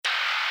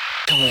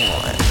Come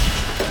on.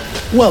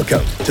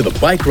 Welcome to the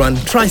Bike Run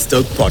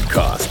Tri-Stoke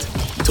podcast.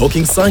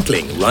 Talking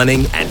cycling,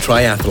 running and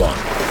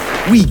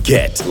triathlon. We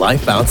get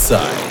life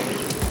outside.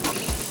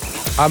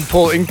 I'm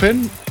Paul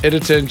Ingpen,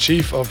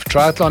 Editor-in-Chief of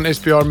Triathlon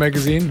SBR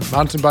Magazine,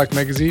 Mountain Bike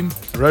Magazine,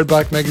 Road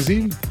Bike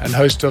Magazine, and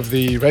host of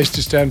the Race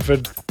to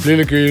Stanford, Blue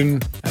Lagoon,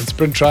 and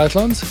Sprint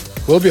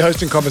Triathlons. We'll be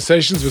hosting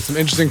conversations with some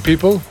interesting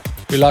people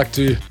who like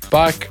to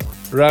bike,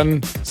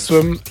 run,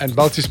 swim, and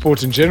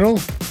multi-sport in general,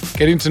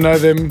 getting to know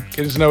them,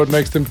 getting to know what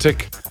makes them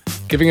tick,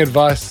 giving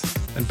advice,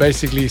 and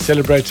basically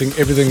celebrating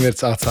everything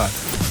that's outside.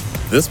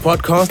 This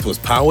podcast was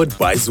powered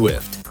by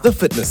Zwift, the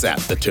fitness app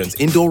that turns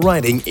indoor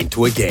riding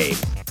into a game.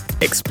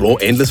 Explore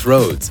endless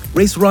roads,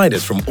 race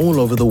riders from all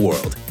over the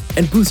world,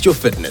 and boost your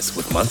fitness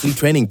with monthly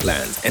training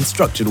plans and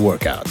structured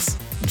workouts.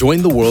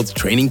 Join the world's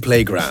training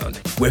playground,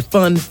 where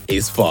fun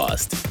is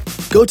fast.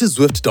 Go to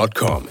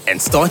Zwift.com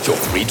and start your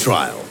free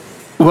trial.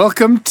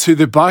 Welcome to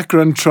the Bike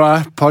Run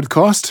Tri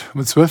podcast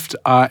with Zwift.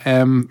 I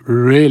am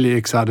really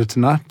excited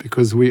tonight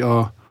because we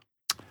are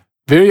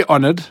very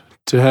honored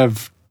to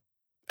have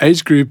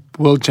age group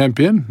world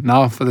champion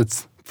now for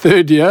its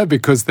third year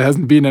because there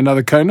hasn't been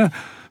another Kona.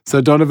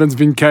 So Donovan's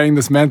been carrying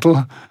this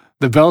mantle,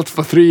 the belt,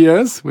 for 3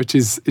 years, which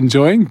he's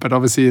enjoying, but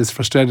obviously is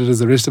frustrated as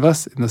the rest of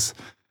us in this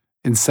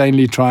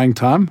insanely trying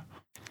time.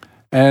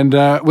 And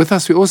with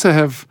us, we also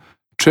have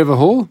Trevor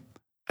Hall,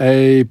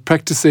 a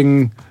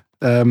practicing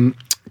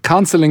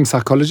counselling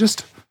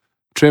psychologist.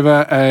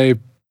 Trevor, a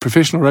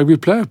professional rugby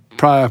player,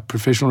 prior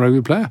professional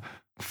rugby player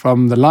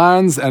from the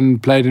Lions,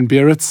 and played in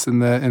Biarritz in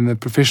the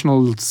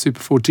professional Super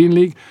 14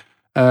 League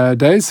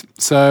days.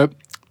 So,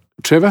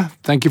 Trevor,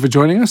 thank you for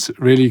joining us.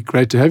 Really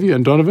great to have you.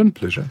 And Donovan,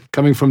 pleasure.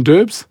 Coming from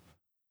Derbs,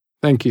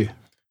 thank you.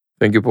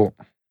 Thank you, Paul.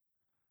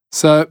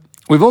 So,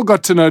 we've all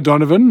got to know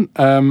Donovan.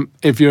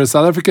 If you're a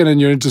South African and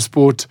you're into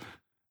sport,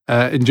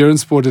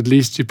 endurance sport at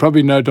least, you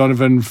probably know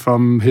Donovan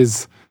from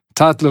his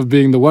title of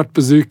being the Watt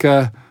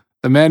Bazooka,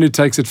 the man who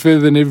takes it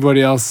further than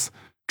everybody else,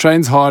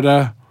 trains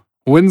harder,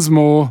 wins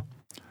more,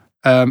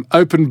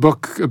 open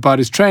book about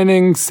his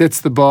training,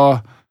 sets the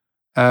bar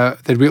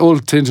that we all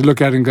tend to look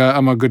at and go,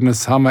 oh my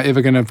goodness, how am I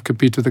ever going to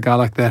compete with a guy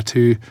like that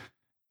who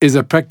is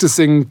a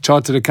practicing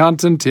chartered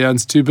accountant? He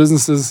owns 2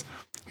 businesses.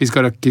 He's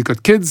got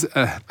kids,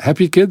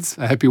 happy kids,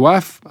 a happy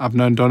wife. I've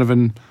known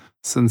Donovan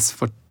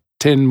for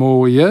 10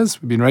 more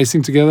years. We've been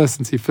racing together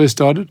since he first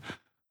started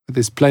with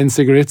his plain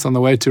cigarettes on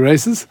the way to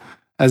races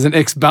as an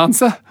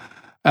ex-bouncer.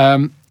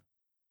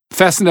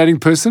 Fascinating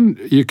person.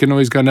 You can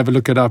always go and have a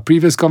look at our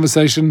previous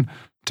conversation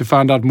to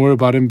find out more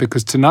about him,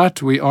 because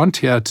tonight we aren't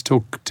here to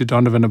talk to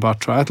Donovan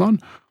about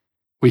triathlon.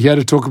 We're here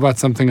to talk about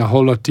something a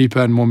whole lot deeper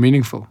and more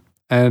meaningful.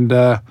 And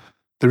the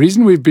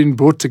reason we've been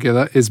brought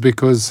together is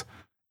because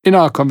in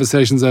our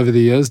conversations over the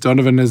years,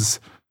 Donovan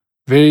has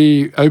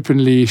very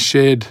openly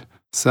shared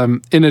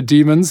some inner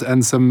demons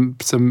and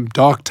some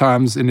dark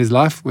times in his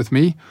life with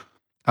me.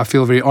 I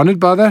feel very honored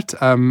by that.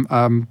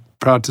 I'm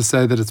proud to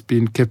say that it's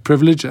been kept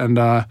privilege, and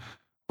I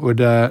would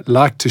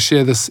like to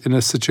share this in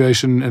a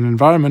situation, an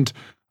environment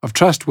of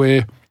trust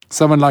where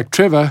someone like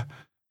Trevor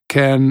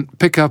can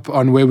pick up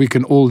on where we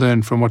can all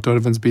learn from what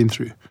Donovan's been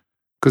through,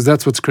 because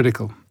that's what's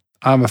critical.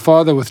 I'm a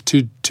father with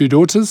two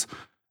daughters,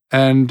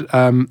 and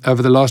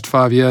over the last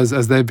 5 years,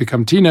 as they've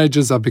become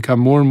teenagers, I've become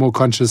more and more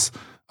conscious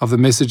of the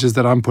messages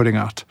that I'm putting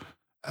out,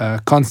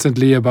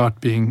 constantly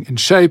about being in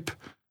shape,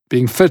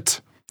 being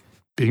fit,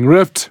 being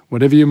ripped,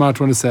 whatever you might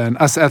want to say. And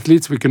us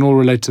athletes, we can all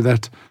relate to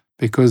that,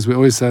 because we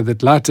always say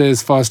that lighter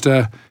is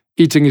faster,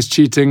 eating is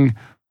cheating.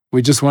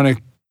 We just want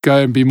to go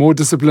and be more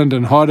disciplined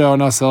and harder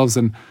on ourselves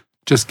and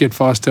just get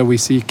faster. We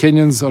see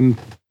Kenyans on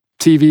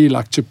TV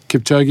like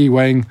Kipchoge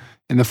weighing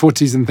in the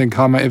 40s and think,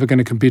 how am I ever going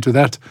to compete with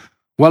that?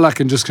 Well, I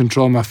can just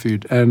control my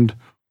food. And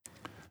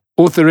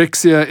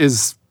orthorexia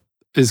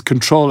is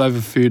control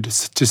over food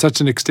to such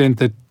an extent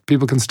that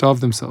people can starve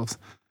themselves.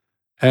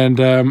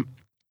 And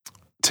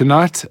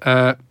tonight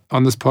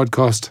on this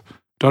podcast,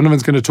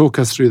 Donovan's going to talk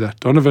us through that.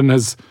 Donovan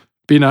has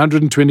been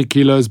 120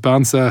 kilos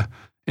bouncer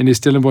in his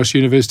Stellenbosch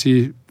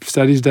University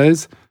studies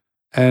days,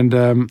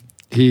 and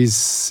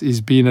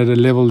he's been at a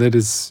level that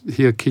is,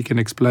 he can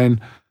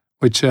explain,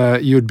 which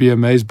you would be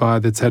amazed by,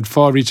 that's had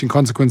far-reaching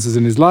consequences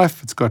in his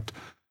life. It's got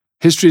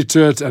history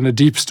to it and a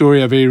deep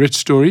story, a very rich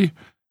story.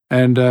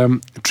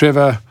 And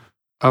Trevor,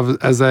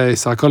 as a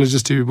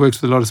psychologist who works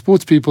with a lot of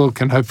sports people,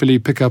 can hopefully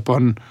pick up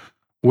on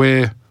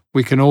where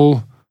we can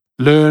all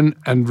learn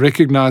and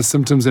recognize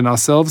symptoms in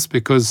ourselves,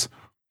 because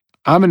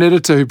I'm an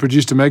editor who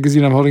produced a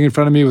magazine I'm holding in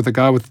front of me with a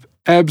guy with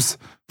abs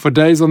for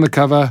days on the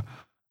cover.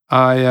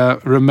 I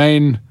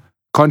remain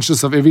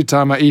conscious of every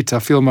time I eat. I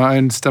feel my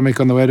own stomach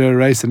on the way to a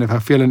race, and if I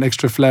feel an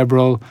extra flab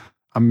roll,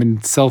 I'm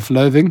in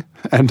self-loathing.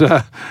 And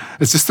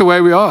it's just the way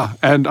we are.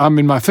 And I'm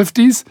in my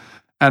 50s,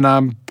 and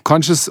I'm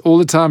conscious all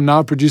the time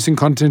now, producing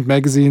content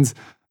magazines,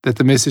 that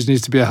the message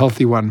needs to be a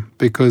healthy one,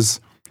 because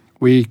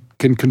we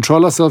can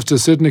control ourselves to a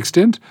certain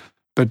extent.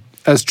 But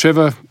as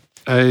Trevor,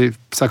 a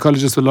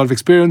psychologist with a lot of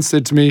experience,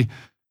 said to me,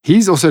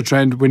 he's also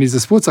trained when he's a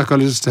sports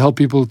psychologist to help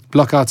people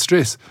block out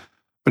stress.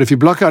 But if you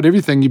block out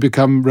everything, you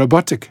become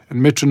robotic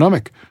and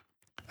metronomic.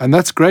 And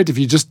that's great if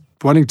you're just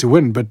wanting to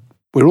win, but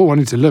we're all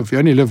wanting to live. You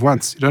only live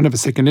once. You don't have a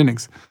second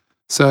innings.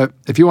 So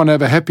if you want to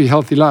have a happy,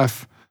 healthy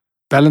life,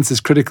 balance is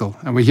critical.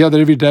 And we hear that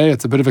every day.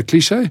 It's a bit of a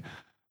cliche,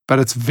 but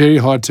it's very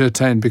hard to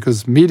attain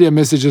because media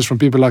messages from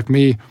people like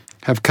me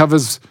have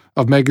covers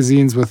of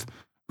magazines with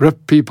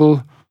ripped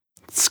people,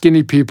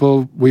 skinny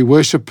people. We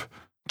worship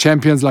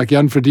champions like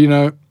Jan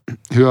Frodeno,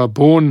 who are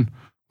born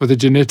with a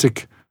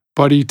genetic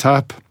body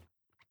type.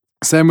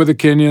 Same with the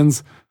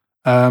Kenyans.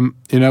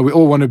 We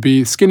all want to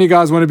be, skinny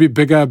guys want to be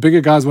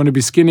bigger guys want to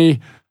be skinny.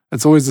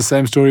 It's always the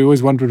same story. We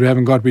always want what we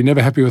haven't got. We're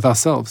never happy with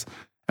ourselves.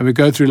 And we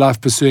go through life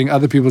pursuing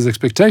other people's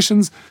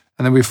expectations,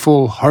 and then we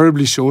fall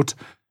horribly short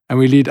and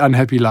we lead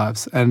unhappy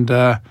lives. And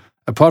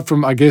apart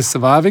from, I guess,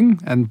 surviving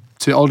and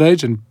to old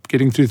age and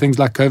getting through things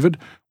like COVID,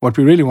 what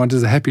we really want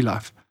is a happy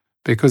life,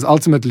 because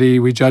ultimately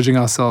we're judging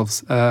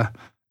ourselves.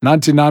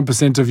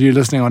 99% of you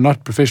listening are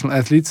not professional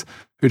athletes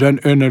who don't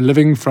earn a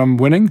living from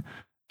winning,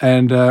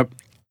 and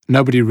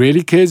nobody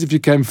really cares if you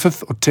came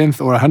 5th or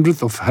 10th or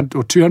 100th or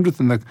 200th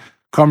in the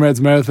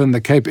Comrades Marathon, the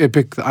Cape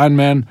Epic, the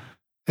Ironman.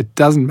 It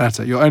doesn't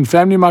matter. Your own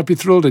family might be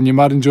thrilled and you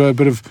might enjoy a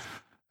bit of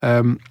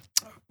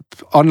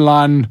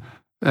online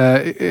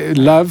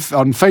love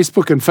on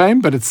Facebook and fame,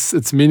 but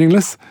it's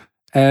meaningless.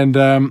 And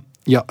so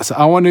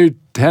I want to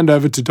hand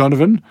over to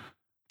Donovan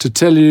to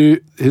tell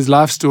you his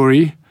life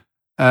story,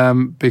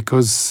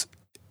 because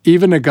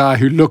even a guy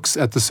who looks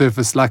at the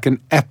surface like an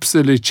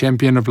absolute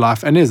champion of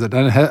life, and is it,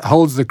 and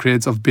holds the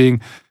creds of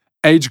being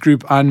age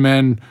group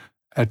Ironman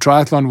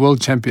triathlon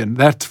world champion,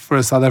 that for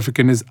a South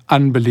African is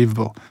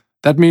unbelievable.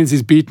 That means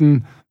he's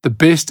beaten the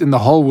best in the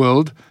whole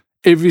world.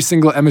 Every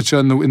single amateur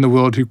in the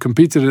world who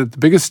competed at the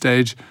biggest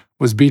stage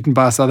was beaten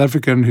by a South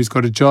African who's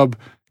got a job,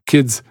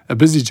 kids, a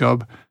busy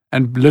job,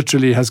 and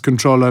literally has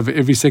control over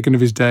every second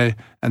of his day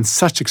and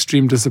such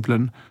extreme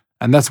discipline.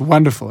 And that's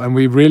wonderful. And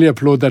we really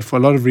applaud that for a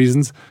lot of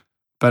reasons.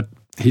 But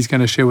he's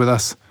going to share with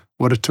us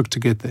what it took to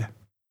get there.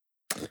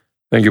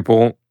 Thank you,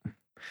 Paul.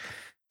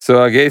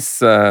 So I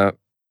guess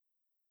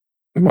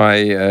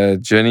my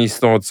journey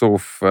starts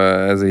off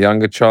as a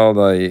younger child.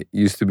 I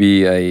used to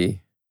be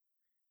a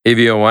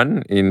heavier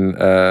one in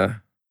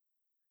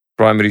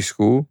primary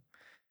school.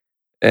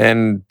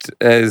 And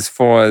as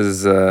far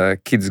as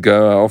kids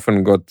go, I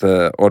often got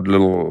the odd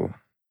little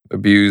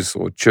abuse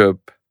or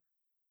chirp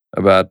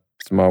about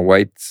my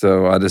weight.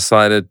 So I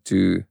decided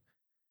to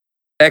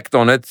act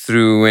on it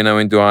through when I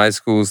went to high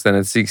school,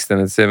 standard 6,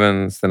 standard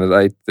 7, standard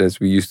 8,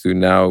 as we used to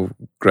now,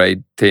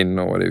 grade 10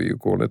 or whatever you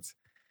call it.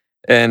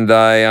 And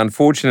I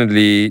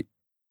unfortunately,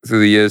 through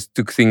the years,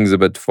 took things a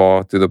bit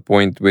far to the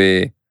point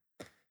where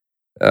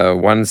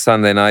one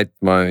Sunday night,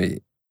 my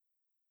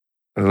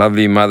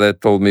lovely mother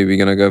told me we're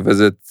going to go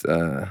visit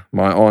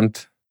my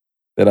aunt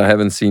that I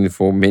haven't seen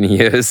for many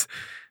years.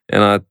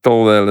 And I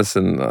told her,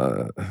 listen,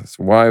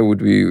 why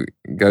would we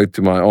go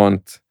to my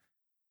aunt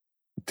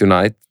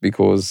tonight?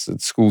 Because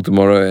it's school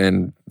tomorrow.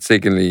 And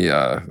secondly,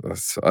 I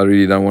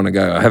really don't want to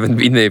go. I haven't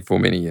been there for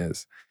many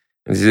years.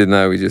 And she said,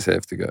 no, we just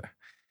have to go.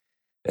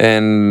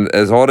 And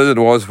as hard as it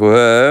was for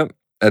her,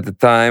 at the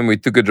time, we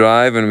took a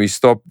drive and we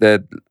stopped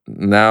at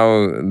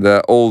now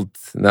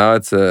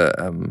it's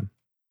a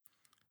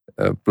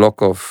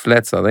block of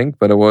flats, I think,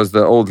 but it was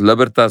the old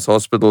Libertas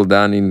Hospital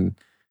down in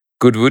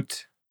Goodwood.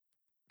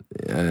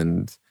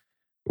 And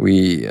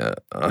we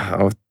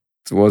I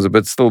was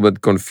still a bit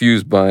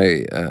confused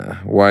by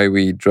why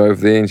we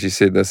drove there. And she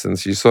said, listen,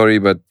 she's sorry,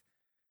 but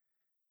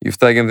you've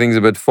taken things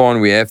a bit far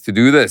and we have to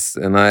do this.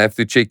 And I have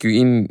to check you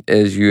in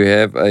as you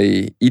have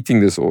a eating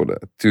disorder.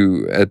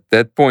 At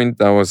that point,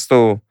 I was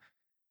still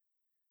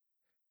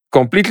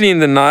completely in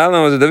denial.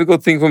 And it was a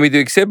difficult thing for me to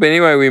accept. But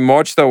anyway, we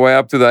marched our way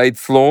up to the 8th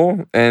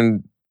floor.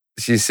 And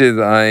she said,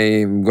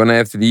 I'm going to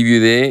have to leave you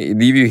there.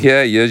 Leave you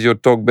here. Here's your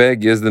talk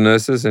bag. Here's the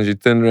nurses. And she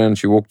turned around and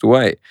she walked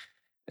away.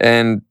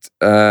 And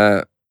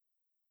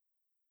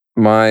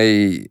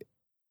my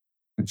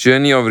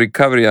journey of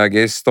recovery, I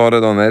guess,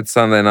 started on that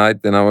Sunday night.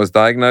 And I was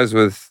diagnosed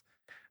with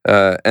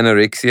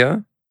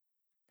anorexia.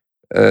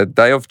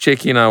 Day of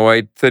check-in, I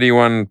weighed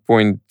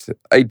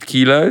 31.8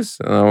 kilos.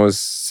 And I was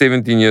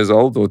 17 years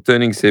old, or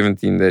turning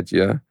 17 that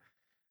year.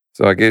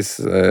 So I guess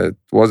it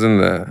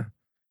wasn't a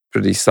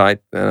pretty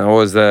sight. And I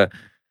was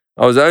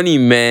only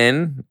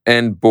man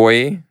and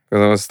boy,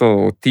 because I was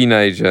still a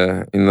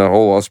teenager in the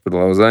whole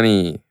hospital. I was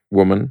only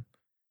woman.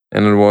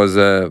 And it was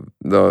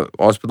the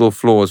hospital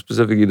floor was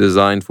specifically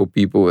designed for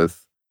people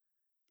with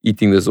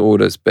eating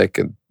disorders back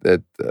in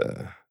that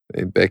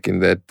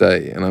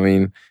day. And I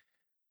mean,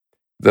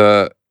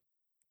 the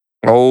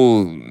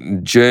whole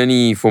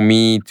journey for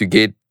me to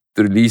get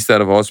released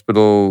out of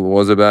hospital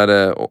was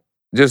about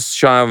just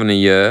shy of a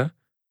year.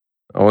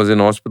 I was in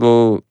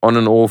hospital on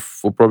and off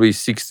for probably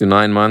 6 to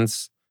 9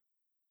 months.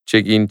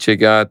 Check in,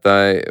 check out.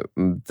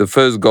 The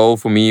first goal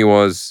for me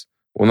was,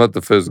 well, not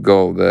the first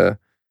goal. The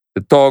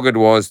target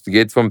was to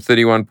get from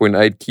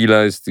 31.8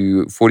 kilos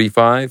to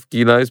 45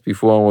 kilos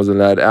before I was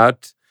allowed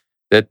out.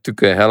 That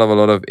took a hell of a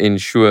lot of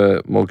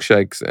Ensure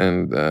milkshakes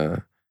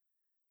and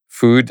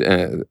food.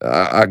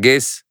 I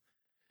guess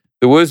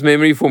the worst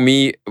memory for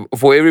me,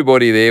 for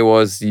everybody there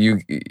was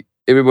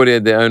everybody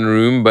had their own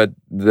room, but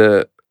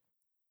the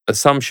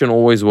assumption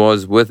always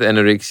was with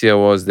anorexia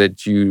was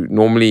that you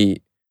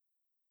normally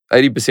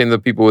 80%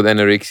 of people with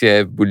anorexia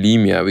have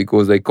bulimia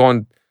because they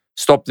can't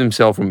stop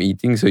themselves from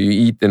eating. So you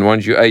eat, and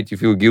once you ate, you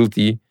feel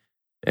guilty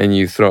and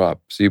you throw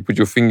up. So you put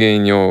your finger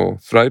in your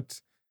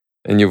throat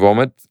and you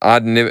vomit.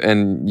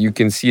 And you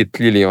can see it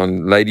clearly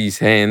on ladies'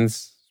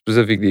 hands,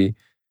 specifically.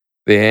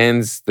 Their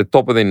hands, the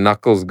top of their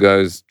knuckles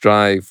goes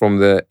dry from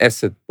the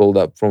acid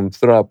buildup from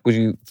throw up, because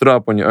you throw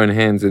up on your own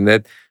hands, and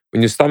that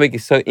when your stomach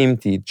is so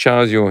empty, it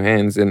chars your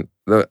hands. And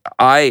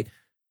I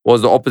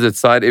was the opposite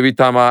side. Every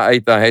time I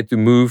ate, I had to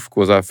move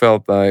because I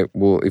felt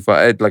if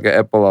I ate like an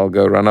apple, I'll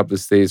go run up the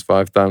stairs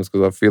 5 times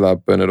because I feel I'll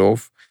burn it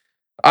off.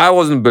 I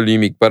wasn't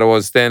bulimic, but I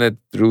was standard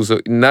rules.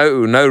 So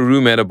no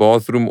room had a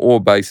bathroom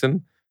or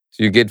basin.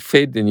 So you get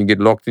fed and you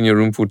get locked in your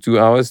room for 2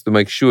 hours to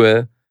make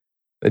sure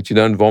that you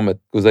don't vomit,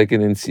 because they can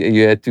then see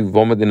you had to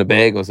vomit in a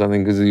bag or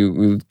something because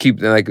you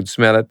keep, and they could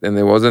smell it, and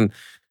there wasn't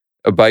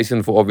a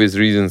basin for obvious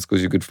reasons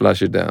because you could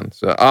flush it down.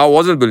 So I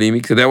wasn't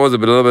bulimic, so that was a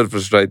little bit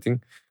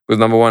frustrating because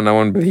number one, no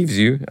one believes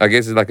you. I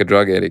guess it's like a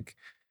drug addict.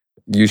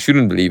 You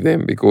shouldn't believe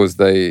them because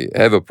they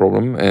have a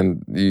problem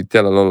and you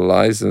tell a lot of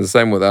lies. And the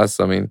same with us.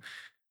 I mean,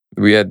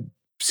 we had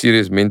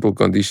serious mental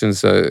conditions,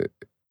 so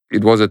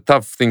it was a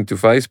tough thing to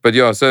face. But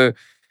yeah, so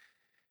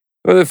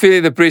it was a fairly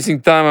depressing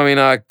time. I mean,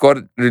 I got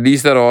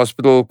released out of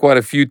hospital quite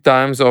a few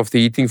times after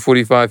eating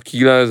 45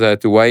 kilos. I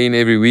had to weigh in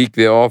every week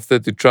thereafter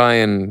to try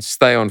and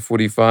stay on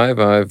 45.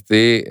 I've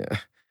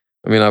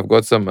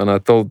got some, and I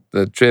told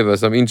Trevor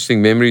some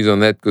interesting memories on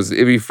that, because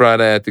every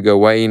Friday I had to go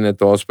weigh in at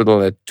the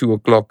hospital at 2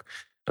 o'clock.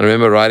 I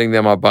remember riding there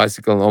on my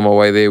bicycle, and on my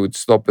way there would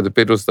stop at the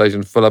petrol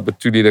station, fill up a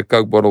 2-liter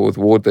Coke bottle with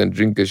water and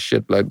drink a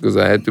shitload, because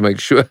I had to make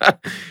sure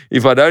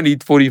if I don't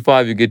eat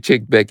 45, you get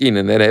checked back in.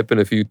 And that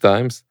happened a few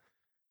times,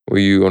 where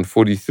you on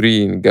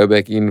 43 and go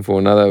back in for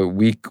another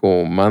week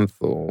or month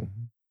or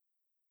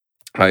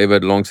however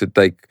long it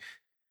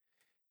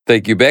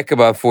take you back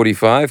about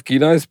 45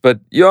 kilos. But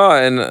yeah,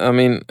 and I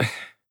mean,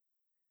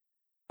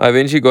 I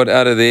eventually got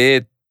out of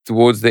there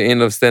towards the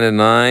end of Standard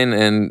 9,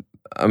 and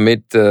I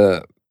met,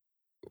 part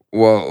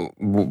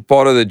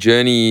of the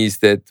journey is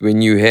that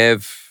when you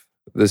have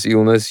this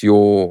illness,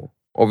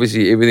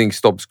 obviously everything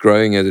stops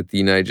growing as a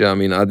teenager. I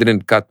mean, I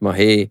didn't cut my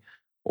hair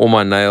or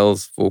my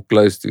nails for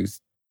close to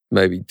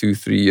maybe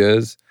 2-3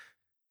 years.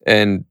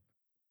 And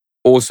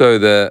also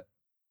the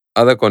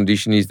other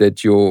condition is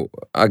that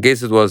I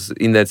guess it was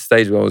in that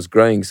stage where I was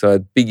growing, so I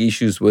had big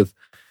issues with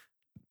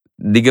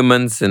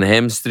ligaments and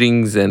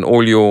hamstrings and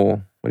all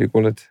your, what do you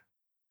call it?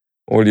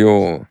 All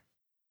your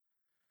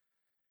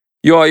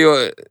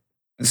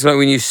so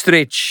when you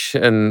stretch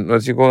and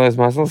what do you call those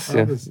muscles?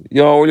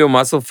 Yeah, all your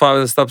muscle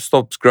fibers and stuff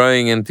stops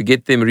growing, and to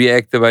get them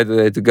reactivated,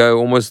 they had to go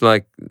almost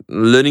like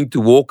learning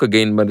to walk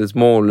again, but it's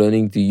more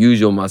learning to use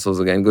your muscles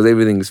again because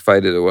everything's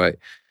faded away.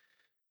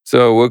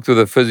 So I worked with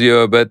a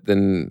physio a bit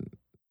and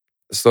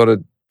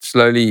started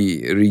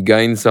slowly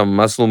regain some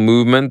muscle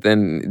movement.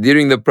 And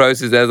during the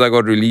process, as I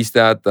got released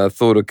out, I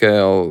thought, okay,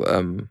 I'll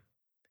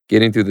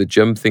get into the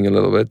gym thing a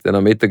little bit. And I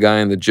met the guy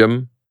in the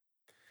gym,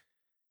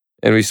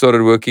 and we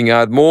started working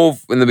out more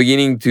in the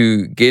beginning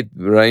to get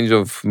range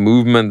of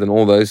movement and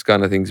all those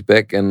kind of things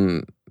back.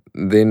 And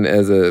then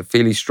as a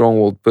fairly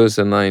strong-willed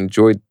person, I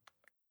enjoyed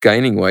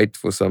gaining weight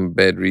for some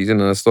bad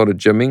reason. And I started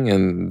gymming,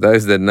 and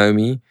those that know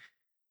me,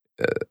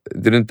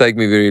 it didn't take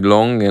me very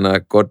long. And I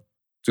got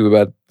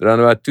to around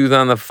about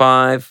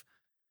 2005,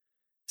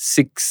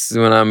 2006,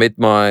 when I met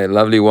my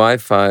lovely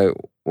wife. I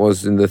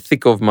was in the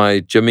thick of my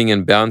gymming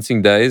and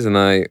bouncing days, and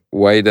I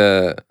weighed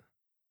a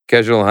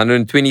casual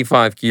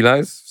 125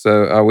 kilos.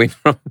 So I went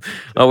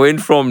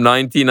from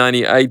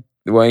 1998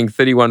 weighing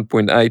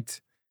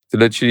 31.8 to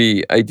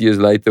literally 8 years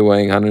later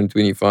weighing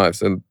 125.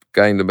 So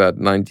gained about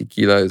 90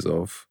 kilos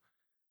of,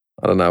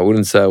 I don't know, I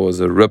wouldn't say I was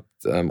a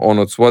ripped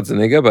Arnold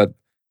Schwarzenegger, but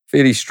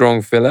fairly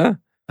strong fella.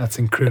 That's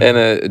incredible. And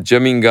a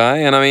gymming guy.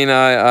 And I mean,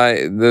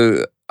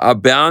 I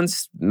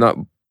bounced, not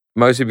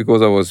mostly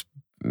because I was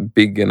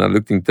big and I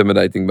looked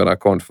intimidating, but I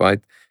can't fight.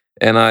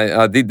 And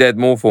I did that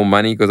more for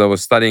money because I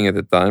was studying at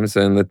the time,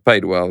 and it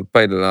paid well.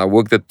 I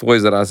worked at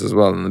Toys R Us as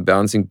well, and the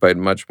bouncing paid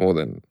much more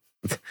than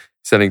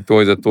selling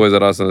toys at Toys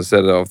R Us on a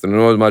Saturday afternoon.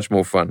 It was much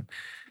more fun.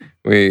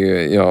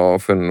 We,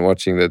 often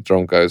watching the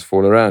Troncos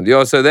fall around.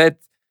 Yeah, so that,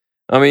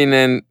 I mean,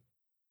 and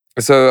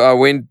so I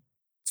went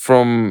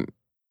from,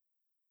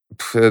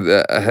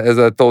 as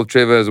I told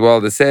Trevor as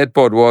well, the sad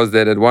part was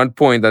that at one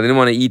point I didn't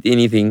want to eat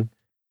anything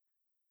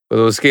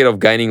because I was scared of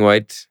gaining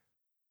weight,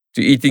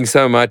 to eating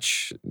so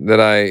much that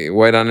I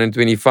weighed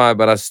 125,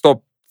 but I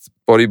stopped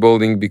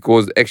bodybuilding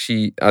because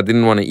actually I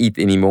didn't want to eat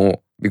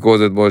anymore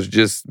because it was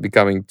just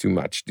becoming too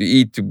much to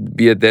eat to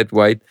be at that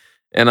weight.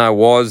 And I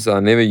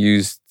never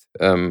used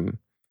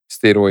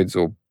steroids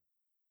or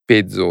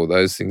PEDs or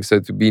those things. So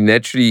to be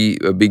naturally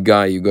a big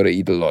guy, you got to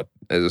eat a lot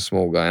as a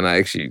small guy. And I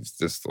actually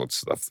just thought,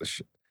 stuff this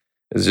shit.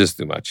 It's just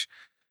too much.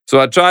 So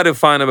I tried to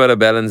find a better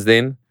balance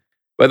then.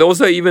 But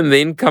also even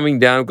then coming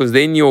down, because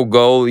then your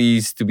goal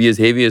is to be as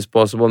heavy as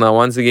possible. Now,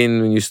 once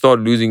again, when you start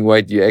losing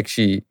weight,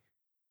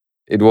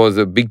 it was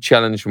a big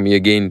challenge for me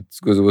again,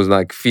 because it was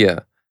like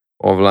fear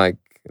of like,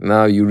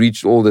 now you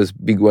reached all this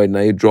big weight, now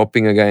you're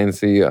dropping again.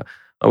 So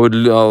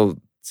I'll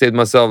set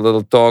myself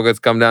little targets,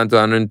 come down to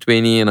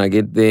 120, and I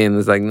get there, and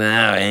it's like,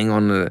 nah, hang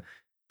on,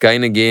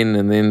 gain again,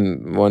 and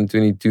then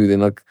 122.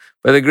 Then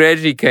but it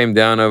gradually came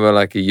down over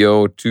like a year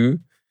or two.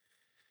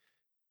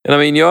 And I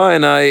mean,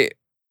 and I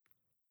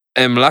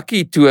am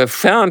lucky to have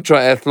found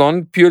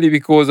triathlon purely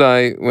because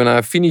when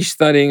I finished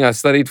studying, I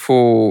studied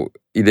for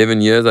 11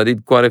 years. I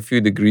did quite a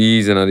few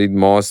degrees, and I did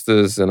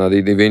masters, and I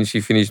did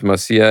eventually finish my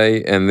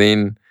CA, and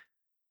then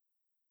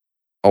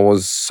I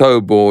was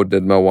so bored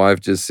that my wife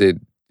just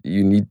said,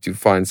 you need to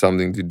find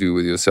something to do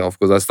with yourself,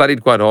 because I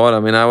studied quite hard. I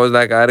mean, I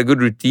had a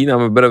good routine.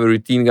 I'm a bit of a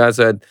routine guy.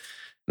 So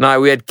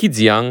we had kids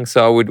young.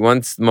 So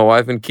once my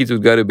wife and kids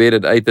would go to bed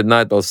at 8 at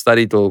night, I'll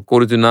study till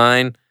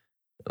 8:45.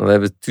 I'll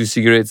have 2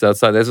 cigarettes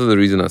outside. That's the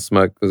reason I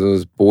smoked, because I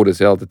was bored as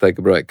hell to take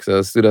a break. So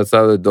I stood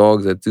outside with the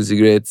dogs, had 2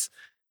 cigarettes.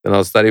 Then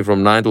I'll study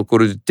from 9 till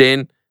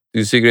 9:45,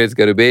 2 cigarettes,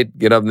 go to bed,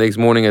 get up next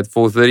morning at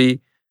 4:30,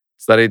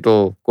 study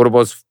till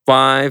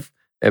 5:15,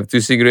 have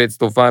 2 cigarettes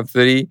till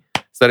 5:30,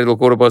 study till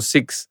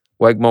 6:15,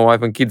 wake my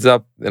wife and kids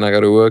up, then I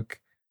go to work.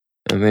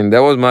 And then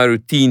that was my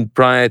routine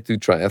prior to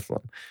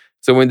triathlon.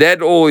 So when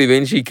that all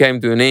eventually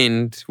came to an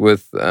end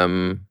with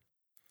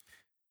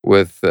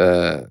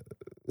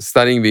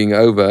studying being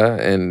over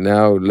and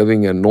now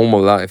living a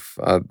normal life,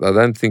 I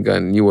don't think I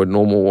knew what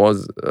normal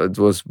was. It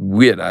was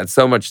weird. I had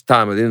so much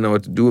time, I didn't know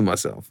what to do with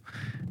myself.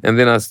 And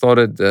then I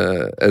started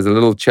as a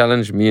little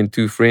challenge, me and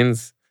 2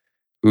 friends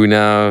who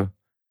now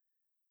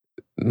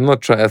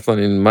not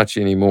triathlon in much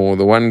anymore.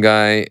 The one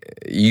guy,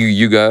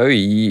 Hugo,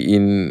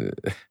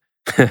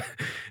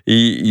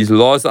 his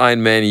last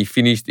Ironman, he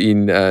finished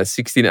in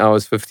 16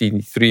 hours,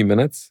 53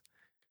 minutes.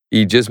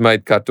 He just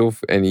made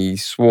cutoff, and he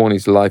swore on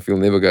his life he'll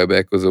never go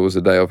back because it was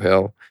a day of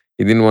hell.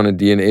 He didn't want a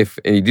DNF,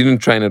 and he didn't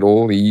train at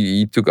all.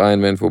 He took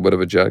Ironman for a bit of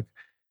a joke.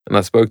 And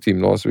I spoke to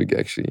him last week,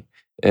 actually.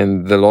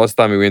 And the last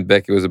time he went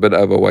back, he was a bit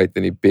overweight,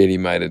 and he barely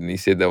made it. And he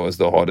said that was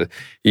the hardest.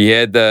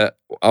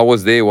 I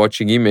was there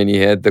watching him, and he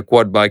had the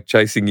quad bike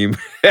chasing him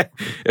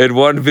at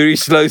one very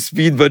slow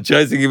speed, but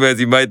chasing him as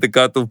he made the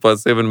cutoff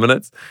past 7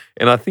 minutes.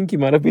 And I think he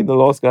might have been the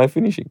last guy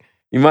finishing.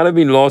 He might have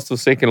been last or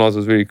second last. It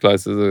was very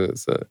close.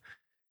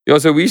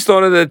 So we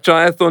started a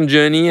triathlon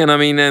journey, and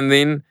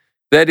then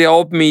that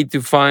helped me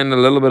to find a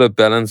little bit of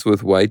balance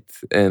with weight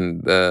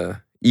and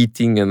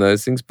eating and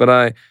those things.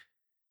 But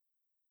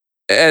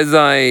as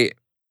I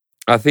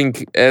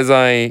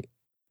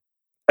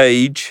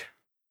age,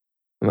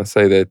 and I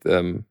say that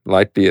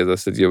lightly as I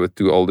sit here with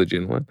 2 older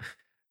gentlemen,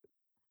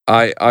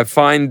 I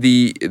find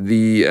the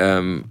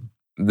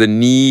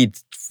need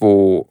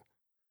for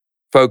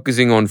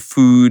focusing on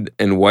food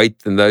and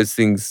weight and those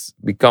things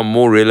become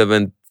more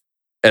relevant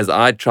as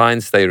I try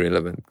and stay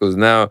relevant, because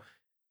now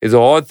it's a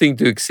hard thing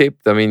to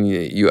accept. I mean,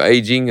 you're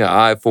aging.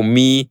 For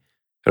me,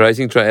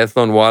 racing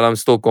triathlon while I'm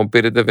still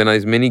competitive, and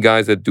there's many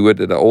guys that do it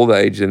at an older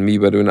age than me,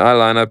 but when I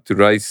line up to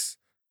race,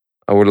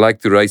 I would like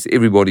to race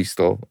everybody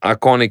still. I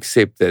can't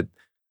accept that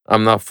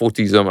I'm now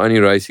 40, so I'm only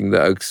racing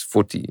the Oaks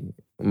 40,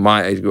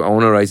 my age group. I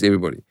want to race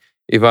everybody.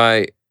 If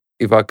I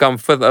come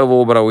 5th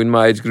overall, but I win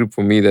my age group,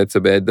 for me, that's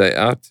a bad day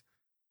out.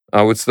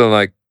 I would still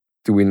like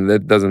to win.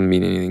 That doesn't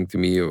mean anything to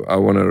me. I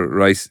want to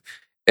race.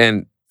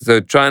 And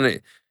so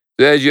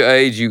as you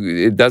age,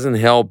 it doesn't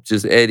help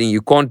just adding.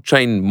 You can't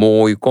train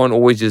more. You can't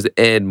always just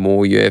add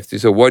more. You have to.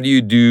 So what do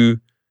you do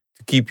to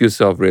keep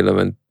yourself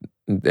relevant?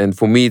 And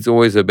for me, it's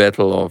always a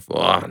battle of,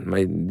 I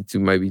need to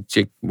maybe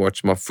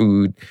watch my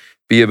food,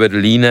 be a bit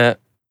leaner.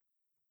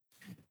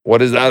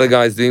 What is the other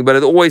guys doing? But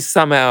it always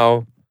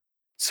somehow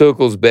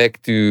circles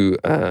back to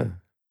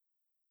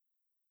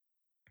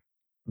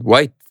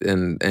weight.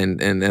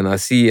 And I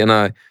see, and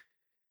I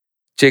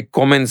check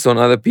comments on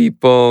other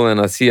people, and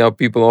I see how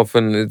people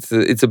often,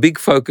 it's a big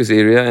focus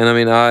area. And I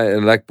mean,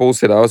 like Paul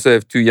said, I also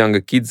have 2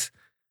 younger kids.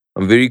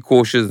 I'm very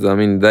cautious. I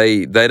mean,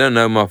 they don't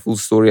know my full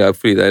story.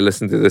 Hopefully they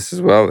listen to this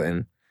as well.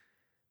 And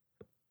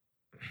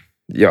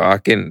yeah, I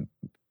can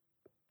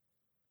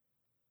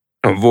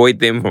avoid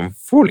them from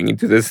falling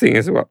into this thing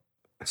as well.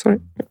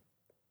 Sorry.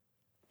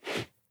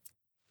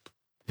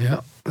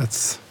 Yeah,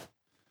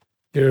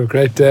 you're a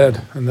great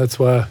dad, and that's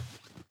why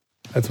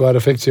it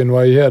affects you and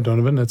why you're here,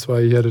 Donovan. That's why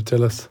you're here to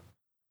tell us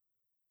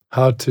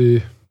how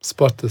to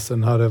spot this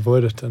and how to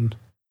avoid it and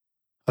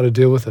how to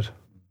deal with it.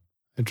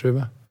 Hey,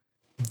 Trevor?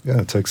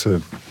 Yeah, it takes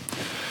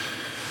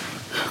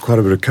quite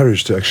a bit of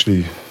courage to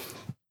actually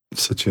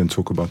sit here and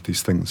talk about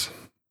these things.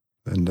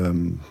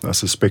 And I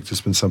suspect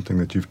it's been something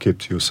that you've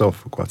kept to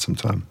yourself for quite some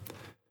time,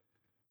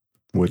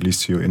 or at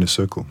least to your inner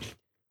circle.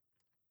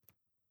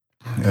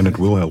 And it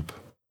will help.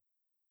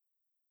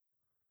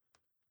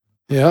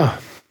 Yeah.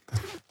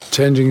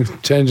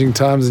 Changing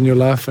times in your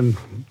life and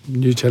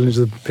new challenges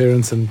of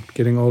parents and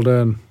getting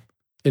older, and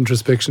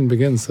introspection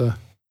begins. So,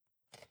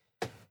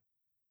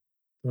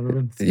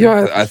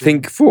 yeah, I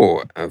think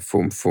for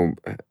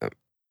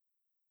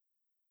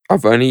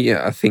I've only,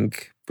 I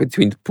think,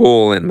 between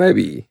Paul and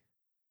maybe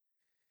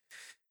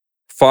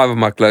 5 of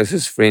my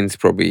closest friends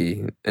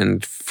probably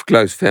and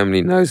close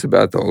family knows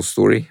about the whole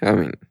story. I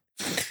mean,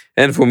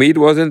 and for me, it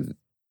wasn't,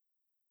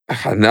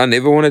 I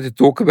never wanted to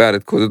talk about it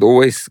because it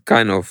always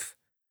kind of,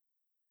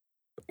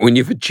 when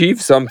you've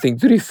achieved something,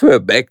 to refer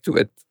back to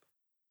it,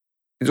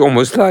 it's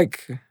almost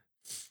like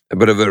a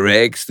bit of a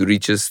rags to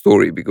riches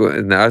story,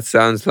 because now it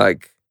sounds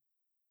like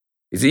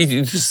it's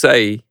easy to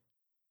say,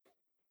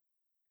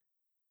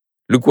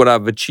 look what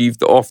I've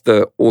achieved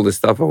after all the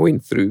stuff I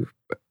went through.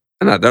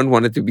 And I don't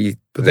want it to be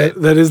But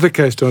that is the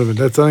case, Donovan.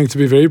 That's something to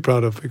be very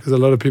proud of, because a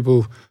lot of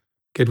people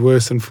get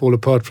worse and fall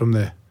apart from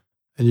there.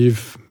 And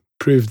you've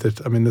proved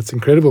that. I mean, that's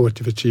incredible what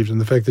you've achieved.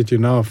 And the fact that you're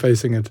now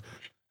facing it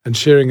and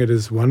sharing it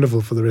is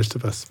wonderful for the rest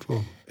of us,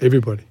 for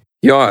everybody.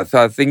 Yeah,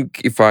 so I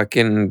think if I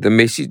can, the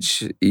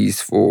message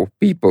is for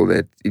people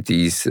that it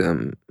is,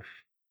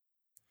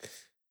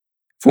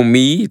 for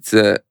me, it's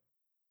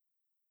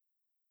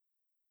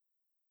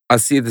I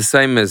see it the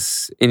same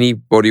as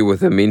anybody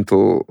with a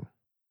mental,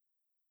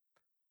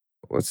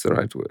 what's the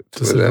right word?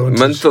 With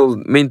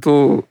a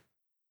mental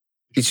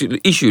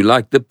issue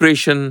like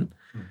depression.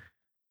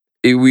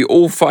 We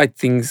all fight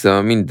things,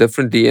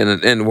 differently.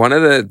 And one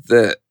of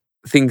the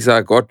things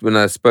I got when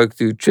I spoke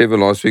to Trevor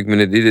last week when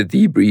I did a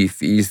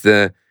debrief is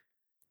the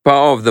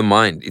power of the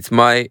mind. It's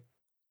my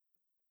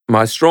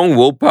strong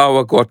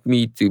willpower got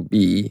me to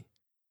be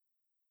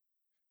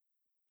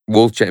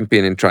world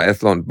champion in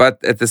triathlon.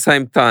 But at the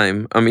same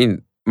time,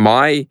 the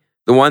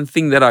one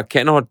thing that I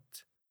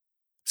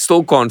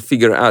still can't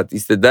figure out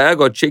is the day I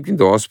got checked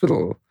into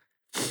hospital,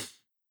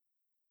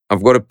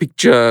 I've got a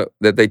picture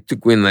that they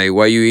took when they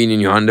weigh you in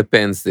your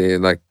underpants there,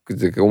 like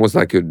almost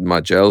like my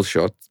jail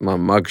shot, my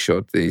mug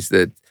shot, is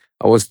that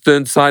I was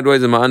turned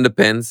sideways in my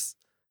underpants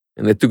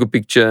and they took a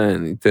picture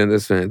and he turned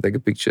this way and take a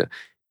picture.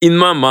 In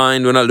my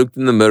mind, when I looked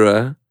in the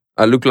mirror,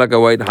 I looked like I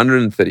weighed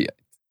 138.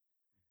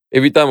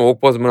 Every time I walk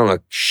past him, I'm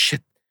like,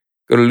 shit,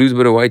 got to lose a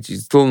bit of weight.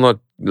 He's still not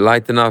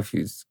light enough.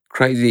 He's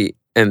crazy.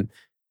 And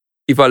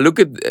if I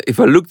looked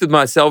at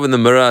myself in the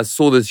mirror, I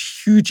saw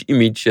this huge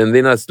image, and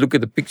then I look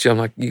at the picture, I'm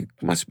like, you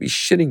must be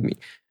shitting me.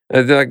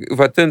 And like, if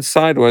I turn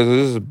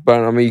sideways,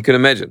 you can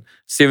imagine,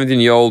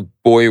 17-year-old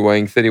boy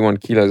weighing 31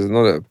 kilos is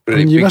not a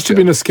pretty you must have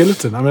been a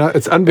skeleton.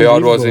 It's unbelievable.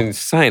 Yeah, it was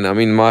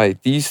insane.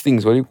 These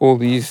things, what do you call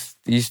these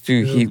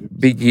two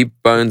big hip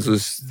bones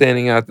was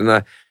standing out,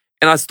 and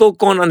I still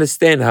can't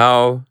understand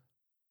how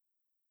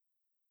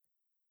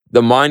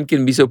the mind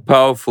can be so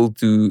powerful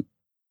to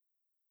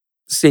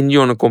send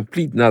you on a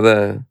complete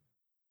another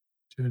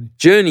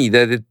journey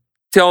that it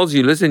tells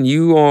you, listen,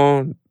 you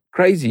are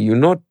crazy.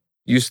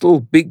 You're still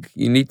big.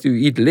 You need to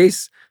eat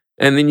less.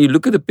 And then you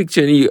look at the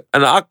picture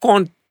and I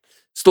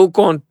still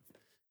can't.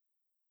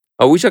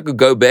 I wish I could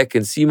go back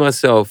and see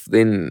myself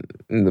then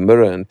in the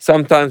mirror. And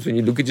sometimes when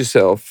you look at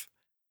yourself,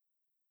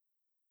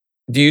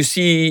 do you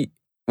see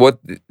what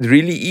it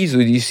really is, or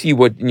do you see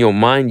what in your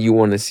mind you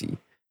want to see?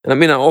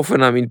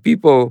 And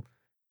people,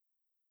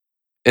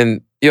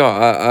 and yeah,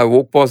 I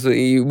walk past,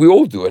 we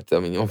all do it.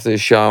 After a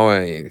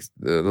shower, a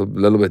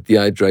little bit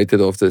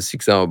dehydrated after a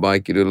 6-hour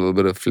bike, you do a little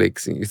bit of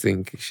flex and you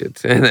think,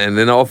 shit. And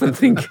then I often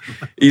think,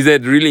 is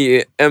that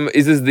really,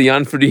 is this the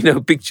Jan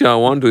Frodeno picture I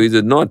want, or is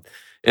it not?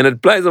 And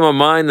it plays on my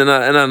mind, and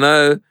I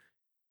know,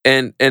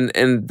 and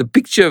the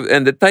picture,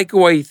 and the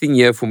takeaway thing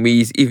here for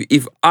me is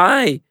if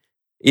I,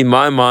 in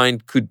my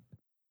mind, could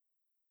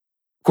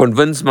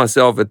convince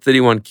myself at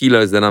 31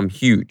 kilos that I'm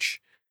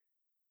huge,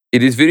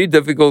 it is very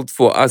difficult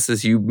for us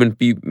as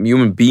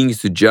human beings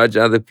to judge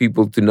other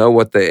people, to know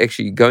what they're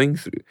actually going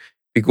through.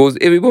 Because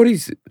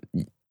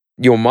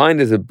your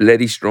mind is a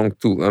bloody strong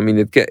tool.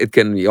 It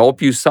can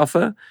help you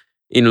suffer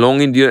in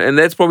long endurance. And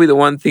that's probably the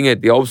one thing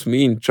that helps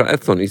me in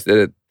triathlon, is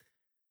that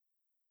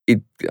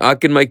I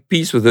can make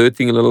peace with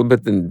hurting a little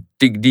bit and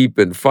dig deep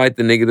and fight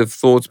the negative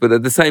thoughts. But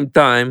at the same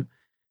time,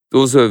 it's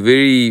also a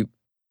very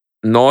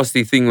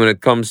nasty thing when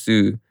it comes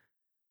to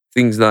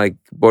things like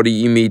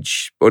body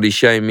image, body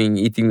shaming,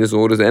 eating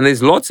disorders. And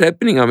there's lots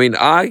happening.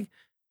 I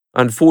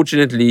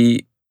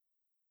unfortunately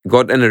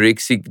got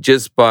anorexic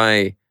just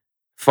by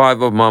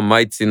 5 of my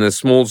mates in a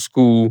small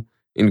school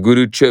in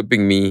Guru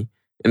chirping me.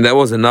 And that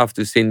was enough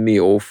to send me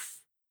off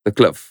the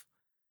cliff.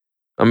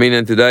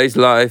 In today's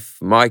life,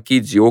 my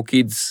kids, your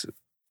kids,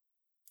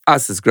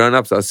 us as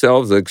grown-ups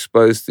ourselves are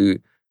exposed to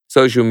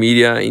social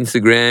media,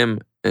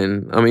 Instagram.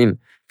 And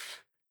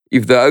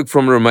if the oak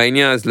from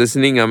Romania is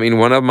listening,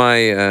 one of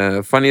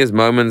my funniest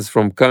moments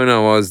from Kona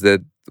was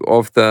that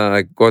after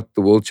I got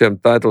the world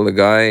champ title, the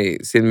guy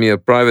sent me a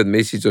private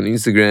message on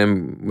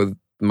Instagram with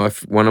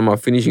one of my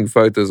finishing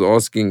photos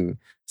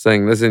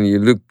saying, listen, you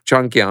look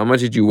chunky. How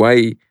much did you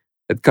weigh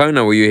at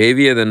Kona? Were you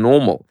heavier than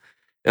normal?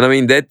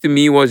 And that to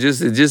me was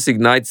it just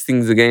ignites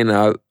things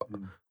again.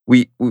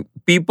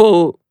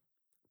 People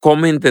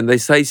comment and they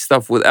say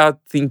stuff without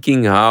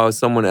thinking how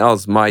someone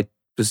else might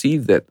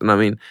perceive that.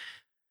 And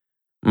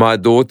my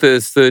daughter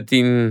is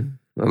 13.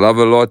 I love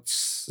her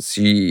lots.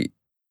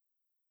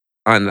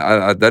 I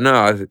don't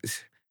know.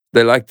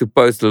 They like to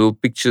post little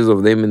pictures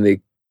of them in their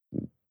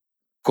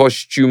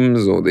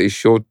costumes or their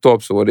short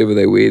tops or whatever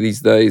they wear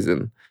these days.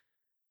 And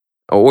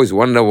I always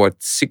wonder what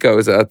sicko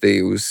is out there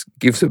who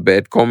gives a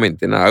bad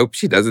comment, and I hope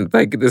she doesn't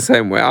take it the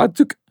same way I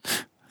took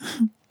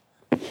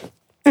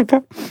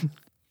it.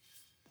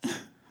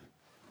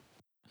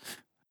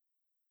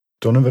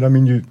 Donovan, I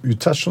mean, you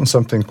touched on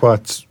something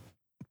quite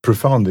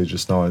profound there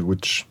just now,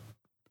 which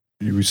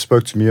you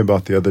spoke to me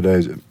about the other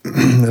day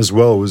as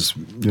well, was,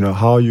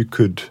 how you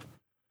could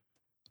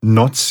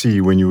not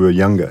see when you were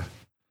younger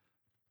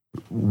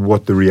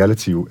what the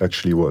reality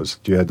actually was.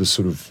 You had this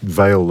sort of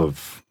veil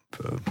of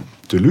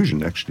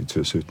delusion, actually, to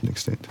a certain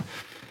extent.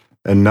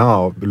 And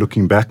now,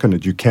 looking back on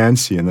it, you can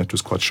see, and that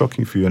was quite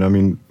shocking for you. And I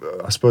mean,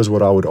 I suppose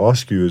what I would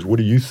ask you is, what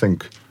do you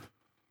think?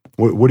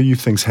 What do you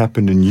think's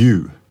happened in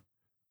you?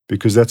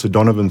 Because that's a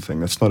Donovan thing.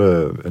 That's not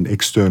an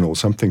external.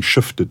 Something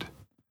shifted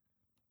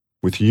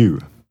with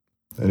you.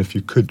 And if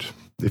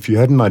you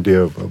had an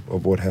idea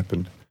of what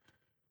happened,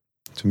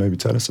 to maybe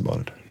tell us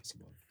about it.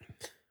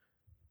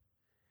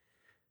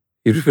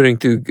 You're referring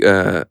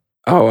to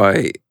how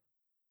I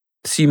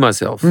see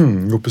myself?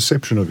 Your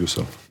perception of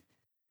yourself.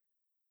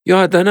 Yeah,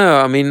 I don't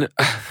know. I mean,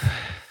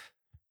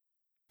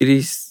 it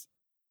is.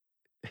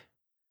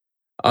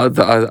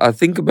 I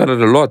think about it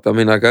a lot. I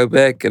mean, I go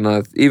back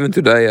and even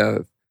today,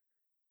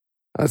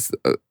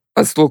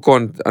 I still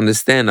can't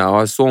understand how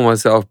I saw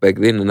myself back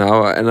then,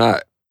 and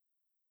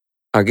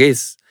I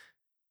guess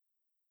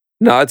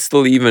now it's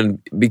still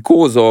even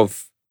because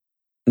of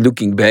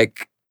looking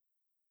back.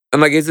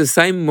 And I guess the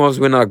same was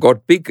when I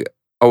got big.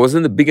 I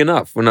wasn't big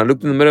enough. When I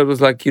looked in the mirror, it was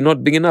like, you're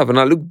not big enough. And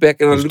I looked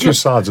back and There's two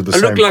sides of the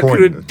same coin. I looked like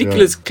coin, a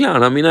ridiculous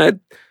clown. I mean, I had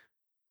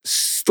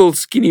still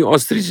skinny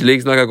ostrich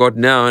legs like I got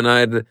now,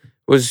 and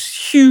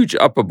was huge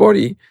upper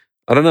body.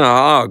 I don't know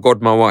how I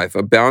got my wife.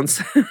 A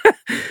bouncer,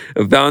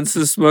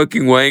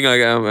 smoking, weighing.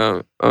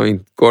 I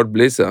mean, God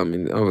bless her. I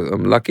mean,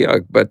 I'm lucky.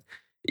 But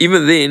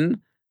even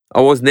then, I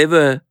was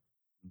never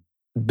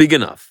big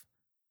enough.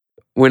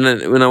 When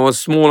I was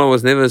small, I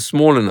was never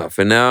small enough.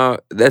 And now,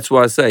 that's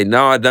why I say,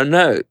 now I don't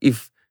know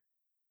if,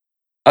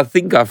 I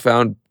think I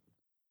found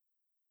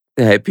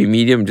a happy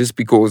medium just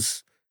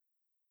because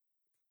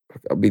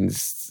I've been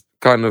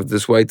kind of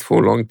this weight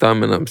for a long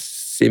time and I'm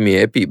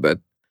semi-happy, but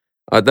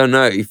I don't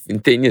know if in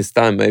 10 years'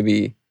 time,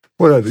 maybe.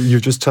 Well,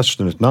 you've just touched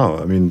on it now.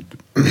 I mean,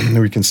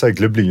 we can say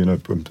glibly,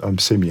 I'm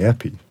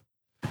semi-happy.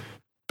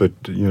 But,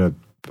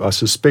 I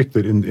suspect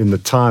that in the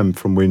time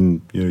from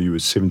when, you were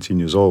 17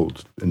 years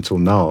old until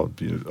now,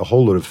 a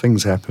whole lot of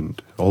things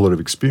happened, a whole lot of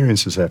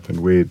experiences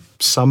happened where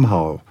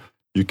somehow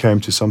you came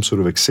to some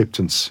sort of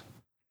acceptance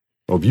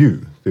of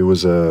you. There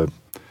was a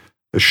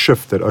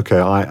shift that, okay,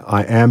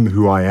 I am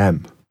who I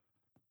am.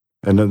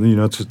 And,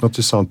 not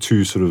to sound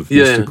too sort of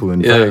mystical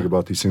and vague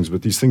about these things,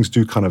 but these things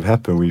do kind of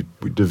happen. We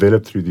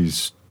develop through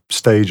these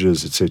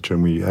stages, etc.,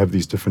 and we have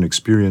these different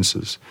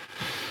experiences.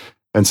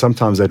 And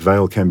sometimes that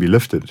veil can be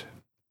lifted.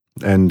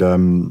 And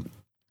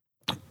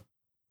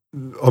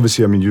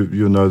obviously, I mean,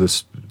 you know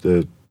this,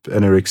 the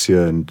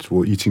anorexia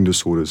or eating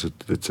disorders,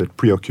 it's a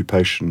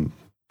preoccupation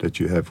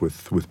that you have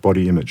with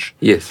body image.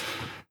 Yes.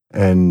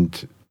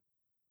 And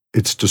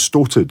it's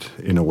distorted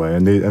in a way.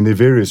 And there are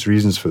various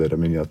reasons for that. I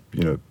mean,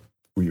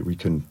 we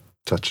can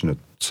touch on it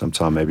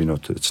sometime, maybe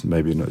not. It's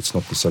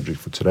not the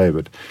subject for today,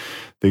 but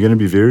there are going to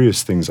be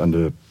various things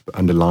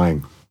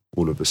underlying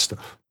all of this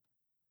stuff.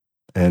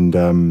 And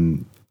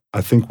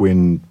I think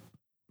when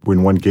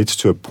one gets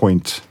to a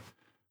point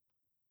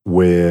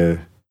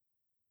where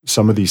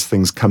some of these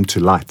things come to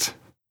light,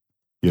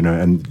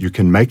 and you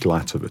can make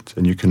light of it,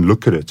 and you can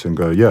look at it and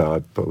go, yeah,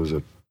 I was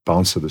a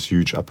bouncer, this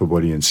huge upper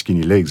body and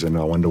skinny legs, and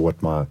I wonder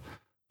what my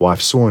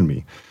wife saw in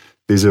me.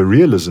 There's a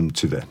realism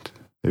to that,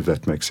 if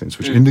that makes sense,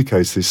 which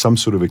indicates there's some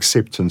sort of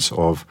acceptance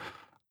of,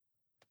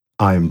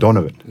 I am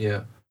Donovan.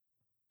 Yeah.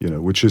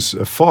 Which is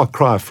a far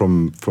cry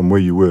from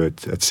where you were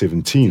at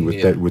 17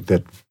 with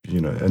that,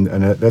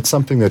 and that's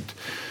something that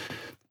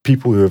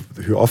people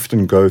who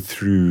often go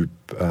through,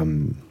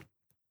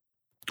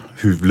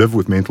 who live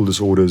with mental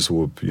disorders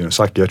or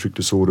psychiatric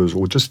disorders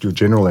or just your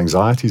general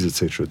anxieties,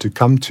 etc., to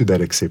come to that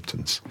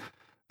acceptance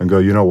and go,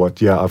 you know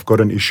what, yeah, I've got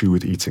an issue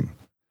with eating.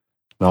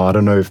 Now, I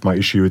don't know if my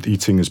issue with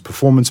eating is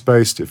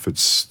performance-based, if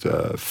it's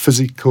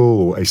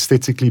physical or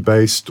aesthetically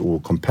based or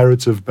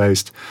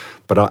comparative-based,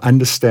 but I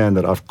understand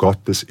that I've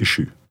got this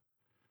issue.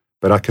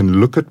 But I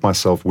can look at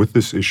myself with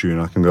this issue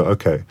and I can go,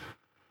 okay,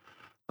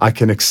 I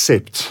can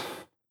accept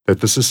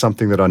that this is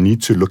something that I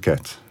need to look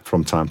at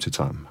from time to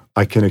time.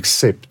 I can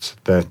accept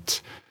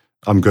that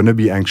I'm going to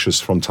be anxious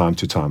from time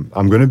to time.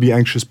 I'm going to be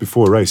anxious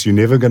before a race. You're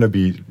never going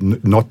to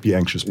not be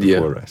anxious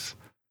before a race.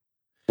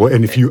 Well,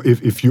 and if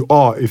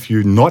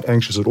you're not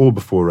anxious at all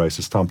before a race,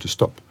 it's time to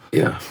stop.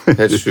 Yeah,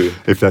 that's true.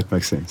 If that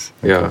makes sense.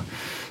 Okay. Yeah.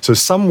 So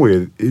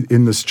somewhere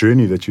in this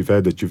journey that you've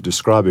had, that you've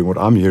describing, what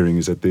I'm hearing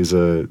is that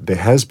there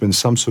has been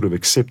some sort of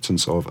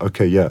acceptance of,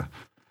 okay, yeah,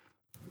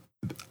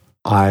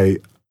 I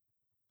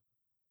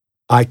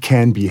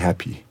can be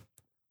happy.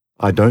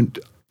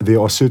 There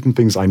are certain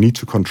things I need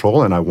to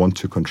control and I want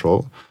to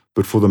control,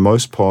 but for the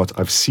most part,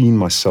 I've seen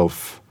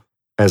myself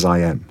as I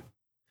am.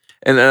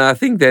 And I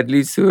think that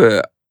leads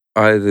to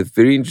I had a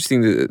very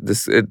interesting.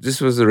 This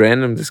was a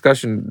random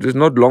discussion just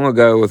not long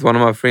ago with one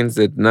of my friends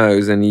that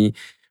knows, and we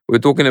were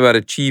talking about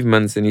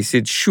achievements, and he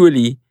said,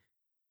 "Surely,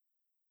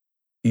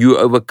 you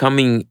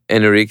overcoming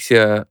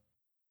anorexia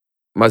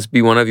must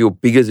be one of your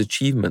biggest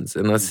achievements."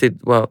 And I said,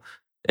 "Well,"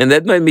 and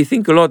that made me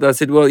think a lot. I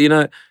said, "Well,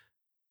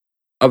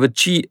 I've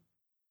achieved."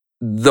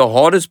 The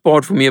hardest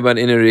part for me about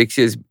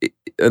anorexia is,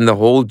 and the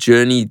whole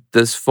journey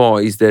this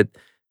far is that,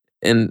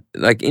 and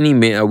like any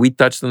we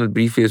touched on it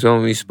briefly as well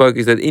when we spoke,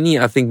 is that any,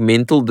 I think,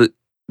 mental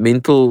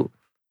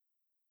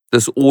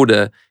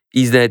disorder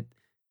is that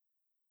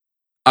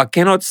I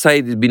cannot say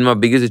it's been my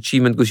biggest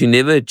achievement because you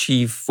never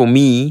achieve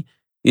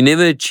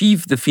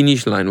the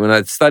finish line. When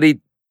I studied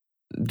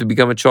to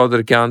become a chartered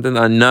accountant,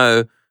 I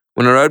know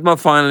when I wrote my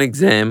final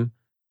exam,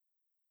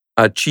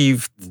 I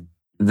achieved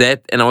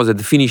that, and I was at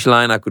the finish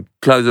line, I could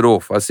close it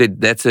off. I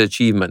said, that's an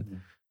achievement.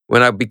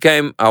 When I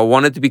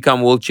wanted to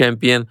become world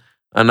champion,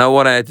 I know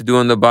what I had to do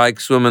on the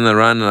bike, swim and the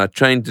run, and I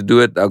trained to do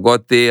it. I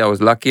got there. I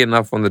was lucky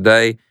enough on the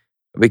day.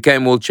 I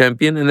became world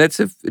champion, and that's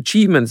an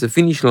achievement. It's a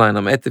finish line.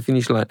 I'm at the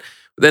finish line.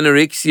 With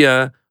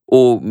anorexia,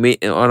 I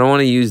don't want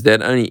to use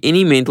that, only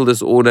any mental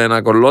disorder, and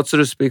I got lots of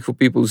respect for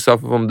people who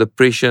suffer from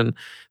depression.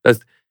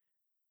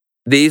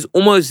 There's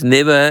almost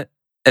never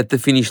at the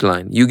finish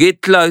line. You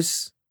get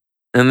close,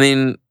 and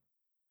then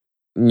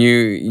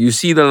you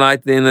see the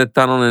light there in the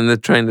tunnel, and the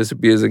train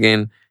disappears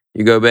again.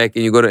 You go back,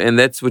 and and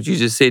that's what you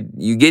just said.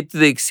 You get to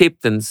the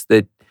acceptance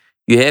that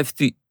you have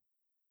to.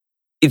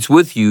 It's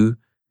with you,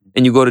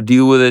 and you got to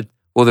deal with it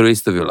for the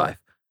rest of your life.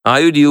 How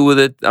you deal with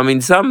it? I mean,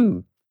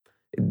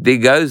 there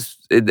goes,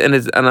 and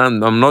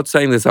I'm not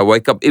saying this. I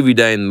wake up every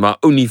day, and my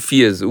only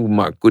fears. Oh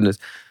my goodness,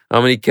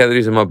 how many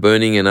calories am I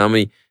burning, and how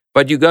many?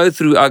 But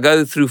I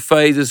go through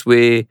phases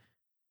where,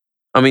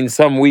 I mean,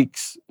 some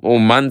weeks or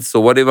months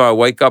or whatever, I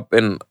wake up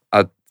and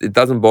it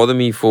doesn't bother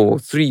me for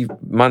 3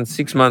 months,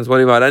 6 months,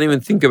 whatever. I don't even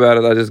think about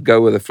it. I just go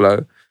with the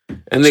flow.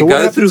 And they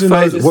go through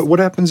phases. What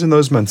happens in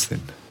those months then?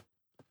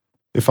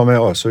 If I may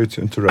ask, sorry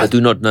to interrupt. I do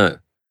not know.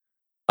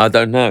 I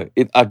don't know.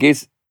 I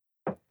guess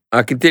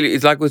I can tell you,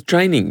 it's like with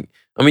training.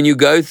 I mean, you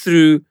go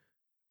through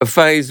a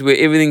phase where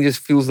everything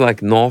just feels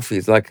like naff.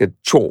 It's like a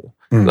chore.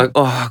 Like,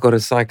 oh, I got to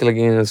cycle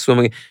again and swim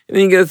again. And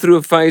then you go through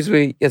a phase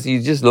where, yes, you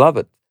just love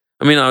it.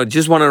 I mean, I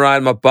just want to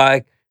ride my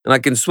bike and I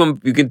can swim.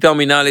 You can tell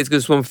me now, let's go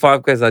swim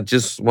 5Ks. I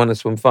just want to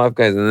swim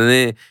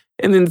 5Ks.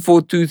 And then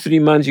for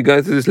 2-3 months, you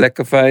go through this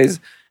lacquer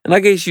phase. And I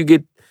guess you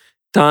get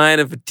tired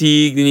and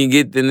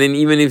fatigued, and then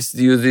even if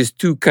there's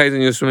 2Ks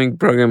in your swimming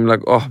program,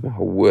 like, oh my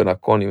word, I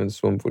can't even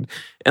swim for it.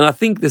 And I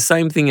think the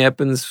same thing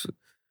happens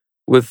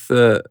with,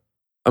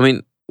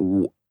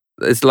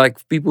 it's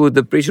like people with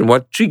depression.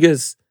 What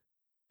triggers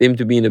them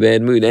to be in a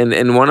bad mood?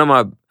 And one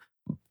of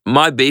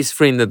my best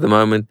friend at the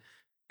moment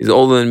is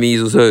older than me.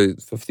 He's also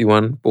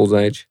 51, Paul's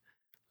age.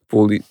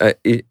 Paul,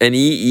 and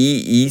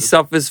he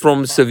suffers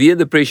from severe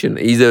depression.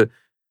 He's a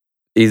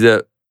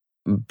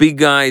big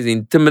guy, he's an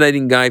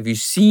intimidating guy. If you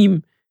see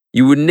him,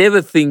 you would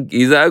never think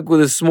he's out with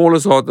the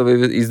smallest heart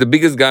he's the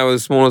biggest guy with the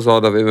smallest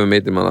heart I've ever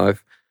met in my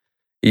life.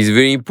 He's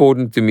very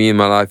important to me in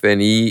my life.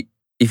 And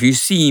if you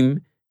see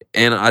him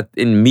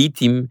and meet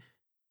him,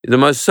 the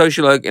most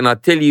social oak, and I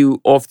tell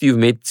you, after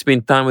you've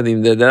spent time with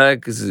him, that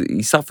because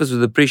he suffers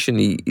with depression,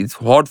 it's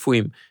hard for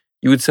him.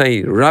 You would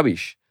say,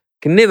 rubbish.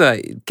 Can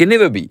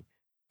never be.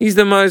 He's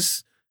the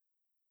most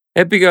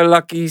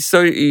happy-go-lucky,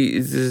 so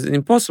it's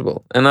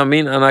impossible. And I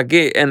mean, and I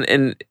get,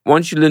 and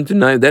once you learn to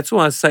know, that's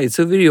why I say it's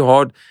so very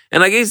hard.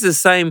 And I guess the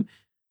same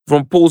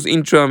from Paul's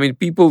intro. I mean,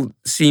 people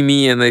see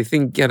me and they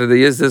think, yeah,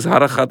 there's this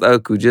Harakat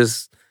Oak who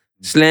just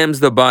slams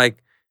the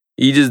bike.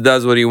 He just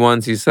does what he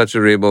wants. He's such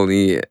a rebel.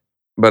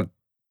 But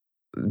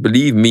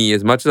believe me,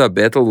 as much as I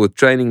battle with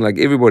training like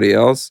everybody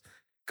else,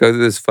 go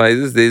through these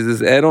phases, there's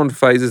this add-on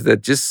phases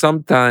that just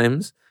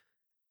sometimes,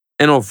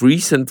 and of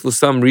recent, for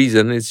some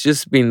reason, it's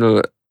just been,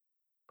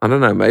 I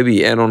don't know,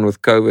 maybe add-on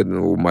with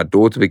COVID or my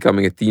daughter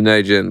becoming a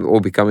teenager and all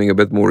becoming a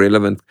bit more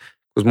relevant.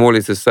 It was more or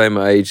less the same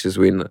age as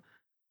when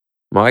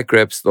my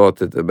crap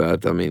started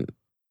about, I mean,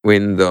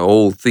 when the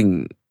whole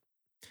thing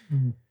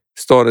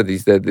started,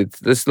 is that it's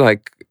just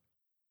like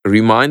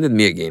reminded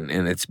me again.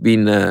 And it's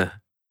been a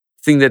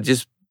thing that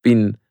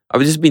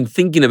I've just been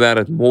thinking about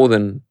it more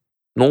than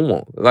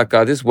normal. Like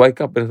I just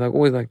wake up and it's like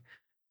always like,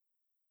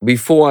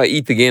 before I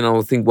eat again, I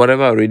will think, what have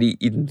I already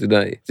eaten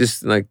today?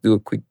 Just like do a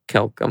quick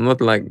calc. I'm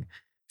not like,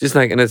 just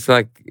like, and it's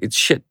like, it's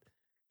shit.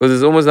 Because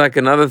it's almost like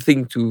another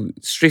thing to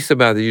stress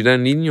about that you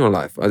don't need in your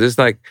life. I just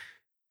like,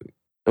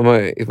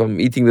 if I'm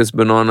eating this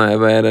banana,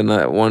 have I had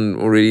one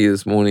already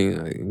this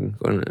morning?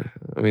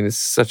 I mean, it's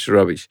such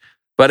rubbish.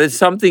 But it's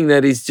something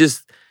that is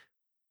just,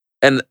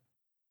 and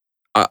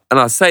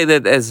I say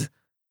that as,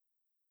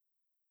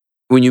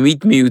 when you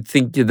meet me, you'd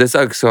think, this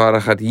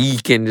Aksarahat, he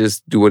can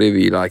just do whatever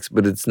he likes.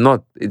 But it's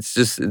not.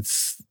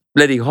 It's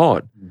bloody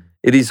hard.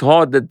 It is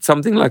hard that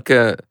something like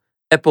a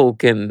apple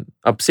can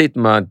upset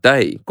my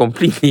day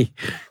completely.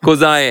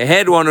 Because I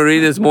had one already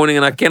this morning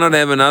and I cannot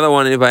have another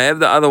one. And if I have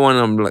the other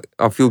one,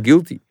 I feel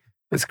guilty.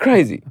 It's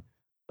crazy.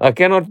 I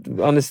cannot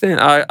understand.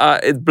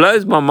 It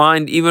blows my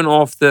mind even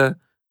after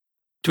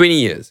 20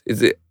 years.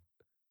 It's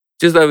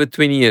just over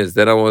 20 years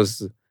that I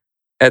was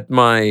at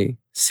my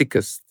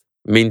sickest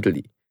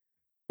mentally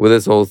with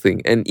this whole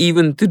thing. And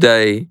even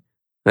today,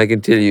 I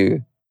can tell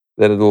you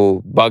that it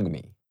will bug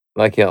me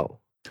like hell.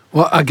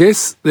 Well, I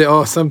guess there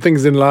are some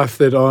things in life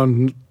that are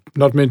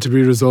not meant to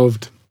be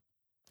resolved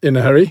in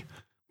a hurry.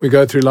 We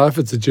go through life.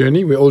 It's a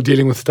journey. We're all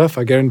dealing with stuff.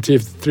 I guarantee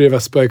if the three of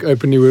us spoke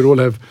openly, we'd all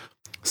have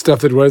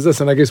stuff that worries us.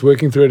 And I guess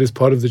working through it is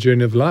part of the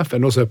journey of life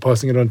and also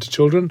passing it on to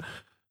children.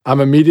 I'm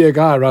a media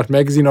guy. I write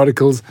magazine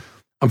articles.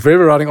 I'm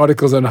forever writing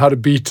articles on how to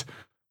beat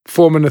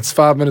 4 minutes,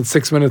 5 minutes,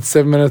 6 minutes,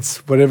 7 minutes,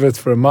 whatever it's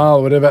for a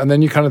mile, whatever. And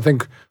then you kind of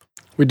think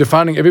we're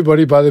defining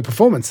everybody by their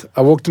performance.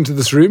 I walked into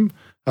this room.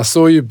 I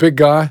saw you, big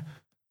guy.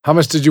 How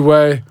much did you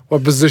weigh?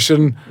 What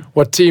position?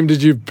 What team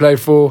did you play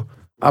for?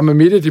 I'm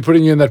immediately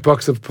putting you in that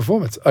box of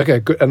performance. Okay,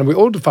 good. And we're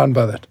all defined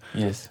by that.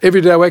 Yes.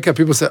 Every day I wake up,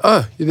 people say,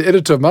 oh, you're the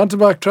editor of Mountain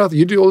Bike Triathlon.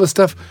 You do all this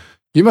stuff.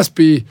 You must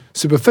be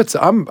super fit. So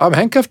I'm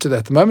handcuffed to that.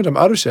 At the moment, I'm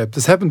out of shape.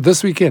 This happened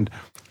this weekend.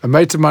 A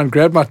mate of mine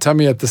grabbed my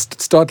tummy at the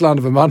start line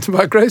of a mountain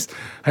bike race.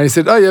 And he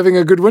said, oh, you're having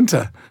a good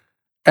winter.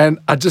 And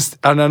I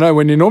know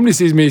when he normally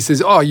sees me, he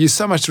says, oh, you're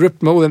so much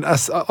ripped more than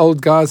us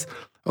old guys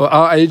or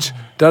our age,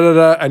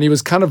 da-da-da. And he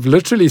was kind of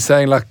literally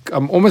saying, like,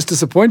 I'm almost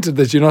disappointed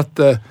that you're not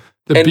the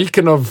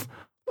beacon of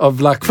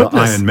like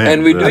fitness. Iron Man.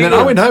 And then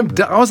I went home.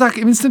 I was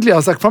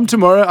like, from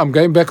tomorrow, I'm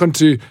going back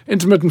onto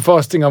intermittent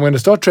fasting. I'm going to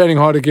start training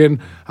hard again.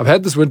 I've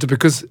had this winter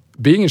because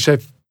being in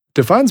shape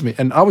defines me.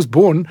 And I was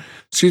born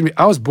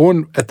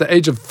at the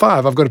age of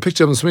 5. I've got a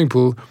picture of the swimming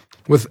pool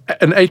with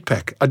an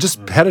 8-pack. I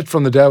just had it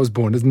from the day I was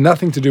born. It's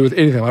nothing to do with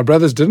anything. My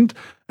brothers didn't,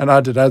 and I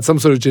did. I had some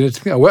sort of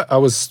genetic thing. I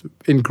was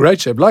in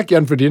great shape. Like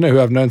Jan Frodeno, who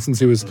I've known since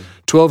he was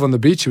 12 on the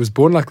beach. He was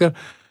born like that.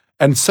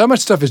 And so much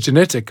stuff is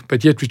genetic,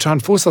 but yet we try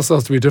and force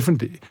ourselves to be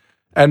differently.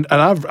 And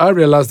I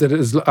realized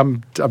that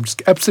I'm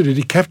just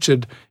absolutely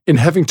captured in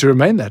having to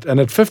remain that. And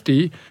at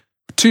 50,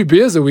 2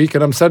 beers a week,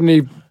 and I'm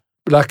suddenly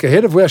like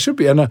ahead of where I should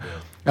be.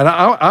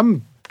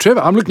 I'm Trevor.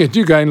 I'm looking at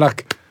you, going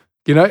like,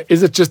 you know,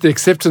 is it just the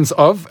acceptance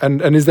of,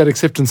 and is that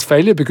acceptance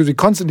failure? Because we're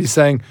constantly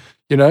saying,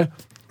 you know,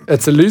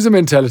 it's a loser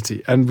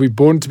mentality, and we're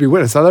born to be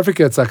winners. South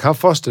Africa, it's like how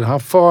fast and how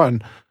far,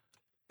 and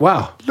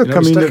wow. Look, you know,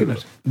 I mean, stuck in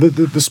it.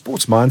 the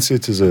sports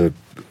mindset is a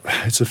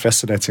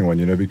fascinating one,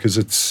 you know, because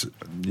it's,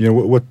 you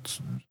know,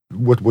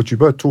 what you're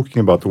both talking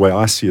about, the way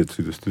I see it,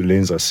 through the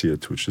lens I see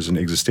it, which is an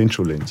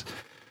existential lens,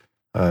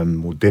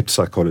 or depth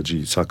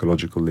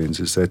psychological lens,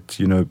 is that,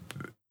 you know,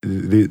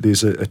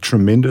 there's a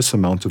tremendous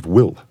amount of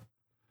will,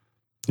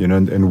 you know,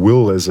 and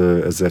will as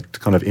that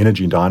kind of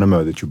energy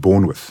dynamo that you're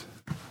born with.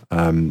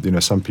 You know,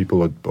 some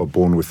people are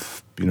born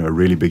with, you know, a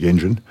really big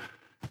engine,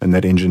 and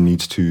that engine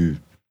needs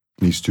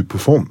to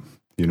perform,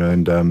 you know,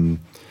 and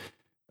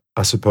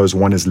I suppose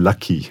one is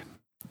lucky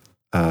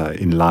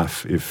in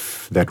life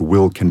if that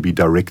will can be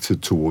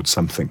directed towards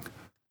something,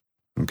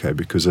 okay,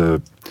 because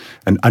an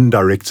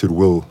undirected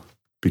will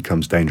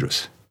becomes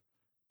dangerous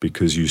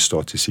because you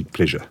start to seek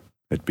pleasure.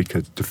 It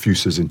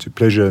diffuses into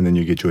pleasure, and then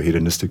you get your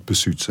hedonistic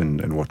pursuits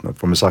and whatnot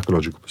from a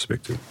psychological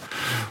perspective,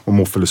 or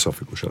more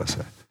philosophical, shall I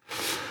say.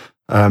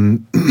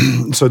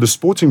 So the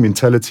sporting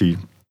mentality,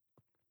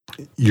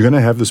 you're going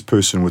to have this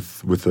person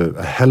with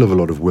a hell of a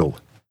lot of will,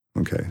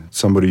 okay?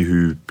 Somebody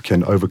who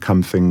can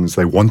overcome things,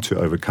 they want to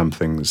overcome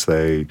things,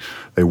 they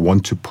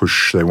want to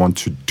push, they want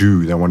to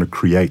do, they want to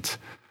create.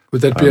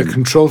 Would that be a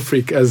control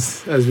freak,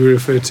 as we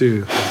refer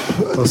to,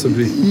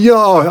 possibly?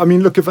 Yeah, I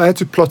mean, look, if I had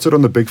to plot it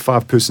on the Big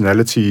Five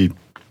personality,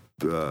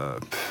 the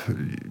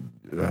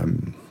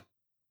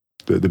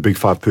Big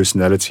Five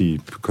personality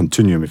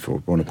continuum, if I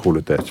want to call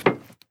it that,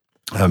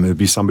 it would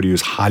be somebody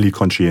who's highly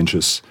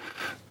conscientious,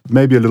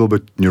 maybe a little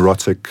bit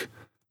neurotic,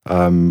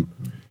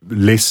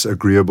 less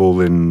agreeable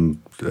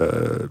than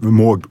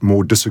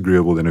more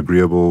disagreeable than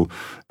agreeable,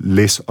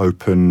 less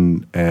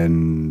open,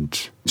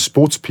 and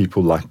sports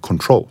people like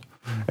control.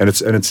 And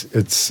it's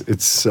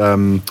I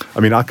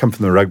mean, I come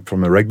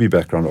from a rugby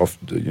background,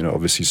 you know,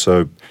 obviously.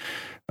 So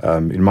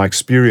in my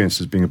experience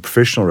as being a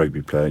professional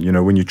rugby player, you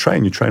know, when you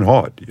train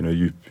hard. You know,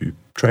 you're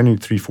training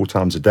 3-4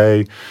 times a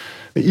day.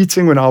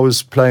 Eating when I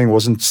was playing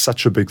wasn't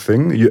such a big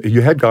thing.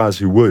 You had guys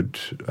who would,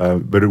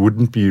 but it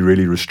wouldn't be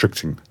really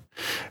restricting.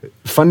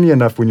 Funnily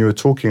enough, when you were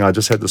talking, I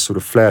just had this sort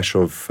of flash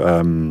of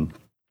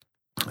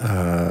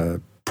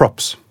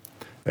props,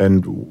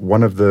 and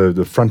one of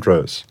the front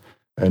rows.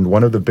 And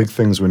one of the big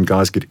things when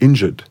guys get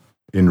injured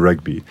in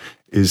rugby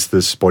is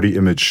this body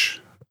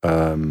image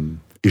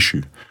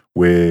issue,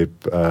 where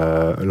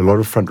a lot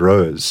of front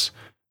rowers,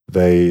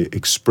 they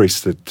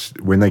express that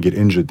when they get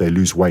injured, they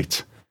lose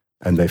weight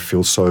and they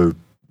feel so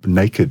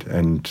naked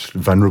and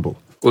vulnerable.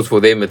 Because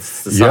for them,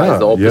 it's the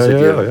opposite.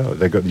 Yeah.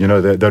 They got, you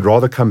know, they'd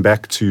rather come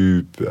back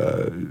to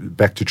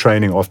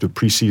training after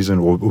pre-season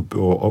or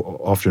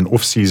after an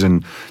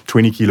off-season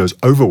 20 kilos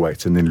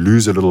overweight and then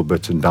lose a little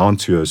bit and down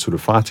to a sort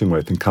of fighting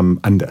weight and come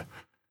under.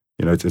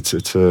 You know,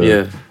 it's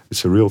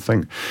a real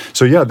thing.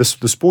 So yeah, the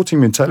sporting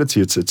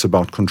mentality, it's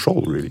about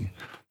control really.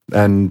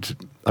 And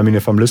I mean,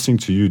 if I'm listening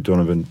to you,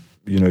 Donovan,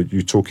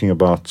 you're talking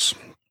about,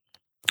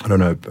 I don't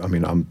know, I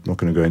mean, I'm not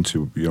going to go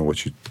into,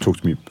 what you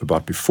talked to me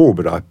about before,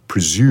 but I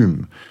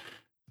presume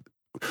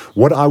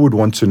what I would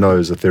want to know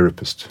as a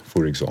therapist,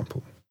 for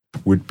example,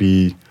 would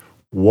be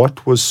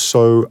what was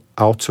so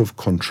out of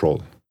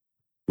control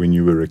when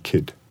you were a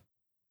kid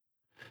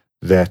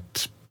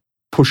that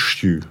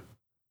pushed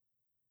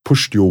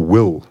your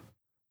will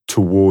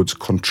towards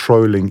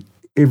controlling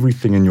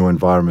everything in your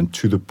environment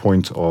to the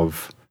point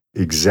of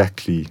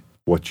exactly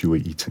what you were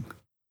eating.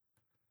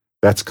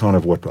 That's kind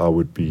of what I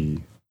would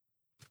be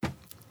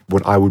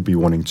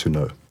wanting to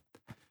know.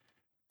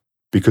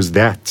 Because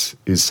that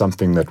is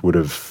something that would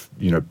have,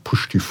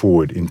 pushed you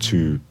forward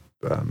into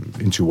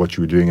what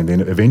you were doing, and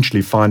then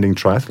eventually finding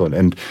triathlon.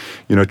 And,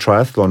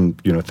 triathlon,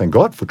 thank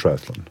God for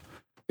triathlon.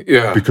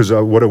 Yeah. Because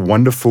what a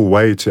wonderful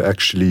way to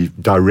actually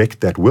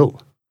direct that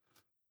will.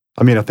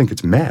 I mean, I think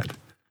it's mad,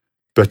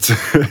 but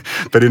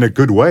but in a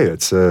good way.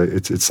 It's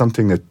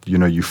something that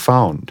you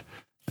found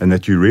and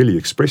that you really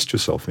expressed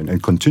yourself in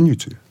and continue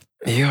to.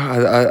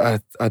 Yeah,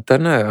 I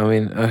don't know. I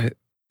mean,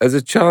 as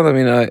a child, I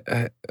mean,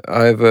 I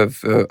have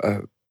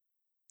a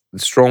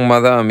strong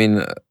mother. I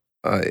mean,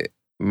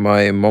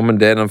 my mom and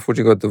dad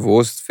unfortunately got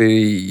divorced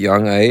very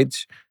young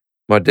age.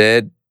 My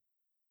dad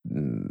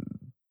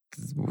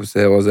was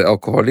an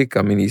alcoholic.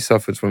 I mean, he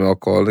suffered from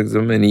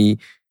alcoholism, and he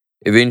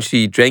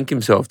eventually drank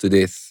himself to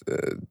death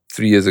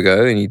 3 years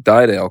ago, and he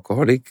died an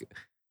alcoholic.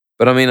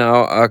 But I mean,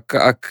 I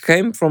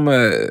came from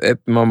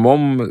my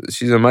mom.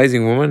 She's an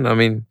amazing woman. I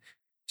mean,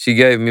 she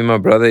gave me and my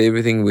brother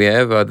everything we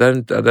have. I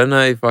don't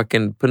know if I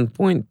can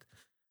pinpoint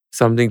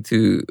something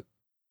to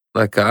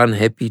like an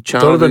unhappy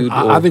childhood.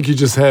 Donovan, I think you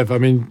just have. I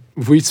mean,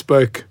 we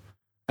spoke,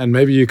 and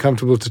maybe you're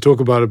comfortable to talk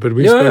about it, but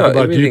we spoke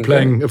about you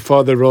playing a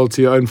father role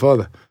to your own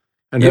father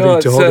and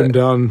having to hold him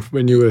down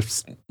when you were.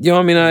 Yeah,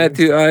 I mean,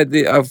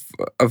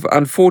 I've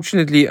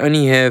unfortunately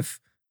only have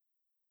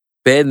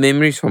bad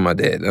memories from my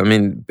dad. I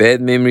mean,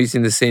 bad memories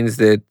in the sense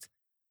that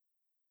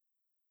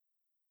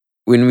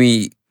when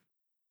we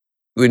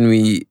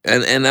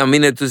and I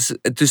mean, it was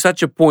to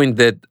such a point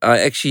that I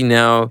actually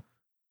now,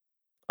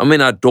 I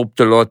mean, I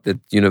doped a lot at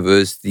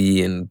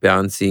university and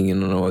bouncing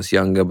and when I was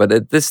younger, but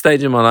at this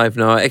stage in my life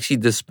now, I actually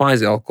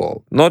despise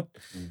alcohol. Not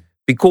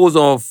because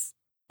of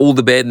all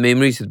the bad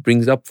memories it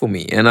brings up for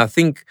me. And I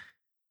think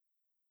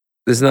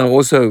there's now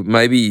also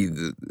maybe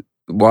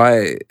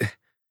why,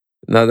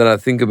 now that I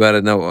think about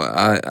it now,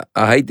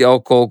 I hate the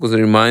alcohol because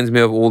it reminds me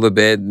of all the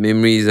bad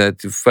memories I had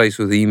to face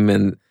with him.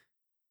 And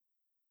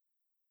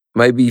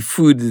maybe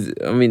food,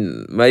 I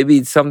mean, maybe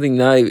it's something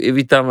now,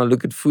 every time I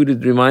look at food,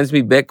 it reminds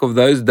me back of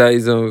those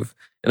days of,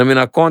 and I mean,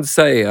 I can't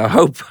say, I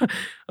hope,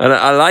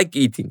 I like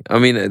eating. I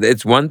mean,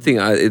 it's one thing,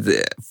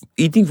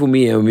 eating for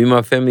me, me and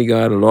my family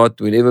go out a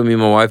lot. Whenever me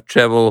and my wife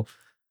travel,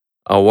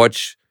 I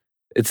watch,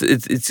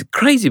 it's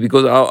crazy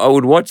because I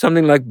would watch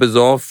something like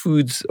Bizarre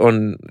Foods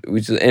on,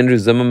 which is Andrew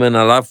Zimmerman.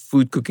 I love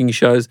food cooking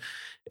shows.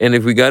 And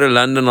if we go to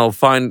London, I'll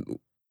find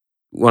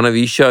one of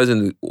his shows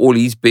and all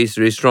his best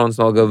restaurants,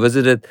 and I'll go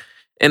visit it.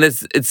 And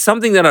it's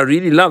something that I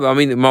really love. I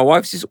mean, my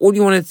wife says, all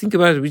you want to think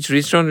about is which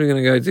restaurant we're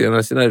going to go to. And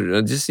I said, I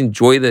just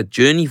enjoy that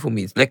journey for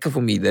me. It's lekker for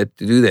me to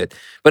do that.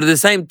 But at the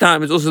same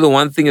time, it's also the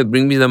one thing that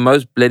brings me the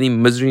most bloody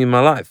misery in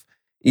my life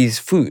is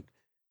food.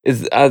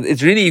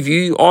 It's really, if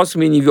you ask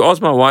me, and if you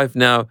ask my wife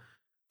now,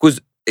 because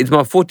it's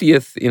my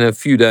 40th in a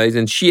few days,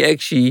 and she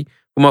actually,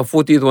 for my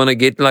 40th, want to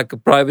get like a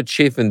private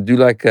chef and do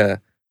like a,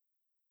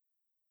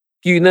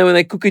 you know, when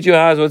they cook at your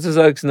house, what's this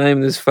oak's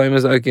name? This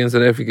famous oak in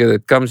South Africa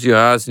that comes to your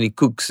house and he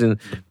cooks, and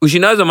well, she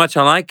knows how much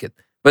I like it.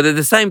 But at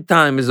the same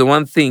time, is the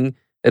one thing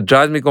that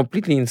drives me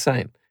completely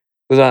insane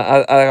because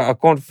I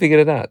can't figure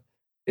it out.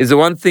 It's the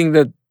one thing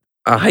that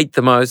I hate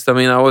the most. I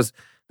mean, I was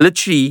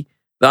literally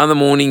the other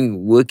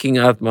morning working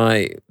out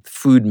my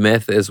food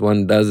math as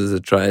one does as a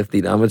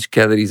triathlete, how much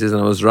calories is,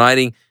 and I was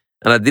riding,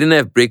 and I didn't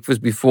have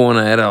breakfast before, and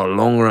I had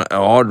a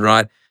hard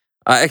ride.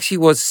 I actually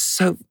was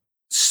so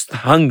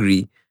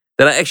hungry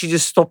that I actually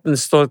just stopped and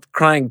started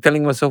crying,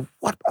 telling myself,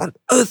 what on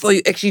earth are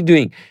you actually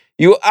doing?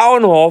 You're an hour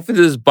and a half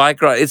into this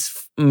bike ride.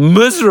 It's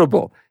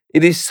miserable.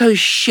 It is so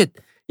shit.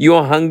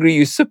 You're hungry.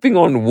 You're sipping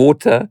on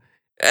water.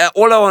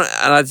 And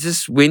I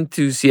just went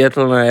to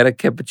Seattle and I had a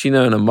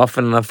cappuccino and a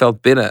muffin and I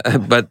felt better.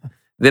 But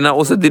then I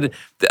also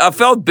I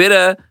felt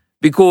better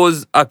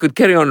because I could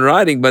carry on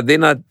riding, but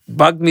then it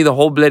bugged me the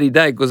whole bloody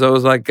day because I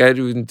was like,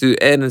 having to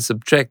add and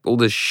subtract all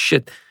this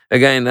shit.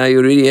 Again, now you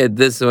already had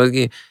this.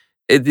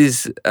 It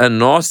is a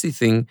nasty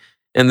thing,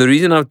 and the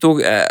reason I'm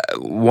talking,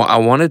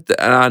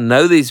 I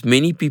know there's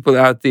many people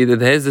out there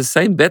that has the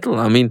same battle.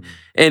 I mean,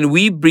 and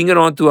we bring it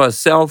onto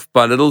ourselves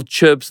by little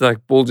chirps,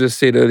 like Paul just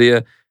said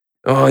earlier.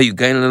 Oh, you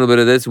gain a little bit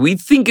of this. We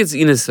think it's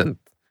innocent,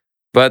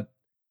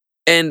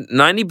 and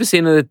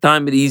 90% of the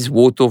time it is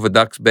water off a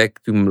duck's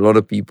back to a lot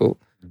of people.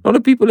 A lot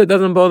of people, it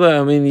doesn't bother.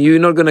 I mean, you're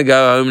not going to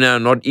go home now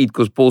and not eat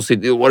because Paul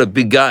said, oh, what a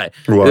big guy.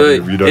 Well,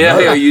 we don't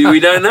know. We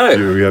don't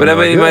know. But I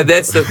mean, idea.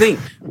 that's the thing.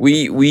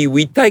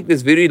 We take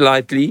this very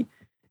lightly.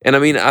 And I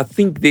mean, I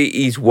think there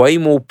is way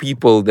more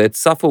people that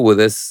suffer with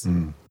this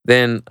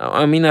than,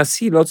 I mean, I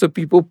see lots of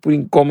people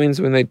putting comments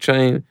when they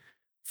train.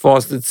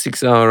 fasted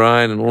 6-hour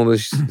ride and all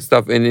this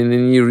stuff. And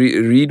then you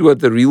read what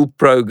the real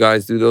pro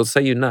guys do. They'll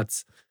say you're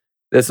nuts.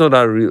 That's not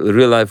how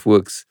real life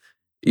works.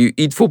 You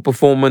eat for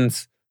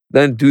performance.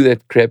 Don't do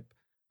that crap.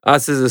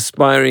 Us as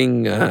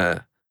aspiring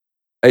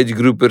age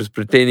groupers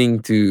pretending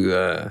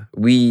to,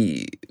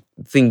 we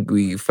think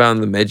we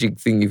found the magic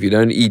thing. If you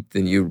don't eat,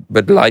 then you're a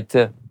bit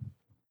lighter.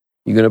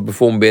 You're going to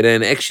perform better.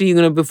 And actually, you're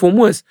going to perform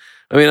worse.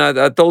 I mean,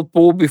 I told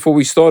Paul before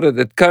we started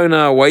that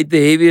Kona, I weighed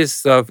the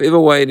heaviest I've ever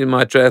weighed in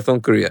my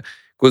triathlon career.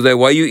 Because they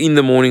weigh you in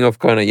the morning of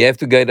Kona. You have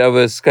to get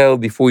over a scale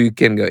before you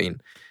can go in.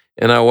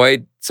 And I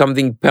weighed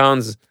something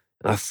pounds.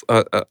 I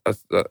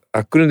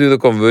couldn't do the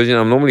conversion.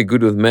 I'm normally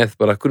good with math,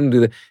 but I couldn't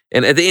do that.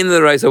 And at the end of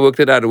the race, I worked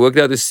it out. It worked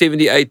out to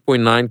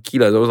 78.9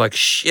 kilos. I was like,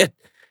 shit.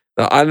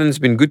 The island's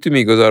been good to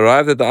me because I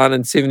arrived at the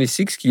island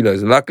 76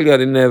 kilos. Luckily, I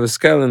didn't have a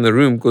scale in the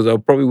room because I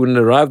probably wouldn't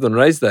have arrived on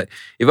race day.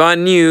 If I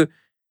knew,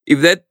 if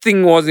that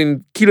thing was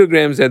in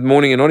kilograms that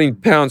morning and not in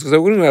pounds, because I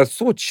wouldn't have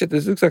thought, shit,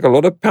 this looks like a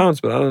lot of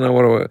pounds, but I don't know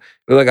what it was. It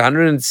was like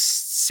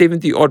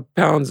 170 odd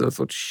pounds. I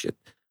thought, shit,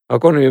 I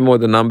can't remember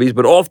what the number is.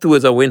 But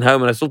afterwards, I went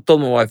home and I still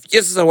told my wife,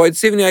 yes, I weighed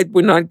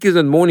 78.9 kilos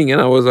in the morning. And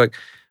I was like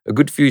a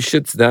good few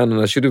shits down and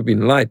I should have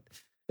been light.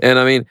 And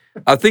I mean,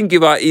 I think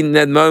if I, in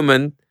that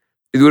moment,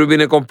 it would have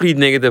been a complete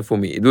negative for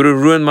me. It would have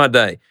ruined my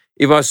day.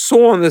 If I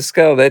saw on the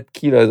scale that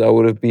kilos, I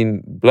would have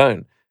been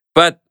blown.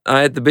 But I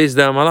had the best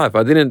day of my life.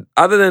 I didn't,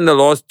 other than the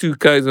last 2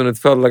 Ks when it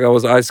felt like I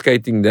was ice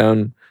skating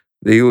down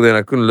the hill and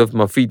I couldn't lift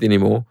my feet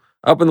anymore.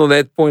 Up until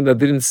that point, I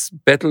didn't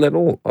battle at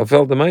all. I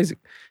felt amazing.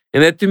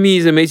 And that to me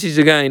is a message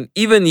again.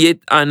 Even yet,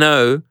 I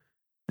know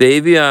the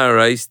heavier I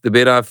race, the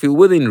better I feel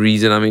within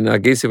reason. I mean, I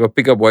guess if I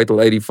pick up weight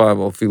till 85,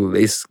 I'll feel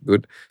less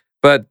good.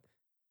 But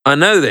I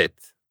know that.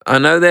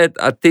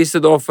 I test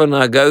it often.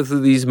 I go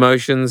through these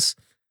motions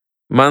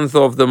month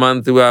after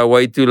month where I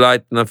weigh too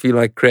light and I feel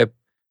like crap.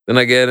 Then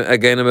I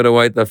gain a bit of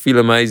weight. I feel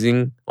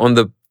amazing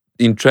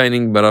in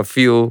training, but I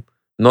feel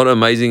not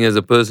amazing as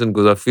a person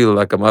because I feel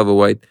like I'm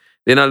overweight.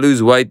 Then I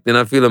lose weight. Then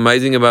I feel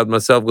amazing about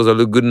myself because I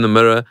look good in the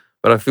mirror,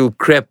 but I feel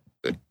crap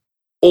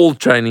all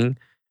training.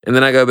 And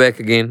then I go back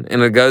again.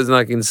 And it goes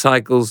like in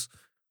cycles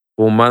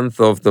for month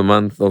after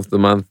month after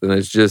month. And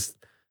it's just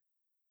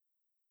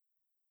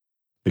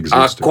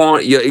exhausting.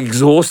 You're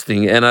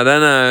exhausting. And I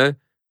don't know.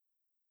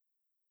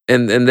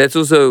 And that's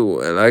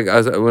also, like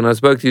when I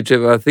spoke to you,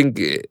 Trevor, I think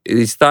it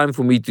is time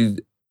for me to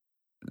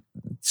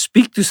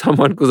speak to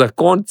someone because I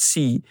can't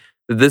see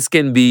that this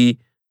can be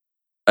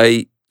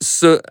a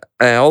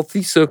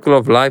healthy circle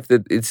of life,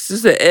 that it's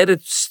just an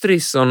added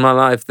stress on my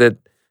life that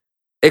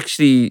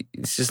actually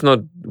it's just not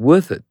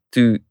worth it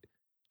to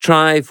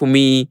try for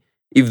me.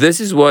 If this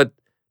is what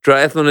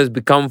triathlon has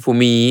become for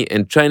me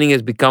and training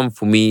has become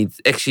for me, it's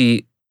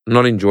actually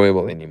not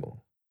enjoyable anymore.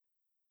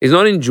 It's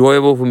not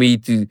enjoyable for me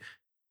to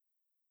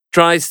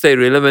try stay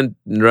relevant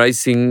in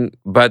racing,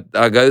 but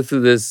I go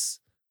through this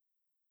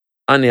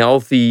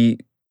unhealthy,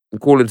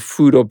 call it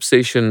food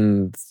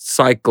obsession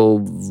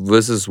cycle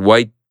versus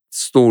weight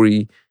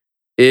story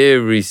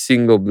every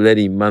single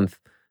bloody month.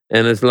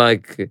 And it's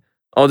like,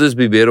 I'll just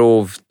be better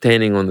off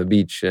tanning on the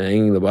beach,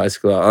 hanging the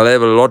bicycle. I'll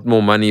have a lot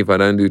more money if I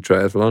don't do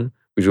triathlon,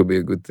 which will be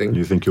a good thing.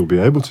 You think you'll be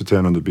able to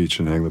tan on the beach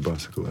and hang the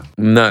bicycle out?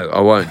 No, I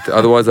won't.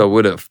 Otherwise I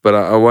would have, but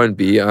I won't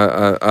be.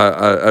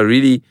 I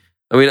really,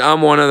 I mean,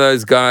 I'm one of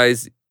those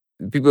guys.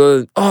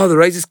 People are, the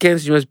race is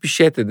cancelled, you must be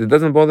shattered. It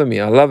doesn't bother me.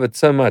 I love it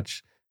so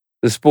much,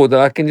 the sport, that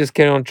I can just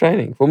carry on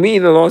training. For me, I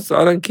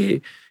don't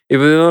care. If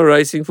they're not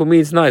racing, for me,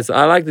 it's nice.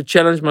 I like to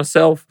challenge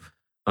myself.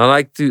 I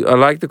like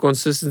the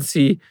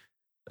consistency.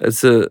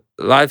 It's a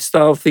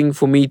lifestyle thing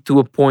for me to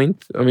a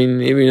point. I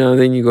mean, every now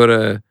and then you got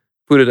to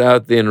put it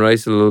out there and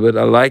race a little bit.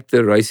 I like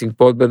the racing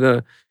part,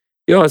 but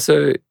yeah,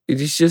 so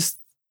it is just,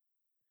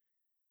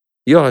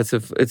 yeah, it's a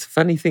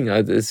funny thing.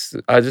 I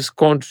just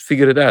can't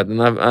figure it out.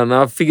 And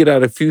I've figured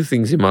out a few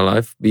things in my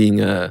life,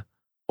 being a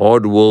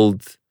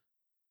hard-willed,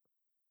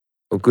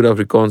 a good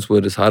Afrikaans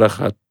word is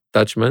harde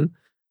Dutchman.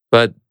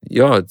 But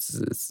yeah,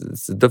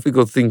 it's a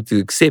difficult thing to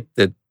accept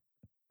that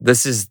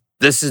this is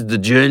the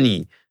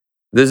journey.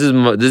 This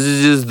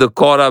is just the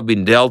card I've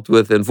been dealt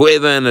with, and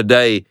forever and a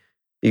day,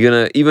 you're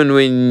gonna, even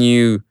when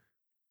you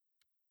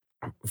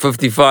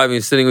 55 and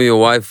you're sitting with your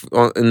wife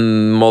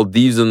in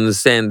Maldives on the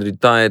sand,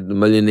 retired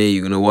millionaire,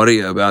 you're gonna worry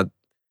about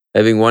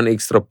having one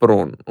extra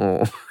prawn.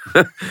 Oh.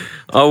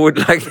 I would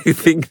like to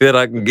think that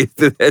I can get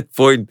to that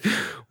point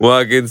where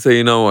I can say,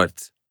 you know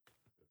what?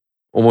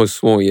 Almost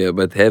small, yeah,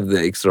 but have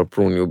the extra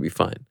prawn, you'll be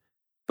fine.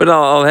 But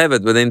I'll have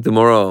it, but then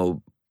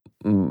tomorrow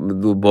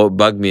it'll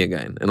bug me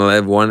again, and I'll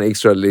have one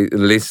extra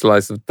less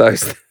slice of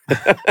toast.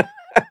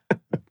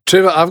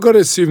 Trevor, I've got to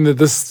assume that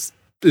this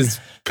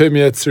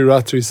permeates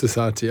throughout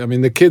society. I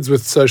mean, the kids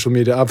with social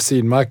media, I've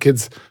seen my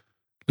kids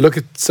look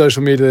at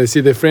social media, they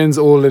see their friends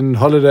all in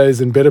holidays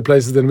in better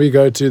places than we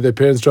go to, their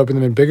parents dropping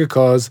them in bigger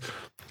cars,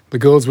 the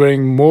girls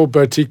wearing more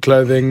boutique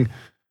clothing,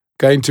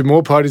 going to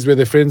more parties where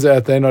their friends are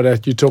at, they're not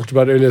at. You talked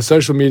about earlier,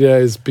 social media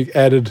has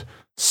added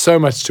so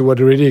much to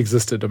what already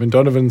existed. I mean,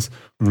 Donovan's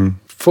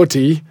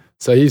 40,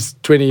 so he's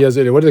 20 years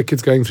earlier. What are the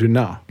kids going through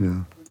now?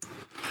 Yeah.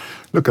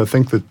 Look, I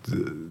think that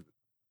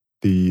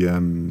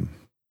the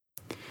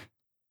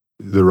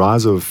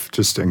rise of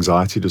just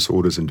anxiety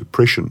disorders and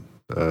depression,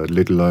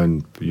 let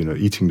alone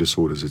eating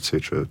disorders,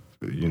 etc.,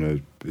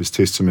 is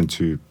testament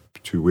to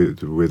where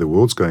the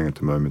world's going at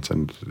the moment.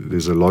 And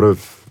there's a lot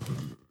of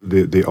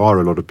there are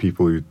a lot of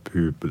people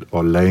who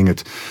are laying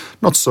it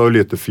not solely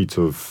at the feet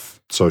of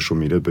social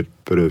media, but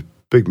a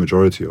big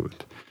majority of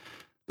it.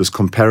 This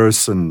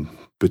comparison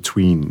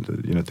between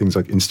things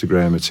like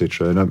Instagram,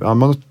 etc. And I'm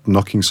not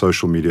knocking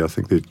social media. I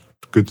think there are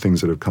good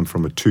things that have come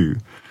from it too.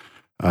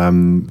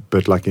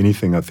 But like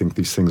anything, I think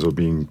these things are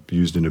being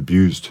used and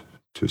abused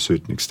to a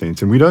certain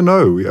extent. And we don't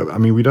know. We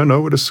don't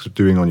know what it's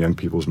doing on young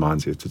people's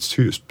minds yet. It's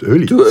too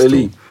early. Too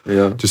early,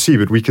 yeah, to see.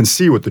 But we can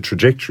see what the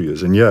trajectory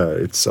is. And yeah,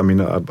 it's. I can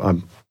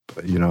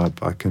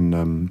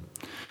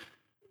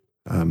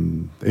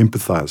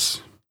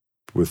empathize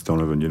with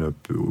Donovan.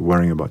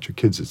 Worrying about your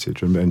kids,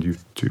 etc. And you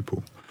too,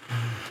 Paul.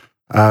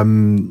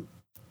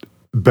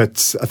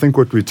 But I think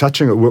what we're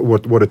touching,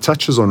 what it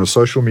touches on with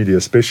social media,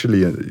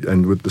 especially,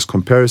 and with this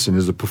comparison,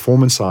 is the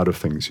performance side of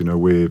things.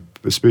 Where,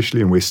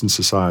 especially in Western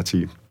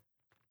society,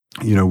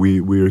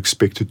 we're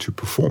expected to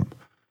perform.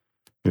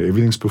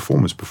 Everything's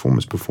performance.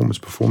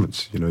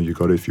 You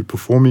got, if you're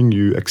performing,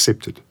 you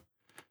accept it,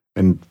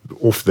 and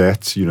off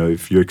that,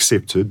 if you're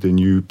accepted, then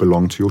you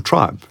belong to your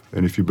tribe,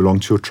 and if you belong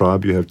to your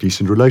tribe, you have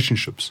decent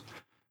relationships.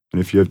 And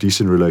if you have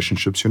decent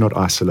relationships, you're not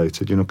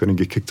isolated. You're not going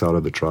to get kicked out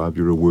of the tribe.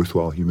 You're a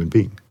worthwhile human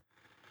being.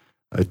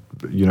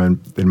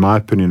 In my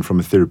opinion, from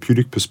a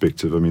therapeutic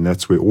perspective,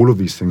 that's where all of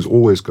these things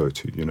always go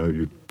to.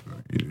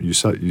 You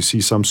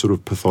see some sort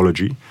of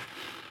pathology,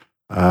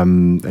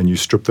 and you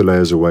strip the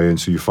layers away, and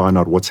so you find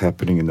out what's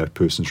happening in that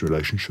person's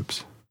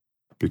relationships,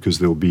 because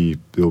there'll be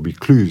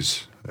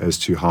clues as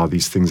to how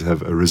these things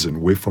have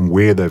arisen, from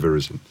where they've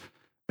arisen,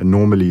 and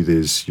normally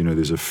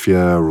there's a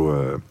fear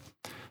or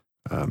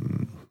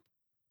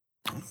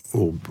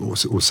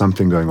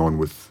something going on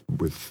with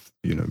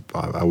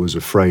I was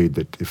afraid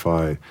that if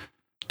I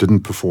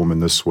didn't perform in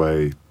this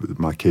way,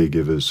 my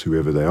caregivers,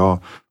 whoever they are,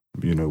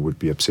 would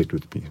be upset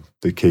with me.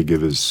 The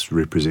caregivers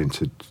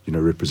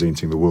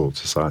representing the world,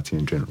 society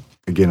in general.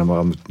 Again,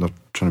 I'm not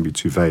trying to be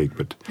too vague,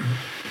 but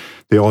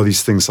there are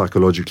these things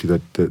psychologically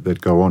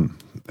that go on.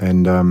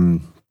 And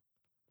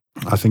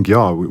I think,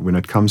 when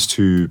it comes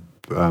to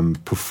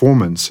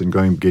performance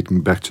and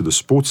getting back to the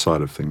sports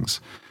side of things,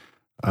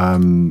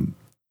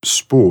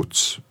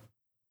 sports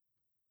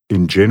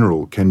in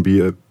general can be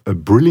a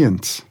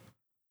brilliant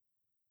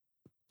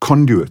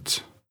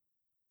conduit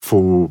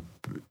for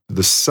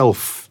the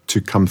self to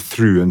come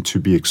through and to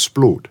be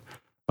explored.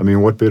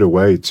 What better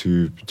way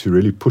to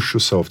really push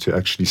yourself to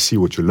actually see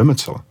what your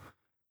limits are?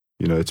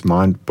 It's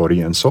mind, body,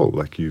 and soul.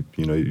 Like you're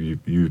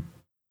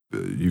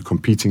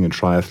competing in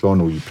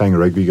triathlon, or you're playing a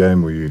rugby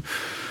game, or you're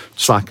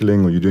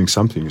cycling, or you're doing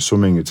something, you're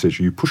swimming,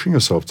 etc. You're pushing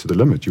yourself to the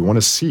limit. You want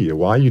to see,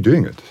 why are you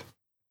doing it?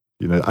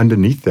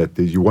 Underneath that,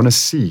 you want to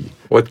see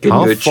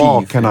how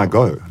far can I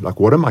go? Like,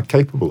 what am I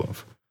capable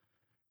of?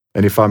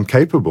 And if I'm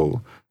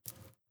capable,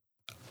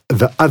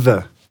 the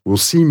other will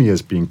see me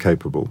as being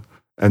capable,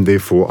 and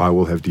therefore I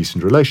will have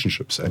decent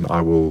relationships, and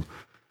I will.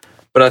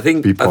 But I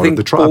think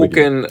Paul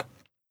can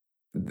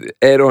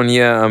add on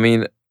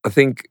here. I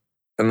think,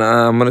 and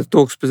I'm going to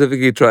talk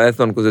specifically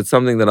triathlon because it's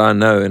something that I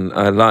know and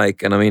I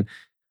like. And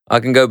I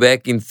can go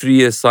back in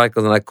 3-year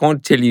cycles, and I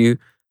can't tell you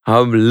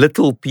how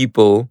little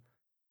people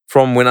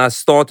from when I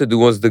started who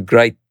was the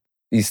great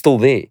is still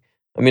there.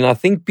 I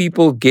think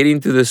people get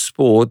into the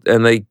sport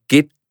and they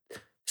get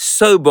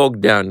so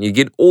bogged down. You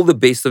get all the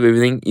best of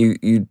everything.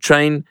 You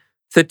train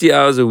 30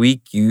 hours a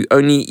week. You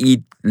only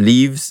eat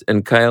leaves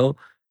and kale,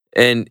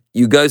 and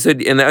you go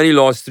and they only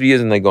last 3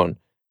 years and they're gone.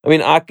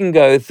 I can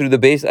go through the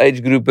best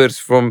age groupers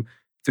from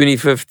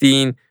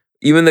 2015,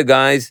 even the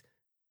guys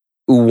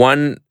who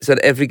won South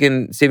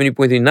African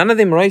 70.3. None of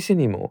them race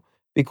anymore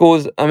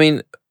because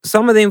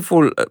some of them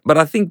but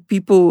I think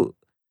people,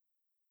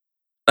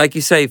 like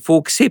you say, for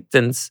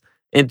acceptance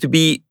and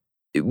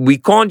we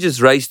can't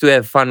just race to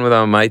have fun with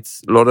our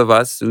mates. A lot of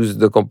us, who's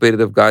the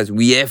competitive guys,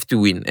 we have to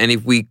win. And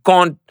if we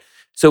can't,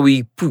 so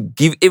we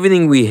give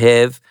everything we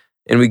have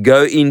and we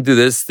go into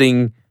this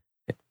thing,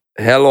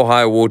 hell or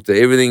high water.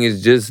 Everything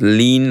is just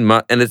lean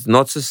and it's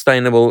not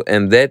sustainable.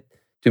 And that,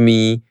 to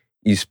me,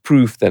 is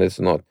proof that it's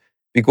not.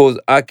 Because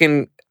I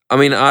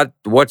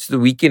watched the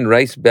weekend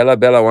race,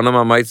 Bella. One of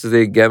my mates is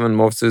there, Gavin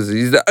Moffitt.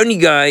 He's the only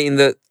guy in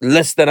the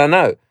list that I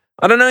know.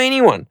 I don't know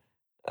anyone.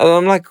 And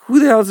I'm like, who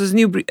the hell is this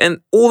new? And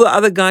all the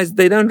other guys,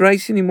 they don't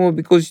race anymore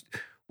because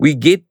we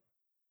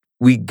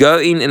go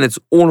in and it's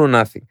all or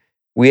nothing.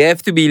 We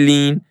have to be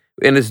lean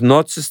and it's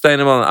not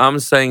sustainable. And I'm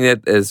saying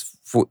that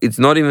it's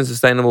not even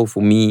sustainable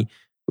for me,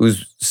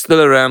 who's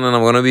still around and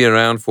I'm going to be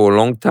around for a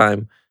long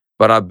time.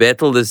 But I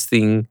battle this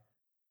thing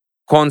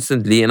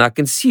constantly and I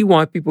can see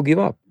why people give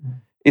up.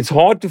 It's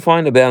hard to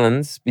find a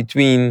balance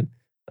between,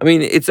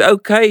 it's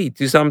okay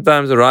to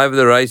sometimes arrive at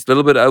the race a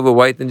little bit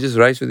overweight and just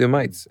race with your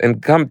mates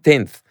and come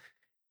 10th.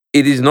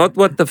 It is not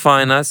what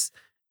defines us.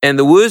 And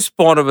the worst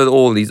part of it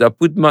all is I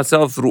put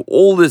myself through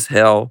all this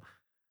hell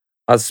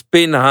I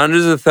spent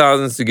hundreds of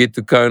thousands to get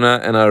to Kona,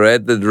 and I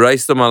ran the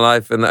race of my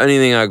life, and the only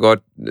thing I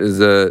got is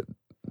a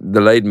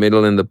delayed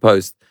medal in the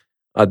post.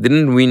 I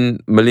didn't win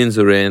millions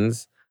of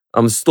rands.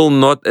 I'm still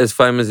not as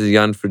famous as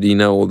Jan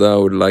Frodeno, although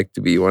I would like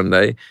to be one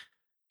day.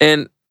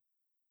 And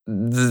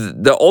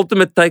the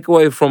ultimate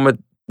takeaway from it,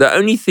 the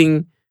only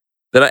thing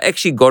that I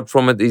actually got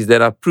from it is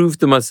that I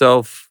proved to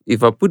myself,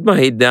 if I put my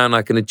head down,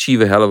 I can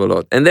achieve a hell of a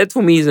lot. And that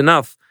for me is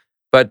enough.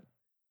 But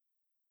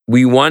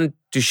we want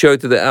to show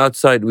to the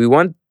outside, we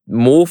want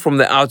more from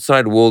the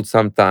outside world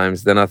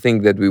sometimes than I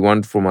think that we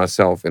want from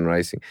ourselves in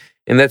racing.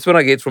 And that's what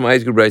I get from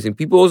age group racing.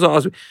 People also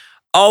ask me,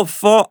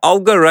 I'll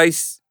go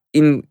race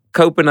in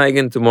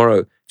Copenhagen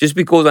tomorrow just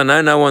because I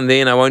know no one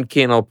there and I won't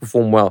care and I'll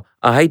perform well.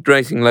 I hate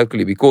racing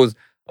locally because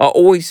I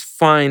always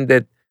find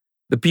that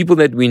the people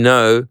that we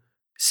know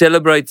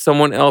celebrate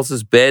someone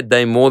else's bad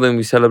day more than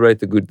we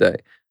celebrate a good day.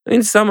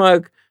 In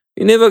Summer,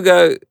 you never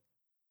go,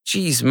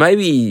 geez,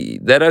 maybe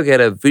that Oak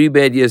had a very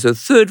bad year, so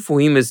third for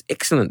him is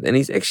excellent, and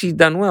he's actually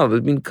done well.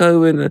 There's been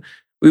COVID,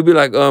 we'd be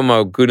like, oh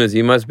my goodness,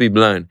 he must be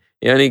blown.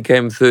 He only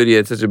came 30, he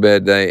had such a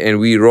bad day, and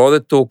we rather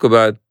talk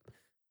about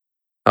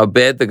how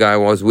bad the guy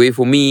was, where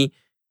for me,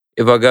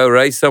 if I go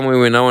race somewhere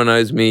where no one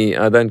knows me,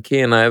 I don't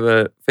care, and I have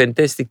a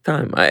fantastic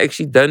time. I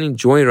actually don't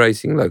enjoy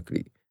racing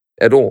locally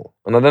at all,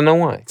 and I don't know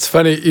why. It's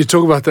funny, you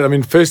talk about that. I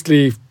mean,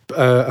 firstly,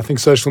 I think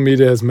social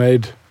media has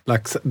made,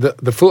 like,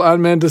 the full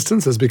Ironman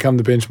distance has become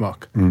the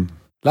benchmark.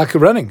 Like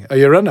running. Are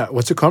you a runner?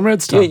 What's your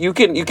comrades time? Yeah, you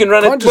can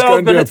run a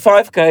 12-minute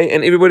 5K,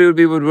 and everybody would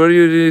be, what do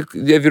you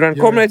do? Have you run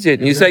comrades yet?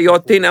 And you say, you're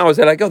 10 hours.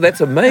 They're like, oh,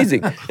 that's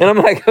amazing. And I'm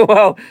like,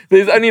 well,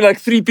 there's only like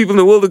 3 people in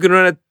the world who can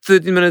run a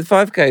 30-minute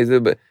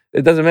 5K. But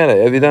it doesn't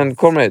matter. Have you done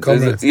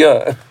comrades?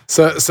 Yeah.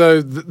 So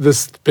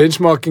this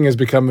benchmarking has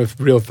become a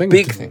real thing.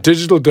 Big thing.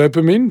 Digital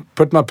dopamine,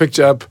 put my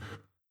picture up,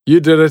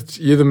 you did it,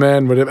 you're the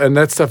man, whatever. And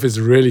that stuff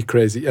is really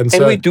crazy. And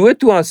we do it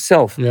to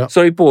ourselves. Yeah.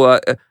 Sorry, Paul.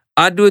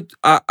 I do it,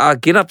 I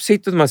get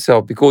upset with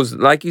myself because,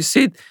 like you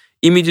said,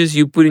 images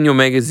you put in your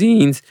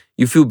magazines,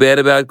 you feel bad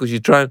about because you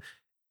try.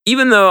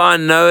 Even though I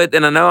know it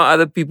and I know how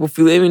other people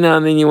feel, every now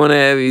and then you want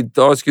to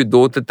ask your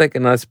daughter, take a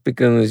nice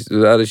pic, and if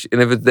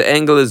the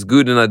angle is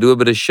good and I do a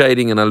bit of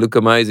shading and I look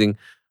amazing,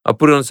 I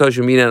put it on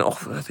social media and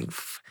I think,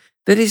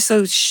 that is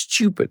so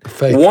stupid.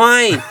 Fake.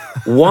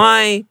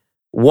 Why?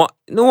 What?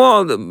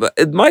 No,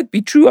 it might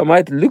be true. I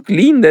might look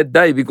lean that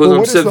day because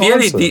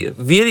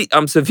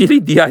I'm severely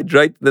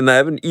dehydrated and I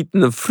haven't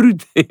eaten a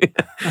fruit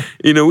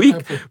in a week.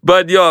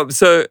 But yeah,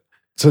 so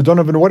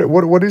Donovan,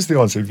 what is the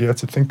answer if you had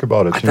to think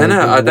about it? I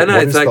don't know.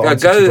 It's like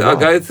I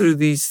go through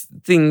these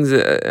things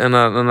and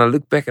I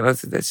look back and I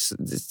say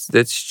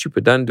that's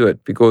stupid. Don't do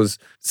it because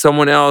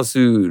someone else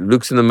who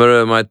looks in the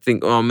mirror might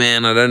think, oh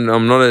man,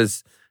 I'm not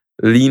as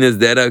lean as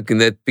that oak in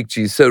that picture.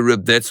 He's so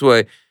ripped. That's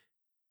why.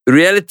 The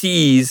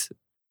reality is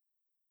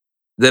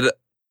that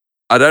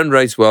I don't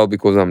race well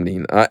because I'm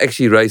lean. I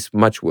actually race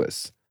much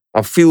worse.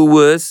 I feel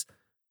worse.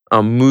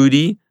 I'm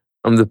moody.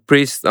 I'm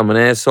depressed. I'm an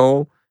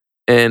asshole.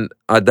 And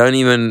I don't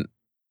even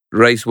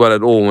race well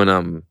at all when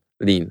I'm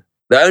lean.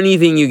 The only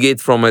thing you get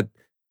from it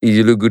is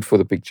you look good for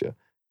the picture.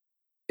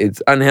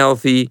 It's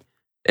unhealthy.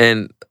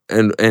 And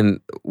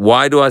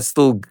why do I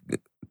still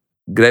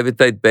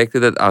gravitate back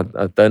to that?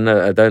 I don't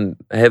know. I don't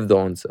have the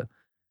answer.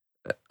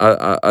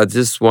 I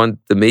just want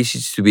the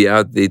message to be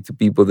out there to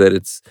people that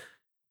it's,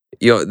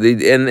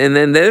 and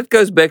then that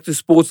goes back to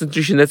sports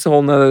nutrition. That's a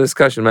whole nother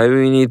discussion. Maybe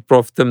we need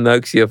Prof. Tim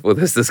Noakes here for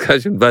this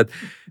discussion. But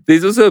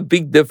there's also a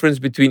big difference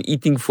between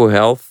eating for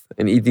health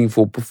and eating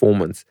for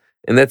performance.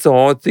 And that's a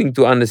hard thing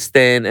to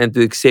understand and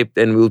to accept.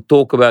 And we'll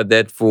talk about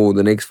that for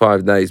the next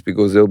 5 days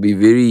because there'll be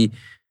very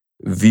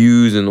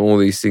views and all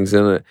these things.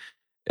 And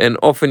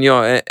often,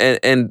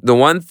 and the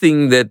one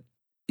thing that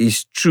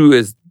is true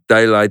as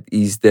daylight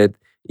is that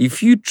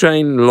if you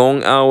train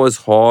long hours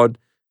hard,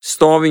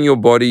 starving your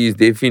body is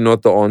definitely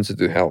not the answer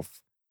to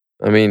health.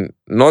 I mean,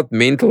 not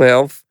mental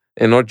health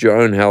and not your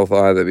own health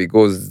either,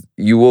 because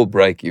you will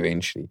break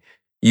eventually.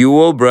 You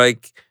will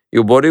break,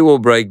 your body will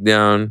break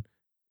down,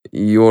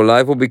 your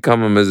life will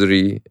become a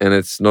misery, and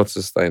it's not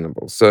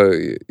sustainable. So,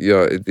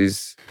 yeah, it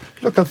is.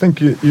 Look, I think,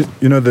 you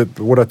know, that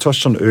what I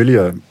touched on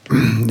earlier,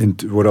 in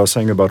what I was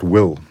saying about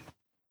will,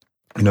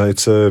 you know,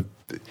 it's a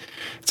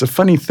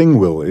funny thing,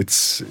 will.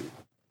 It's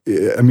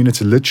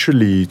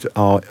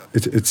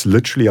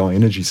literally our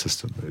energy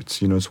system.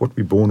 It's what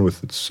we're born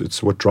with.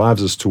 It's what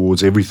drives us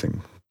towards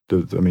everything.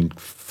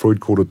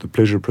 Freud called it the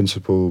pleasure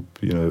principle.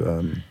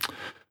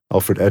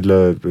 Alfred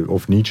Adler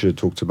of Nietzsche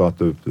talked about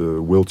the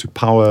will to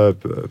power.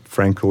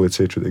 Frankl,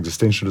 etc. The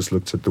existentialists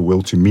looked at the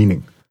will to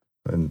meaning,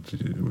 and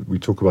we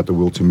talk about the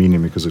will to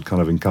meaning because it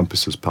kind of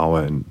encompasses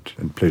power and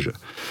pleasure.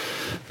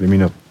 Let me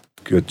not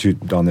go too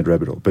down that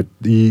rabbit hole, but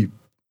the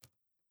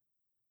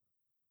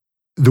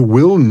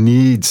will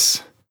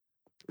needs,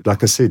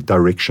 like I said,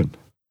 direction.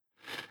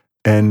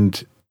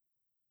 And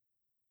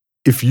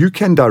if you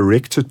can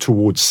direct it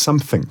towards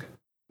something,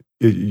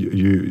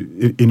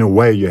 you in a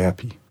way, you're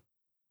happy.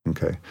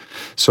 Okay.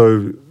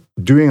 So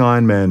doing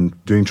Ironman,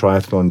 doing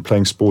triathlon,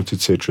 playing sports,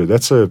 etc.,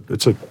 it's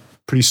a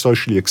pretty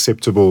socially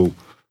acceptable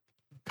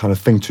kind of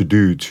thing to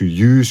do, to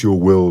use your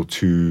will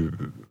to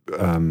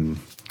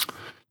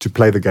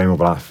play the game of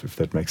life, if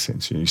that makes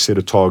sense. You set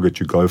a target,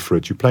 you go for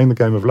it, you're playing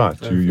the game of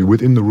life. You're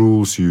within the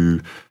rules,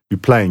 you're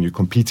playing, you're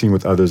competing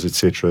with others,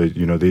 etc.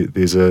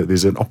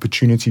 There's an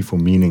opportunity for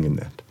meaning in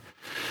that.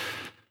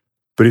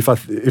 But if I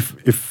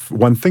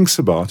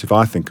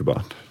think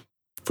about,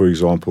 for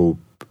example,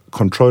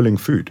 controlling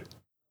food,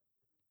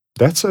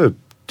 that's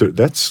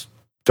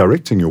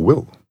directing your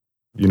will.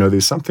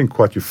 There's something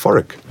quite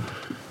euphoric.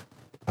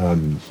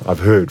 I've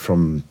heard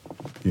from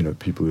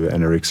people who are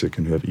anorexic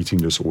and who have eating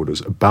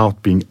disorders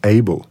about being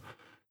able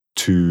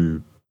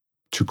to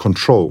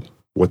control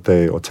what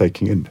they are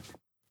taking in,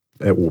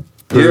 or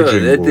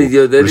purging, or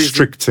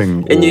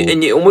restricting. And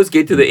you almost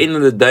get to the end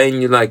of the day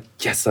and you're like,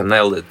 yes, I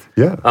nailed it.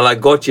 Yeah. I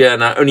got you,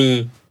 and I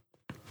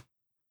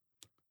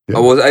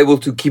was able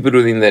to keep it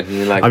within that. And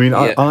you're like, I mean,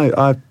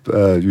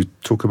 you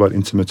talk about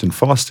intermittent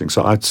fasting.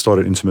 So I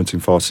started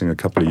intermittent fasting a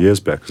couple of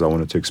years back because I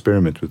wanted to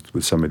experiment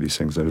with some of these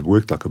things, and it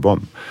worked like a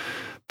bomb.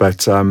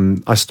 But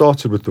I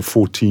started with the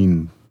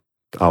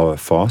 14-hour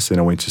fast, then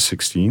I went to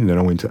 16, then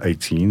I went to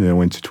 18, then I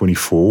went to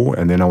 24,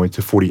 and then I went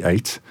to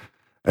 48.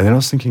 And then I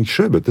was thinking,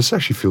 sure, but this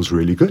actually feels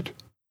really good.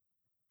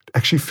 It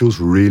actually feels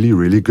really,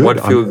 really good. What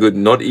feels good?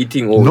 Not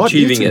eating or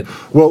achieving it?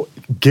 Well,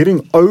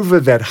 getting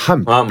over that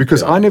hump,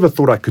 because I never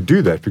thought I could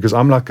do that, because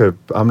I'm like a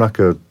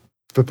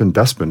flippin'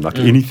 dustbin, like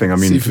anything. I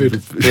mean,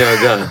 seafood.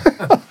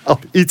 I'll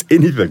eat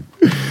anything,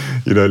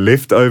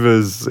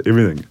 leftovers,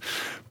 everything.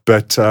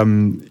 But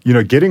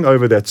getting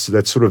over that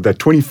sort of that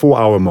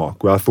 24-hour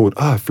mark where I thought,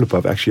 I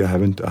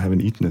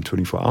haven't eaten in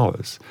 24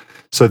 hours.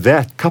 So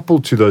that,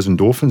 coupled to those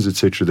endorphins,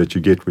 etc., that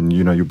you get when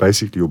you're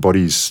basically, your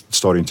body's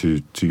starting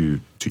to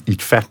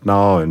eat fat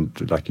now, and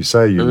like you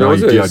say, you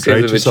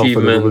dehydrate yourself a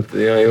little bit.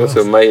 Yeah, you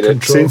also made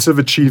it. Sense of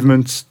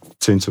achievement,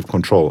 sense of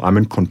control. I'm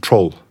in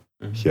control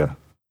here.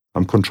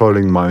 I'm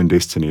controlling my own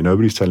destiny.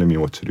 Nobody's telling me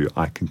what to do.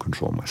 I can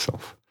control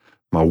myself.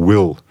 My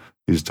will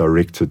is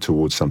directed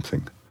towards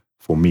something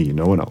for me,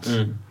 no one else.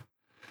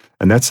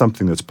 And that's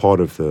something that's part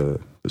of the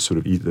sort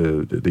of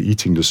the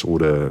eating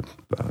disorder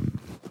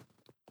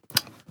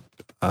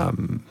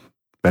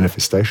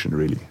manifestation,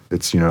 really.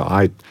 It's,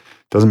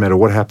 doesn't matter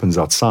what happens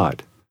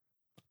outside,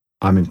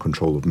 I'm in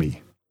control of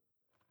me.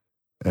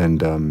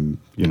 And, and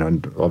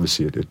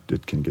obviously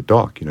it can get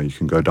dark. You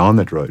can go down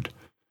that road.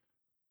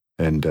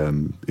 And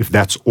if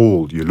that's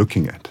all you're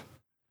looking at.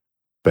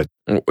 But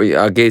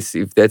I guess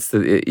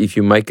if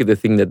you make it the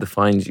thing that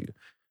defines you.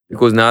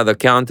 Because now the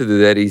counter to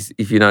that is,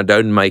 if you now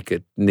don't make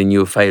it, then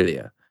you're a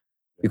failure.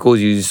 Because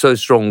you're so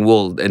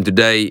strong-willed. And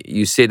today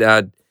you set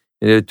out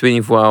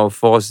 24-hour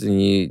fast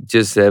and you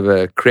just have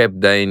a crap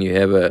day and you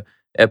have a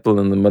apple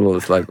in the middle.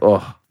 It's like,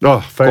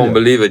 failure. Can't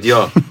believe it.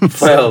 Yeah,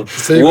 failed.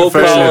 So you got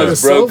pressure on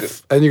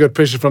yourself, and you got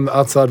pressure from the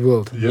outside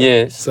world. Yeah.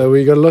 Yes. So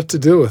we got a lot to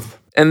deal with.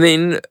 And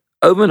then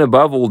over and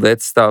above all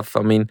that stuff,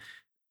 I mean,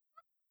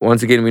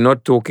 once again, we're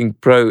not talking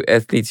pro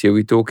athletes here.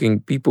 We're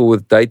talking people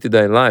with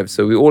day-to-day lives.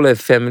 So we all have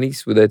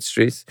families with that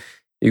stress.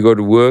 You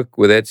got work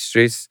with that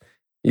stress.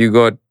 You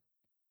got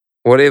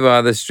whatever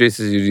other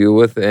stresses you deal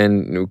with,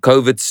 and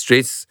COVID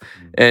stress.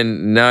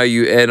 And now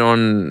you add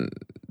on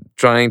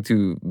trying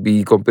to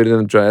be competitive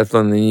in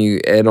triathlon, then you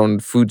add on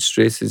food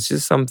stress. It's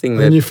just something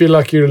that... And you feel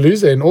like you're a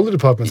loser in all the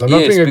departments. I'm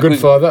not being a good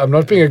father. I'm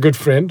not being a good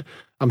friend.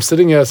 I'm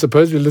sitting here,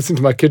 supposedly listening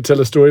to my kid tell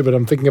a story, but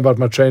I'm thinking about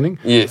my training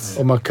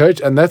or my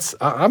coach, and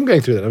I'm going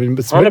through that. I mean,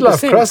 it's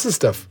midlife crisis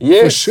stuff,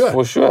 for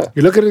sure.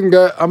 You look at it and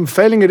go, I'm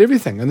failing at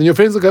everything. And then your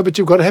friends will go, but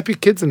you've got happy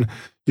kids, and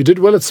you did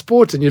well at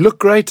sport, and you look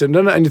great, and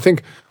you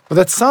think, well,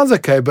 that sounds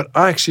okay, but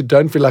I actually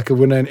don't feel like a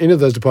winner in any of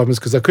those departments,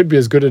 because I could be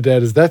as good a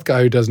dad as that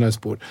guy who does no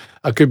sport.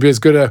 I could be as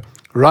good a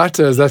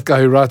writer as that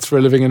guy who writes for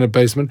a living in a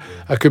basement.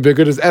 I could be as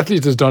good as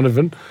athlete as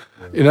Donovan.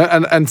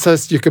 And so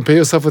you compare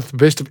yourself with the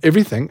best of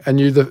everything, and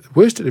you're the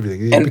worst at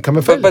everything. You become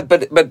a failure.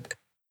 But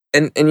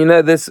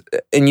this,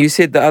 and you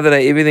said the other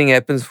day, everything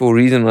happens for a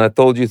reason. And I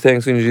told you,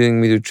 thanks for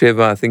introducing me to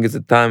Trevor. I think it's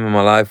a time in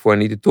my life where I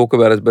need to talk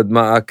about it. But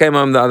I came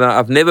home the other night.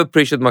 I've never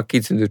pressured my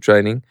kids into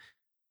training.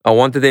 I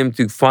wanted them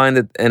to find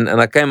it, and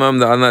I came home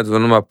the other night. It was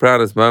one of my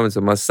proudest moments.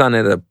 And my son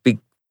had a big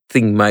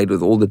thing made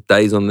with all the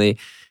days on there. He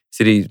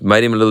said he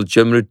made him a little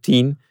gym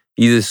routine.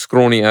 He's a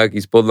scrawny oak.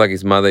 He's built like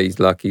his mother. He's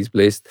lucky. He's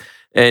blessed.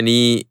 And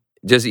he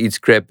just eats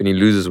crap and he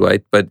loses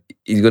weight, but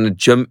he's going to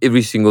gym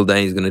every single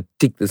day. He's going to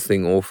tick this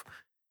thing off.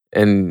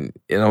 And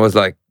I was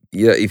like,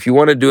 yeah, if you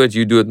want to do it,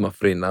 you do it, my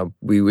friend. Now,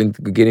 we went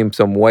to get him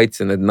some weights,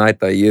 and at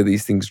night I hear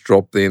these things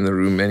drop there in the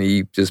room and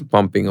he just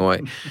pumping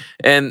away.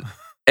 And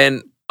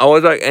I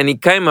was like, and he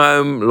came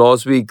home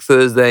last week,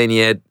 Thursday, and he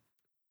had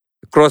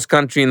cross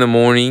country in the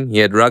morning. He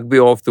had rugby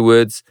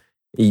afterwards.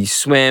 He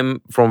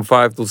swam from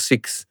 5 till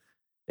 6.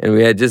 And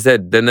we had just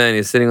had dinner, and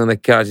he's sitting on the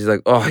couch. He's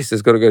like, he's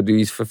just got to go do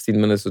his 15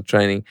 minutes of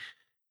training.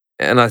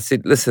 And I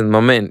said, listen,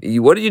 my man,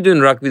 what did you do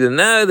in rugby?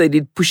 No, they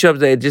did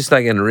push-ups. They just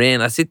and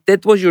ran. I said,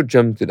 that was your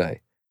gym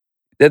today.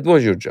 That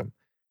was your gym.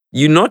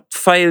 You're not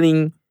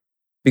failing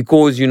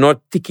because you're not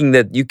ticking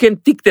that. You can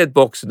tick that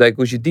box today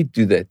because you did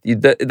do that.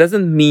 It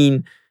doesn't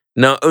mean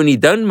now only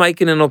don't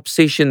make it an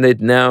obsession that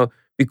now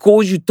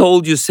because you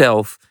told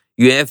yourself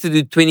you have to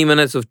do 20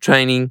 minutes of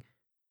training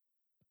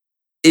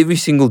every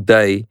single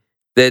day,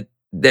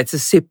 that's a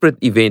separate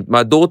event.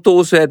 My daughter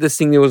also had this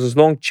thing. There was this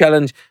long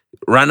challenge,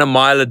 run a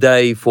mile a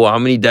day for how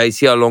many days,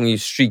 see how long you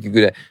streak you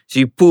could have.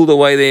 She pulled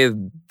away there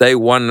day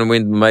 1 and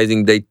went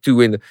amazing. Day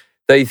 2 and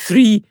day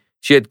 3,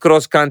 she had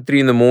cross country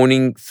in the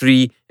morning,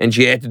 3, and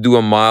she had to do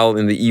a mile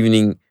in the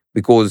evening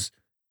because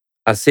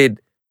I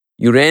said,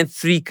 you ran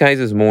 3 Ks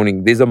this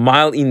morning. There's a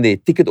mile in there.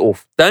 Tick it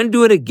off. Don't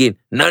do it again.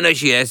 No,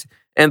 she has.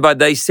 And by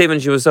day 7,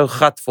 she was so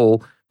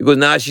gutful because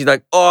now she's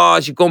like, oh,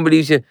 she can't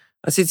believe she.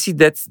 I said, see,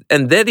 that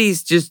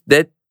is just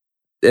that,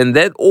 and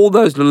that all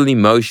those little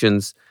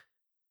emotions.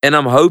 And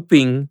I'm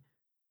hoping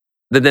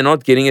that they're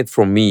not getting it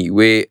from me.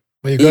 Where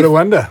Well, you got to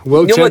wonder.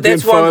 World champion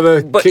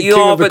father, king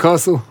of the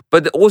castle.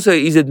 But also,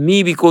 is it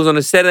me because on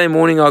a Saturday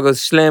morning I'll go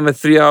slam a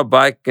 3-hour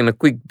bike and a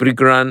quick brick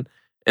run,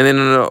 and then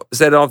on a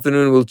Saturday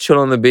afternoon we'll chill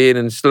on the bed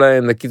and slay,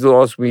 and the kids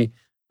will ask me,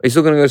 are you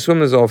still going to go swim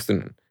this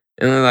afternoon?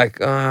 And they're like,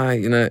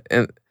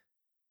 and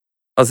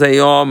I'll say,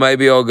 oh,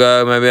 maybe I'll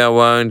go, maybe I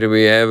won't. And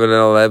we have a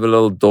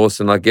little dose,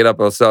 and I get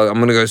up, I'll say, I'm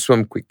going to go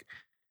swim quick.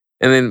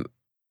 And then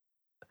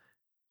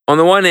on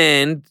the one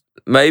hand,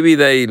 maybe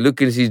they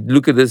look at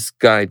this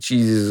guy,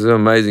 Jesus, so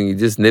amazing. He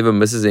just never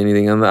misses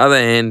anything. On the other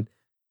hand,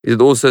 it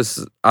also,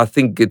 I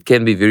think it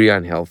can be very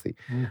unhealthy.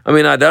 I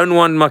mean, I don't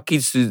want my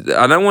kids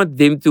I don't want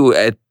them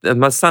to,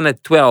 my son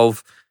at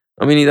 12,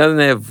 I mean, he doesn't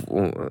have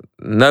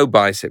no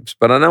biceps,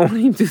 but I don't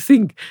want him to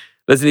think,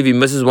 listen, if he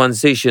misses one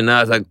session,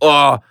 now it's like,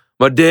 oh,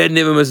 my dad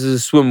never misses a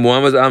swim.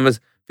 Why must I miss?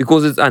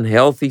 Because it's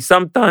unhealthy.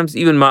 Sometimes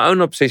even my own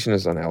obsession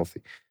is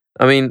unhealthy.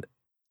 I mean,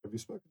 Have you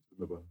spoken to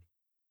them about it?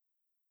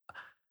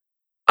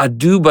 I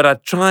do, but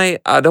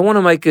I don't want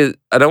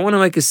to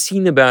make a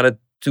scene about it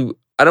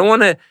I don't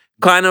want to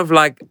kind of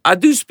like,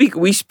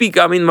 we speak.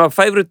 I mean, my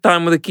favorite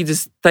time with the kids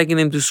is taking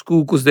them to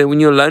school because when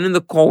you're alone in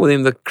the car with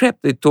them, the crap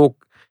they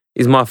talk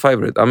is my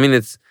favorite. I mean,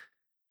 it's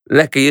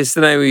like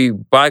yesterday we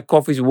buy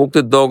coffees, we walk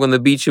the dog on the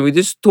beach and we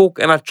just talk,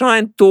 and I try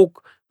and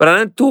talk, but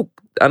I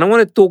don't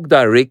want to talk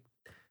direct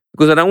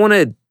because I don't want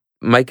to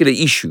make it an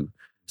issue.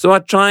 So I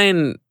try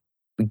and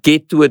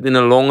get to it in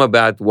a long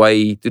about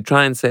way to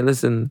try and say,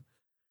 listen,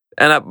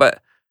 and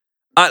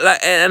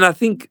I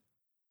think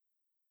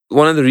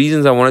one of the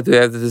reasons I wanted to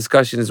have the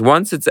discussion is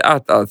once it's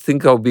out, I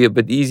think I'll be a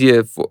bit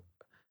easier for,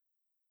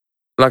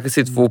 like I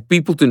said, for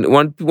people to,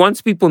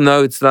 once people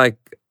know it's like,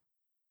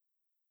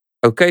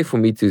 okay for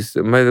me to,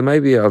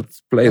 maybe I'll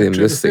play them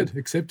this thing.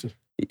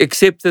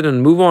 Accept it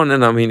and move on.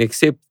 And I mean,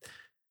 accept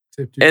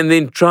and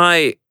then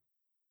try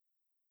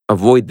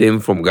avoid them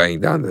from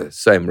going down the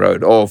same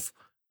road of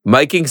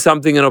making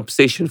something an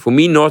obsession. For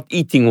me, not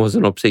eating was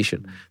an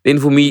obsession. Then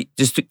for me,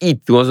 just to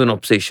eat was an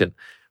obsession.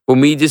 For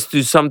me, just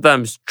to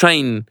sometimes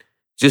train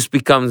just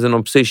becomes an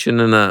obsession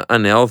and an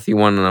unhealthy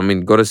one. And I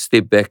mean, got to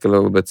step back a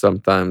little bit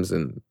sometimes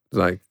and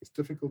like... It's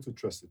difficult to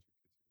trust it.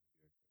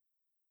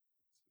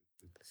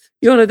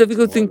 Yeah, a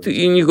difficult thing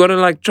to, and you got to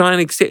like try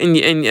and accept,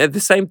 and at the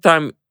same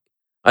time,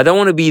 I don't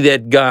want to be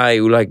that guy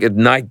who like at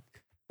night,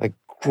 like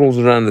crawls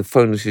around the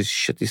phone and says,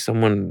 shit, is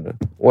someone,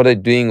 what are they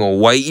doing? Or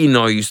why,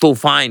 are you still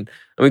fine?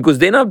 I mean, because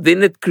then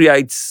it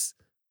creates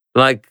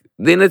like,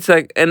 then it's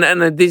like, and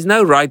there's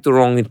no right or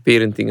wrong in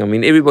parenting. I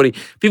mean,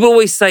 people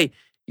always say,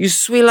 you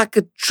swear like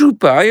a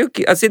trooper. Are you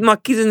okay? I said, my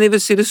kids have never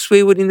said a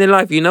swear word in their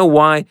life. You know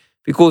why?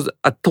 Because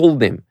I told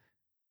them,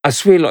 I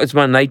swear like it's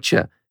my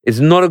nature. It's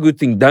not a good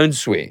thing. Don't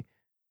swear.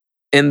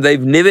 And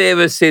they've never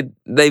ever said,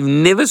 they've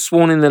never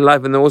sworn in their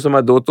life. And also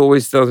my daughter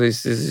always tells me,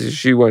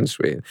 she won't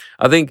swear.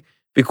 I think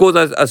because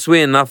I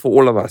swear enough for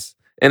all of us.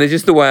 And it's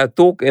just the way I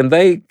talk, and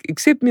they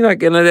accept me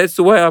like, and that's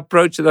the way I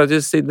approach it. I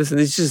just said, listen,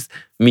 it's just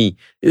me.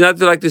 It's not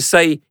like to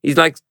say, it's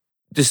like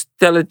just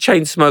tell a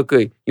chain smoker,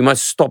 you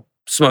must stop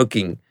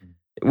smoking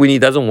when he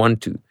doesn't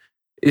want to.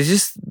 It's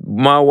just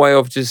my way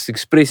of just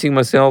expressing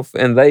myself,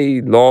 and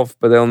they laugh,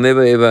 but they'll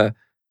never ever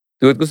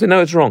do it because they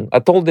know it's wrong. I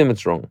told them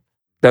it's wrong.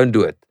 Don't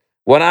do it.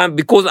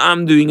 Because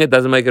I'm doing it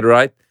doesn't make it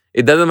right.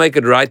 It doesn't make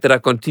it right that I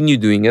continue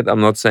doing it. I'm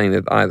not saying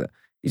that either.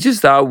 It's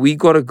just how we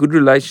got a good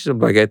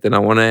relationship like that, and I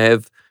want to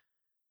have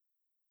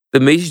the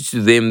message to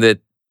them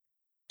that,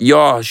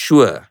 yeah,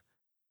 sure,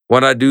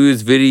 what I do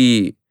is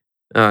very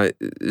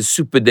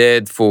super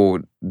dad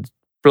for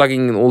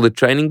plugging in all the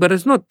training, but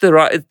it's not the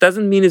right, it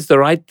doesn't mean it's the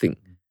right thing.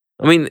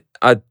 I mean,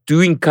 I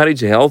do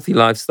encourage a healthy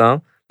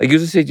lifestyle. Like you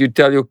just said, you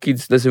tell your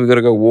kids, listen, we got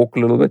to go walk a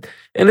little bit.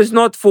 And it's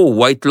not for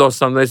weight loss,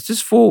 something. It's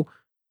just for,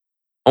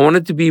 I want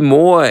it to be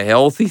more a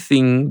healthy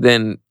thing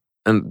than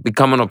and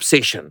become an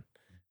obsession.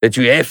 That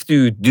you have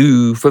to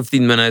do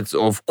 15 minutes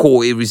of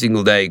core every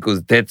single day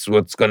because that's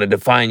what's going to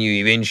define you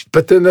eventually.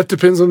 But then that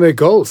depends on their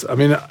goals. I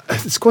mean,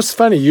 it's of course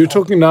funny. You're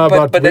talking now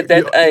about... But at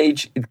that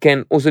age, it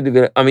can also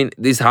develop... I mean,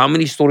 there's how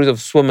many stories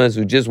of swimmers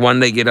who just one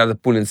day get out of the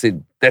pool and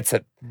said, that's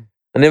it.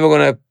 I'm never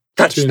going to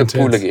touch the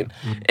pool again.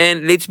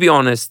 And let's be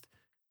honest,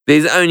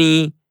 there's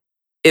only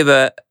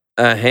ever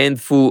a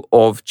handful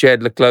of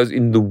Chad le Clos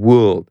in the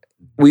world.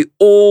 We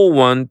all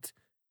want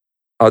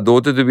our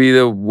daughter to be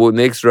the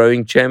next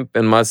rowing champ,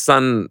 and my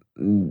son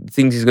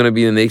thinks he's going to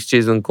be the next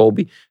Cheslin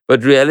Colby.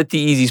 But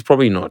reality is he's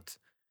probably not.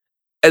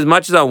 As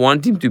much as I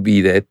want him to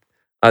be that,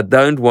 I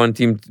don't want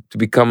him to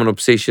become an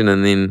obsession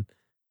and then,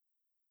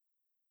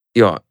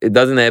 it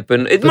doesn't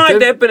happen. It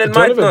might happen, it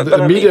might not.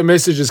 The media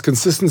message is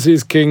consistency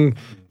is king.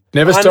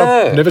 Never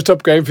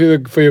stop going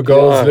for your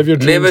goals. Live your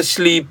dreams. Never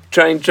sleep.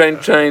 Train.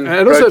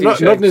 And also,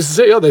 not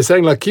necessarily. They're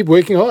saying like keep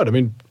working hard. I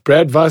mean,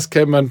 Brad Weiss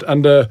came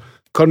under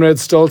Conrad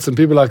Stoltz and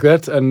people like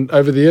that, and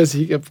over the years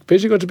he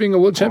eventually got to being a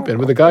world champion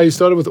with a guy who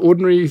started with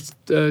ordinary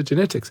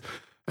genetics.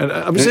 And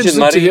I'm just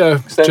interested to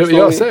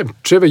hear. Same.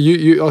 Trevor,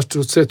 you asked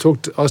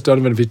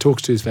Donovan if he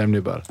talks to his family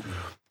about it.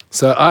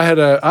 So I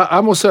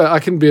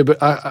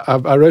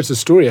wrote a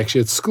story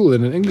actually at school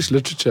in an English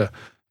literature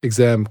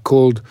exam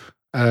called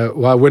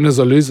Why Winners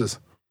Are Losers.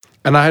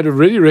 And I had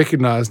already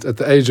recognized at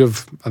the age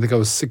of, I think I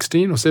was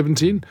 16 or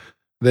 17,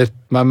 that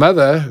my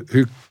mother,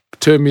 who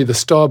termed me the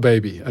star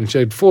baby, and she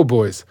had 4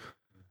 boys,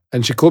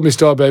 and she called me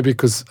star baby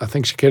because I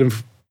think she kept him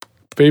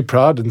very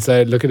proud and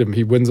said, look at him,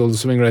 he wins all the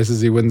swimming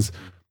races, he wins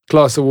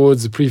class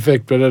awards, the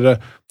prefect, blah, blah, blah,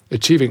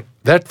 achieving.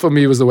 That for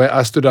me was the way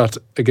I stood out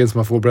against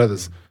my 4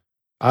 brothers.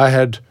 I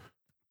had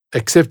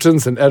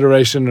acceptance and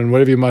adoration and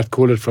whatever you might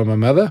call it from my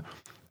mother.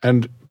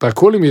 And by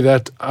calling me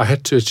that, I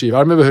had to achieve. I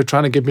remember her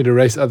trying to get me to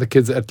race other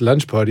kids at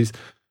lunch parties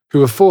who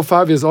were 4 or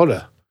 5 years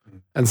older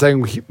and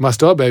saying, my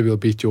star baby will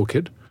beat your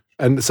kid.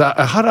 And so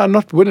how did I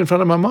not win in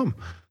front of my mom?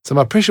 So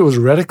my pressure was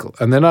radical.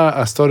 And then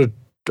I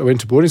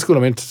went to boarding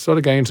school.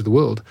 Started going into the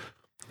world.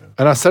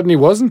 And I suddenly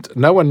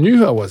no one knew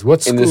who I was.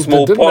 What school, in the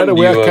small didn't pond, matter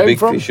where I came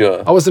from.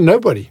 Fisher. I was a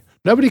nobody.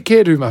 Nobody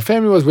cared who my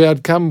family was, where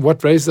I'd come,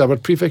 what races I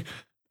what prefect.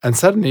 And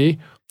suddenly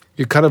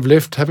you kind of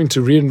left having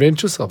to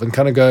reinvent yourself and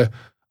kind of go,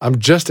 I'm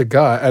just a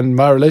guy. And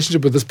my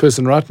relationship with this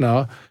person right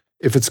now,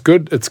 if it's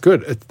good, it's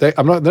good. They're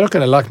not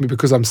going to like me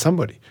because I'm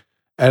somebody.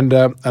 And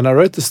I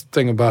wrote this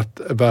thing about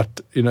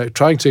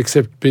trying to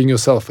accept being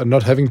yourself and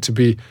not having to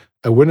be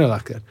a winner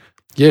like that.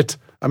 Yet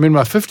I'm in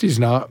my 50s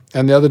now,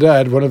 and the other day I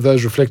had one of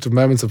those reflective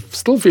moments of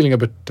still feeling a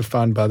bit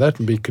defined by that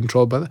and being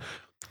controlled by that.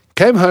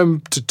 Came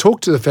home to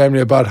talk to the family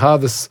about how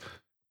this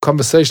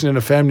conversation in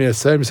a family, a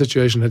same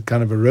situation had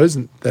kind of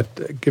arisen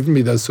that given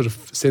me those sort of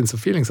sense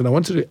of feelings. And I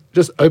wanted to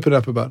just open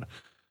up about it.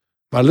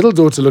 My little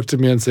daughter looked at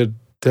me and said,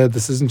 Dad,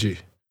 this isn't you.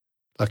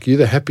 Like, you're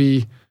the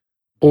happy,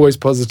 always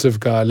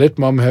positive guy. Let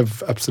mom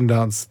have ups and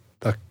downs.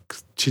 Like,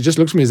 she just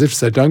looks at me as if to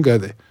say, don't go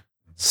there.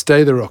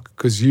 Stay the rock,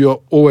 because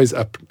you're always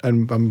up.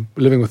 And I'm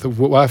living with a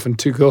wife and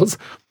 2 girls.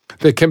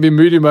 There can be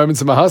moody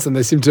moments in my house and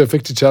they seem to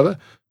affect each other,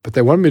 but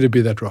they want me to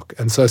be that rock.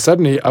 And so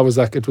suddenly it was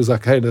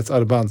like, hey, that's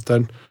out of bounds.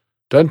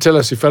 Don't tell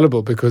us you're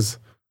fallible, because,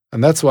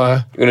 and that's why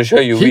you're going to show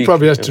you. He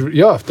probably has to.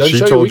 She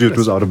told you it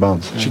was out of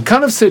bounds. She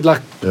kind of said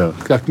like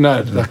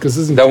no, like this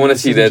isn't. Don't want to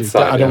see that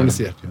side. I don't want to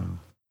see it. Yeah.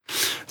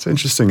 It's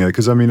interesting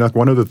because I mean, like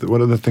one of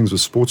the things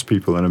with sports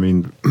people, and I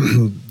mean,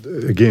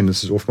 again,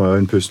 this is off my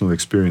own personal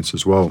experience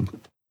as well.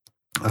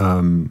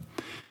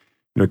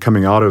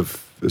 Coming out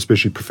of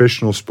especially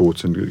professional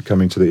sports and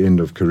coming to the end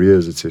of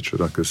careers, etc.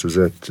 Like this, is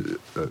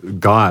that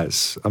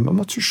guys. I'm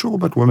not too sure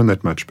about women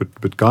that much,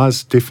 but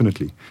guys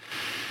definitely.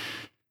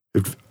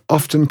 It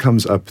often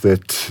comes up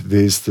that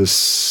there's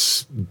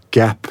this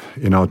gap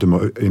in our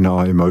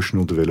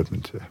emotional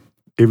development.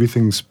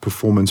 Everything's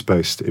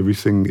performance-based.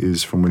 Everything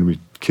is from when we're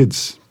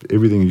kids.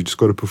 Everything, you just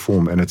got to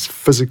perform. And it's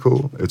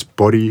physical, it's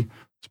body,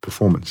 it's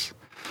performance.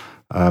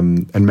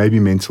 And maybe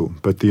mental.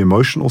 But the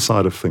emotional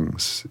side of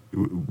things,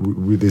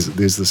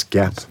 there's this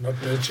gap.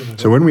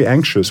 So when we're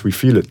anxious, we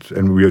feel it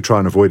and we try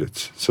and avoid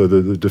it. So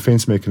the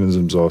defense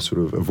mechanisms are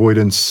sort of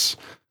avoidance,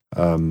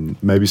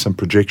 maybe some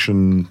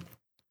projection,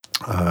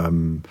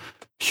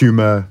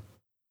 humor,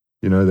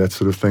 that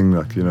sort of thing,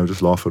 like,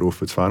 just laugh it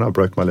off. It's fine. I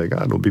broke my leg.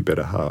 It'll be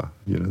better.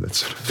 That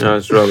sort of thing.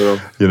 No, shrug it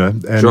off.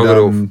 Shrug it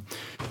off.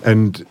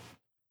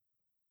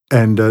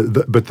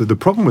 But the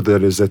problem with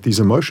that is that these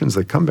emotions,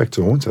 they come back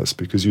to haunt us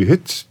because you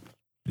hit,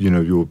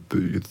 you're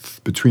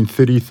between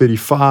 30,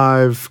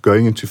 35,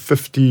 going into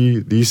 50,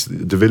 these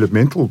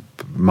developmental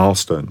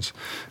milestones,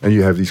 and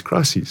you have these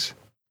crises.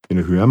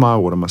 Who am I?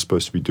 What am I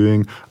supposed to be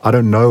doing? I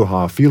don't know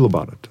how I feel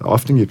about it. I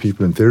often get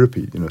people in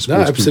therapy,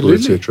 sports people,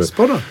 etc.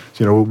 Spot on.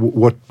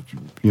 What,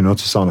 not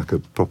to sound like a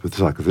proper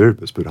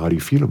psychotherapist, but how do you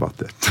feel about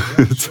that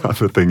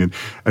type of thing?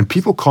 And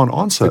people can't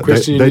answer.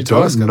 They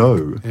don't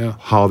know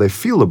how they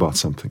feel about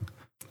something.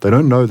 They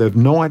don't know. They have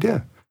no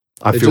idea.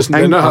 I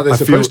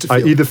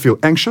either feel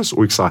anxious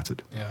or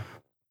excited,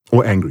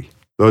 or angry.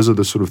 Those are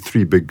the sort of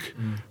 3 big,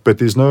 but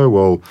there's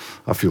no,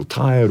 I feel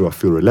tired, or I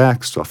feel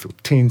relaxed, or I feel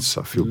tense,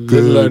 I feel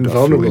good,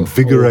 I feel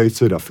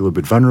invigorated, I feel a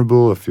bit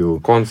vulnerable, I feel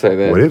can't say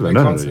that. Whatever.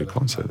 No, you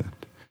can't say that.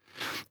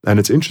 And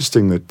it's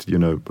interesting that,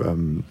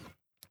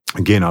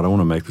 again, I don't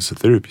want to make this a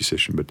therapy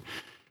session, but,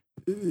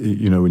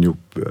 when your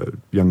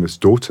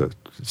youngest daughter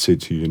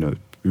said to you,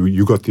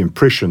 you got the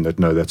impression that,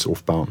 no, that's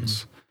off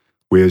bounds.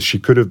 Whereas she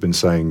could have been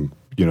saying,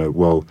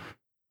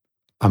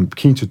 I'm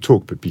keen to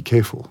talk, but be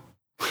careful.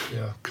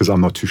 Because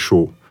I'm not too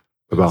sure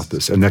about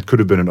this. And that could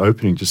have been an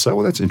opening to say,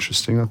 well, that's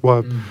interesting. Like,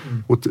 why?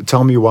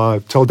 Tell me why.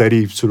 Tell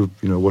Daddy sort of,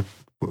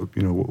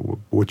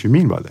 what you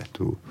mean by that,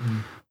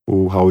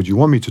 or how would you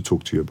want me to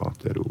talk to you about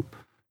that, or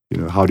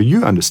how do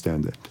you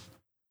understand that?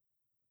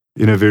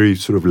 In a very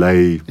sort of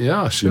lay,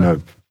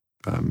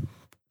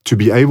 to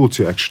be able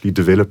to actually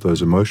develop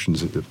those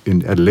emotions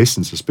in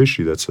adolescence,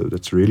 especially,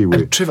 that's really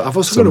where. And Trevor, I've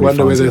also got to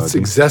wonder whether it's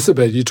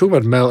exacerbated. You talk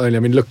about male only. I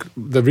mean, look,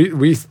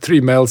 we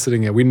three males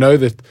sitting here. We know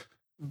that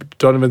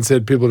Donovan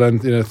said people don't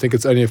think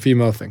it's only a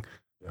female thing.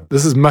 Yeah.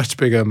 This is much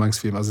bigger amongst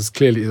females. It's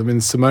clearly. I mean,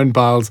 Simone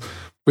Biles.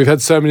 We've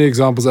had so many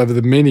examples over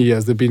the many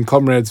years. There've been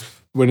comrades,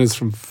 winners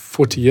from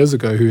 40 years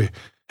ago who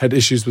had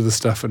issues with the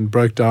stuff and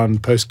broke down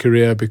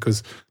post-career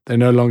because they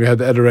no longer had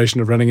the adoration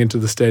of running into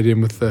the stadium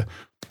with the.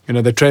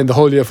 They trained the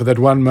whole year for that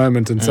one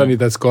moment, and suddenly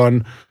that's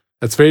gone.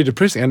 That's very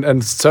depressing.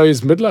 And so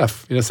is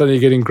midlife. Suddenly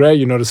you're getting grey.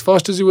 You're not as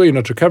fast as you were. You're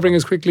not recovering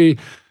as quickly.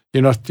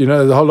 You're not,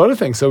 there's a whole lot of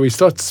things. So we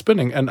start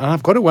spinning. And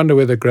I've got to wonder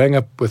whether growing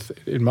up with,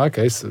 in my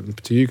case,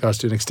 to you guys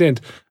to an extent,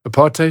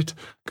 apartheid,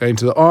 going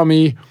to the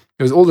army,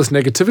 there was all this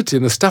negativity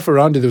and the stuff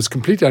around you that was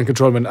completely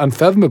uncontrollable and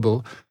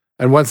unfathomable.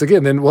 And once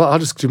again, then, I'll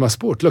just do my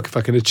sport. Look, if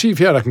I can achieve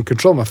here and I can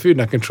control my food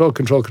and I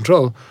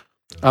control,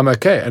 I'm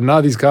okay. And now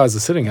these guys are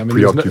sitting. I mean,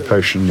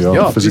 preoccupation,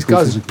 these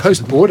guys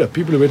post-border,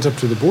 people who went up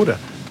to the border,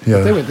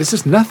 they went, there's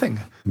just nothing.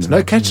 There's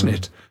no catching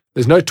it.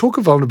 There's no talk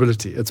of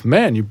vulnerability. It's,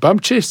 man, you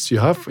bump chests, you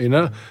have,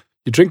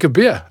 you drink a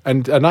beer.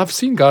 And I've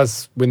seen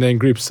guys when they're in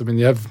groups, I mean,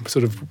 you have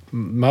sort of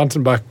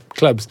mountain bike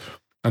clubs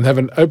and have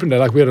an open day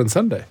like we had on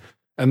Sunday.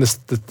 And there's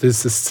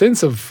this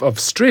sense of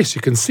stress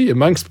you can see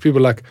amongst people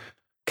like,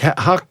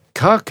 how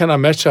can I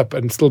match up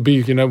and still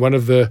be, one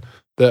of the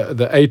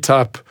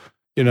A-type,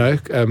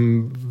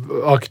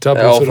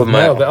 archetypal sort of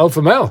male, the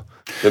alpha male.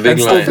 The big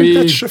I think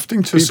that's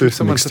shifting to a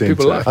certain extent.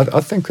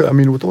 I think,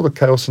 with all the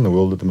chaos in the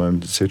world at the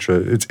moment, etc.,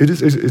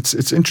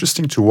 it's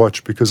interesting to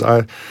watch because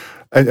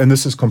and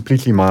this is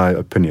completely my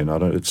opinion.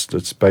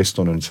 It's based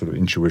on a sort of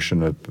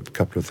intuition, a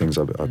couple of things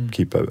I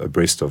keep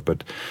abreast of.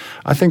 But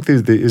I think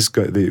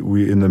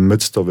we're in the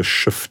midst of a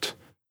shift,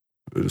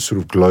 a sort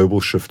of global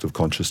shift of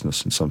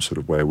consciousness in some sort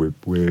of way,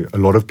 where a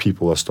lot of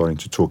people are starting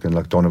to talk. And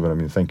like Donovan, I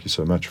mean, thank you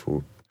so much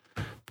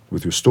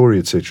with your story,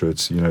 etc.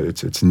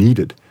 It's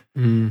needed.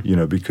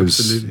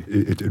 Because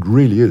it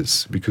really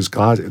is. Because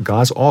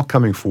guys are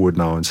coming forward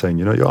now and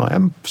saying, I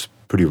am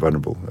pretty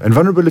vulnerable. And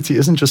vulnerability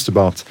isn't just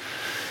about,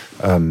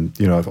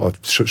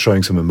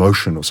 showing some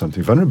emotion or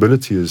something.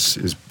 Vulnerability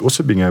is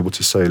also being able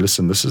to say,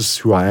 listen, this is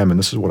who I am and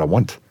this is what I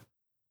want.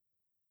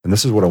 And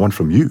this is what I want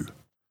from you.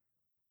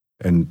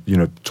 And,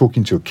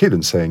 talking to a kid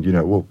and saying,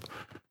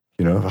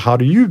 how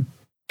do you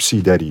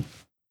see Daddy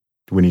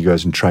when he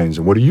goes and trains?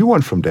 And what do you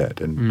want from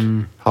Dad?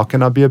 And how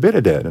can I be a better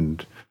dad?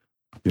 And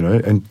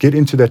and get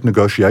into that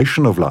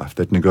negotiation of life,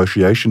 that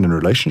negotiation in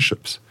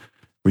relationships,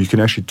 where you can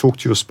actually talk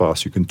to your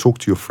spouse, you can talk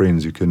to your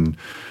friends, you can,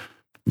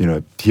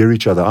 hear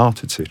each other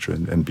out, etc.,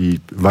 and be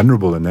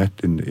vulnerable in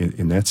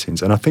that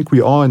sense. And I think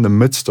we are in the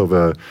midst of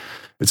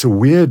it's a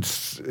weird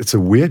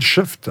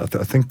shift. I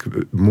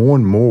think more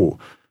and more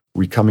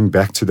we're coming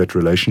back to that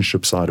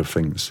relationship side of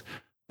things,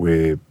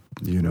 where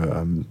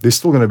there's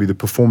still going to be the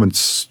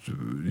performance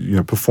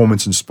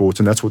in sport,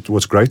 and that's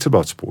what's great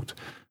about sport.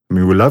 I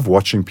mean, we love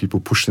watching people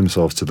push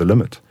themselves to the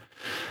limit.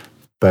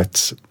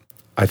 But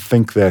I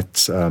think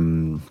that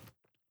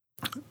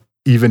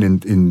even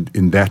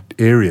in that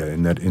area,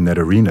 in that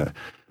arena,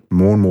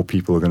 more and more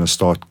people are going to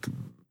start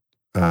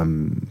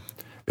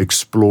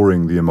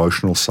exploring the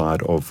emotional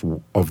side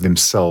of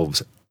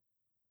themselves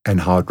and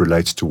how it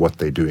relates to what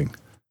they're doing,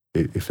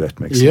 if that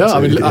makes sense. Yeah,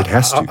 I mean, it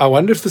has to. I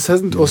wonder if this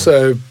hasn't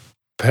also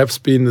perhaps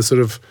been the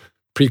sort of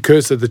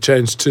precursor, the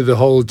change to the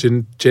whole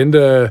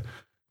gender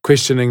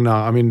questioning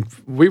now. I mean,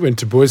 we went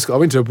to boys' school. I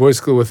went to a boys'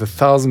 school with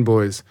 1,000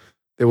 boys.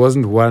 There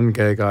wasn't one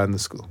gay guy in the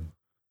school.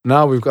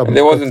 Now we've got... And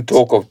there wasn't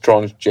talk of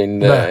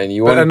transgender, and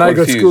you weren't confused. And I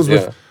got schools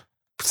with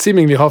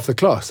seemingly half the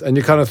class. And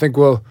you kind of think,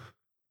 well,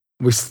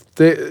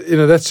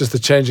 that's just the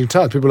changing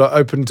times. People are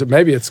open to...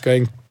 Maybe it's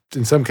going,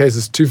 in some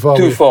cases, too far.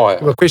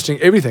 We're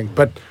questioning everything.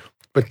 But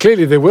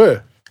clearly there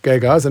were gay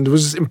guys, and it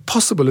was just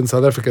impossible in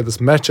South Africa, this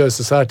macho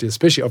society,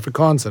 especially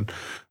Afrikaans, and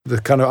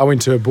I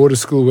went to a boarding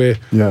school where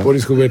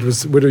it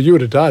was where you would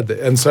have died there,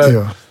 and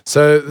so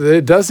there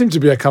does seem to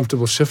be a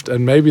comfortable shift,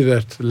 and maybe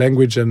that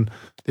language and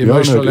the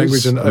emotional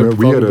language and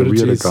vulnerability. We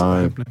had a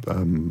guy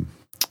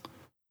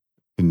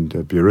in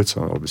Biarritz,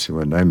 I obviously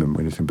won't name him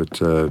or anything,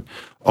 but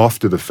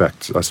after the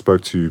fact, I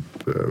spoke to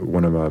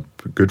one of my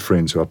good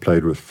friends who I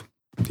played with.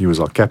 He was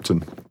our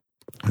captain.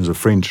 He was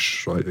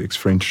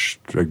ex-French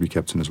rugby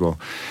captain as well.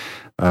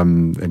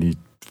 And he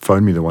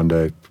phoned me the one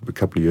day a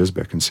couple of years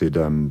back and said,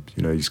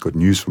 he's got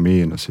news for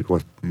me. And I said,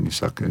 what? And he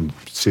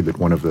said that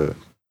one of the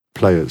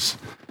players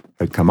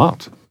had come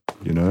out,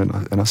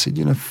 and I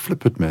said,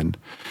 flip it, man.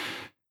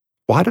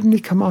 Why didn't he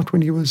come out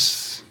when he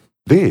was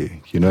there?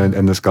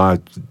 And this guy,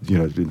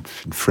 in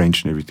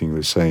French and everything,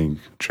 was saying,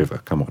 Trevor,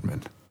 come on,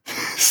 man.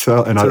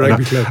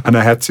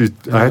 I had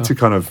to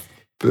kind of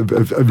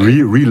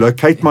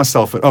relocate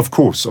myself. Of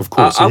course.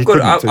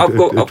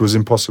 It was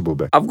impossible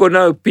back. I've got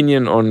no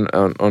opinion on.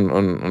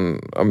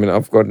 I mean,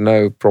 I've got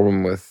no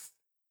problem with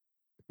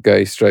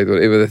gay, straight,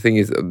 whatever. The thing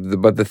is,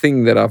 but the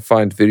thing that I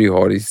find very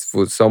hard is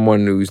for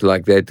someone who's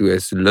like that, who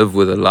has to live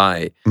with a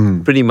lie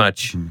pretty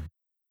much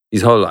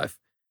his whole life,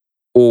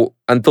 or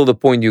until the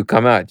point you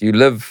come out, you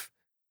live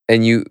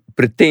and you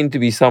pretend to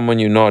be someone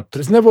you're not.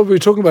 But isn't that what we were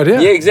talking about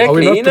here? Yeah,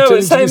 exactly.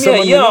 Same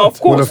here. Yeah, of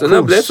course. Well,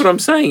 of course. That's what I'm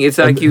saying. It's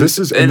like this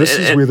is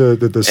where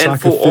the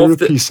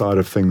psychotherapy side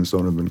of things,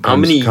 Donovan, how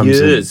many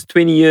years? in.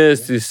 20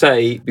 years to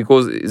say,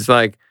 because it's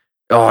like,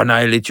 oh,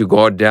 no, let your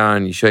guard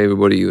down. You show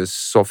everybody you're a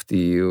softie.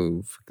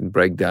 You fucking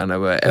break down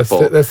over an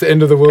apple. That's the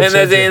end of the world. And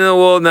that's the end of the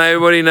world. Now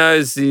everybody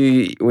knows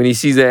when he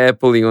sees the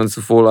apple, he wants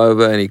to fall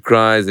over and he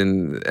cries.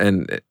 And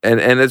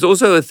it's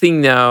also a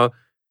thing now,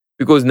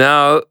 because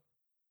now,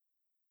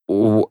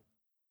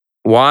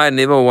 why I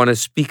never want to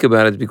speak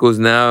about it, because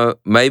now,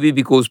 maybe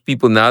because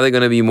people now they're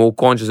going to be more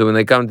conscious. So when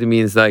they come to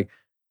me, it's like,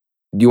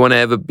 do you want to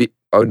have a bit?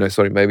 Oh no,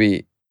 sorry,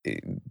 maybe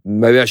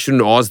I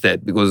shouldn't ask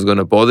that because it's going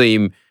to bother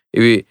him.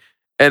 And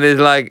it's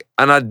like,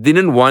 and I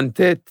didn't want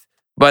that,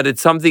 but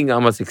it's something I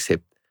must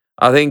accept.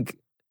 I think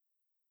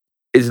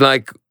it's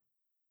like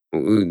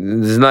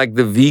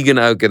the vegan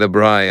oak at a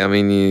braai. I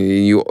mean,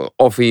 you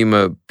offer him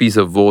a piece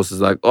of horse,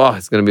 it's like, oh,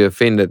 it's going to be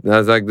offended. And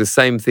it's like the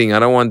same thing. I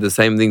don't want the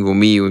same thing for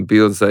me when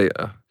people say,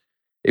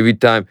 every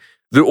time.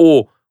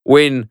 Or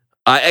when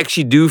I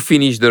actually do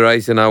finish the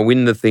race and I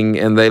win the thing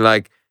and they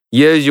like,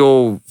 here's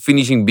your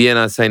finishing beer, and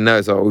I say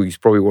no. So he's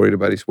probably worried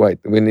about his weight.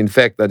 When in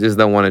fact, I just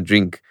don't want to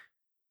drink.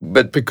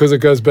 But because it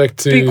goes back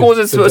to... Because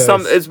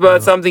it's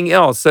about something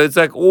else. So it's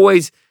like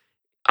always...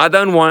 I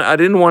didn't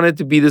want it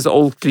to be this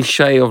old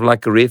cliche of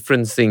like a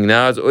reference thing.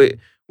 Now,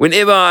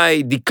 whenever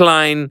I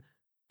decline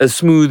a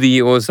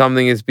smoothie or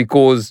something, it's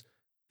because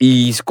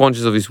he's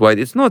conscious of his weight.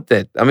 It's not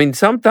that. I mean,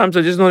 sometimes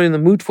I'm just not in the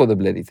mood for the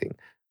bloody thing.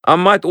 I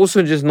might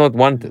also just not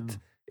want it.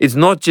 It's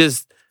not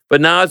just... But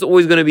now it's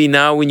always going to be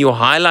now when you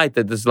highlight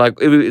it, it's like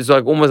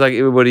almost like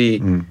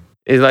everybody...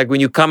 It's like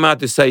when you come out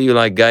to say you're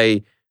like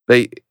gay,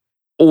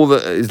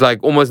 it's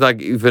like almost like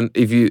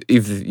if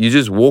you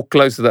just walk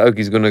close to the oak,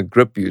 he's gonna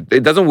grip you.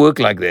 It doesn't work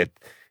like that.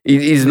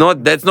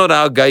 That's not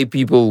how gay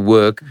people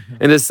work.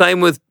 And the same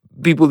with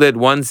people that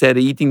once had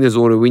an eating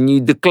disorder. When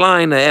you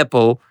decline an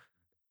apple,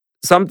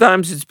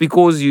 sometimes it's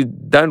because you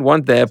don't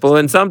want the apple,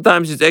 and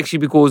sometimes it's actually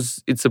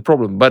because it's a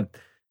problem. But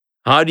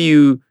how do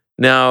you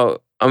now?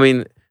 I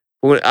mean,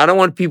 I don't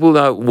want people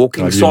now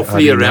walking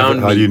softly around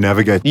me. How do you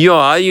navigate? Yeah,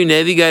 how do you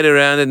navigate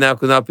around it now?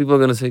 Because now people are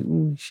going to say,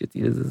 oh, shit,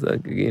 here's this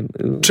again.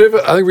 Ooh. Trevor,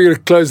 I think we're going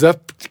to close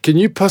up. Can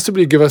you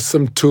possibly give us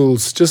some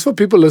tools, just for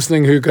people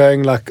listening who are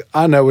going like,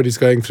 I know what he's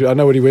going through. I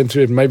know what he went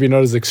through. It maybe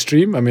not as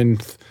extreme. I mean,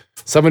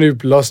 someone who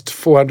lost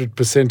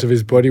 400% of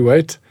his body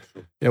weight,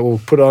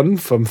 will put on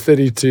from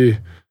 30 to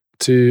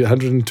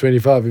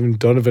 125. Even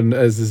Donovan,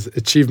 as his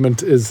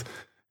achievement is...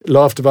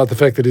 laughed about the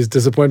fact that his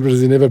disappointment is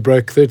he never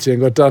broke 30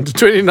 and got down to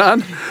 29.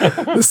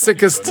 The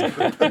sickest,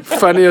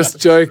 funniest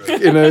joke.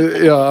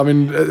 I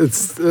mean,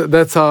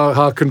 that's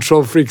how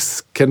control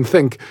freaks can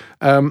think.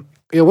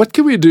 What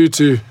can we do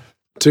to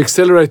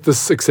accelerate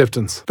this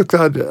acceptance? Look,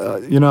 I'm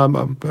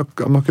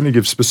not going to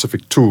give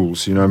specific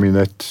tools. I mean,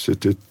 that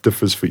it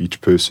differs for each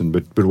person.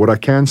 But what I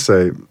can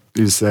say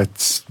is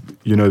that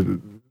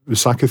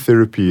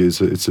psychotherapy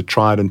it's a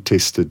tried and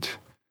tested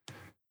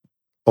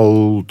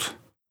old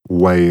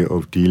way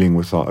of dealing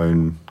with our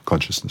own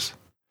consciousness.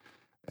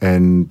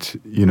 And,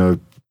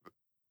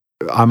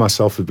 I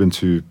myself have been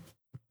to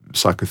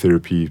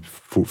psychotherapy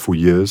for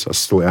years. I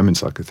still am in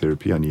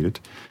psychotherapy. I need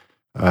it.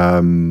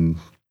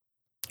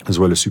 As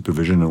well as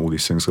supervision and all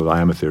these things, because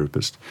I am a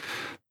therapist.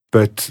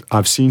 But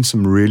I've seen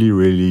some really,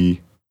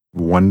 really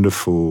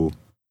wonderful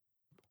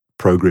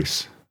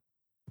progress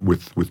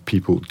with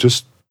people.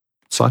 Just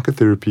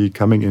psychotherapy,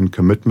 coming in,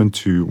 commitment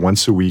to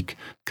once a week,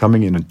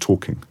 coming in and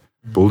talking.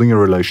 Building a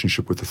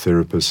relationship with the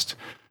therapist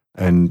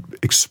and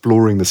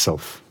exploring the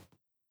self.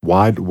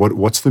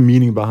 What's the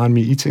meaning behind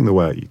me eating the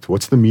way I eat?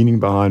 What's the meaning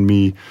behind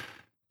me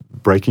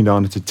breaking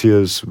down into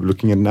tears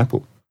looking at an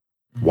apple?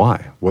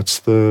 Why? What's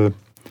behind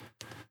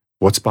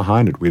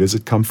it? Where does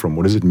it come from?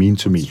 What does it mean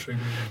to me?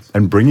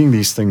 And bringing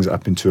these things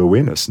up into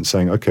awareness and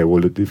saying, okay,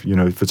 well,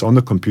 if it's on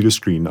the computer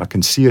screen, I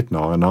can see it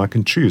now, and now I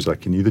can choose. I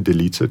can either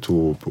delete it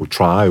or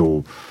try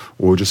or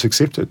just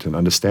accept it and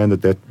understand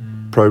that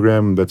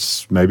program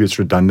maybe it's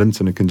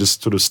redundant and it can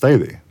just sort of stay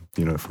there,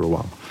 for a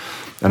while.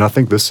 And I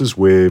think this is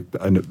where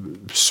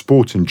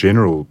sport in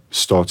general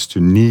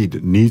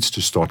needs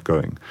to start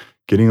going,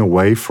 getting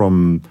away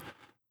from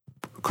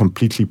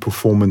completely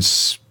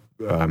performance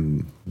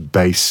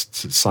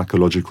based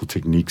psychological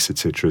techniques,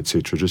 etc.,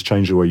 just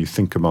change the way you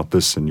think about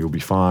this and you'll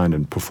be fine,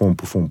 and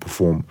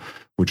perform,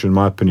 which in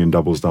my opinion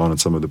doubles down on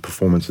some of the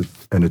performance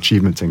and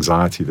achievement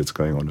anxiety that's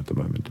going on at the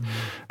moment,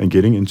 and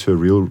getting into a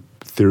real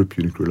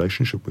therapeutic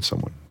relationship with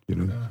someone,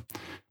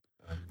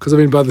 Because,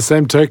 by the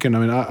same token,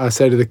 I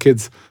say to the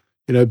kids,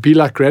 be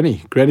like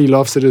Granny. Granny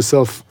laughs at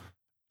herself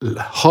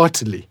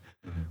heartily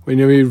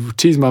When we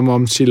tease my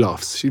mom, she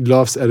laughs. She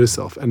laughs at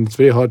herself, and it's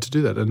very hard to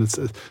do that.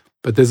 And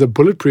but there's a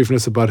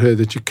bulletproofness about her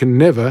that you can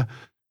never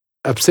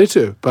upset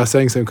her by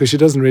saying something because she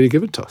doesn't really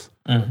give a toss.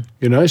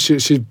 You know,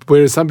 she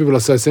whereas some people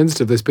are so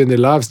sensitive, they spend their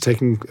lives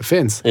taking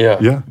offense.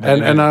 Yeah.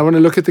 And I want to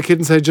look at the kid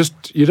and say,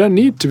 just you don't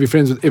need to be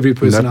friends with every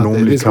person out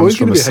there. There's always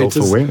going to be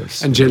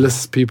haters and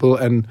jealous people,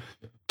 and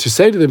to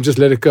say to them, just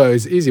let it go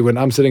is easy when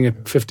I'm sitting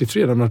at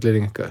 53 and I'm not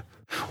letting it go.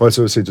 Well, as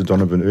I said to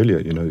Donovan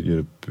earlier,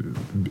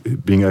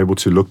 being able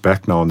to look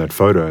back now on that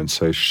photo and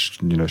say,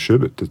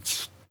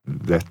 Sherbet,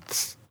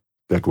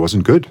 that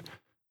wasn't good.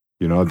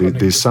 You know,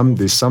 there's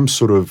some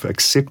sort of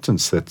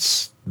acceptance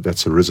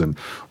that's arisen,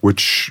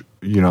 which,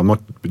 I'm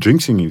not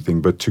jinxing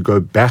anything, but to go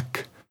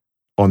back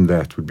on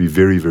that would be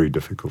very, very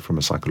difficult from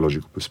a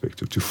psychological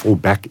perspective, to fall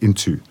back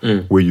into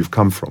where you've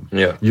come from.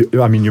 Yeah.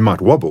 You might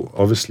wobble,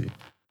 obviously.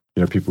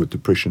 People with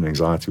depression,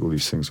 anxiety, all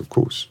these things, of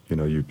course.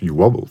 You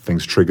wobble,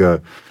 things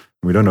trigger.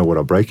 We don't know what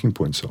our breaking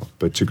points are.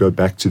 But to go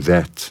back to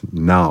that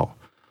now,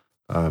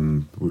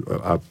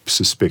 I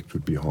suspect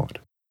would be hard.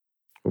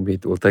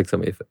 Will take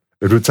some effort.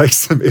 It would take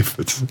some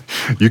effort.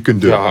 You can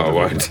do it. I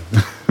won't.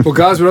 Well,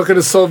 guys, we're not going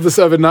to solve this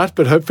overnight,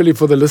 but hopefully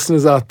for the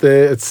listeners out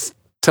there, it's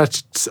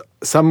touched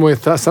something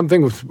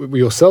with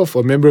yourself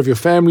or a member of your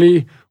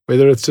family,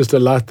 whether it's just a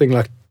light thing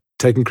like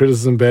taking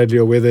criticism badly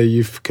or whether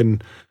you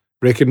can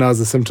recognize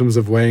the symptoms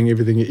of weighing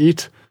everything you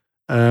eat.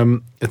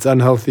 It's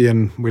unhealthy,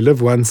 and we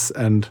live once,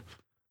 and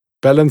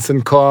balance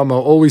and calm are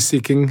always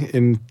seeking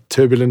in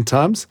turbulent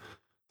times.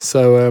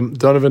 So,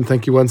 Donovan,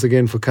 thank you once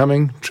again for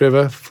coming.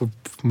 Trevor, for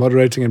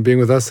moderating and being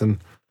with us. And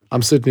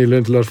I'm certainly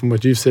learned a lot from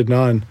what you've said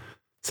now. And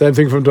same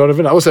thing from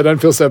Donovan. I also don't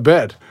feel so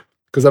bad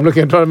because I'm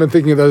looking at Donovan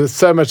thinking there's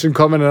so much in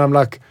common. And I'm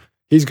like,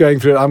 he's going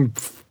through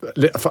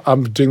it.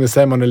 I'm doing the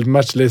same on a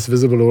much less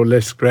visible or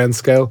less grand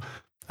scale.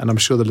 And I'm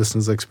sure the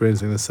listeners are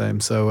experiencing the same.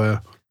 So,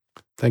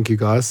 thank you,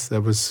 guys.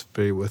 That was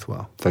very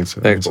worthwhile. Thanks.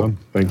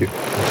 Thank you.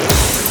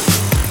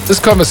 This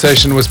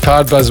conversation was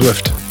powered by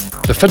Zwift,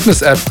 the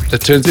fitness app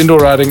that turns indoor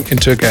riding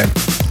into a game.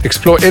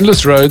 Explore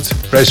endless roads,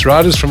 race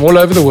riders from all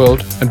over the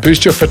world, and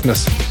boost your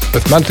fitness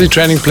with monthly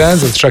training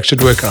plans and structured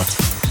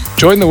workouts.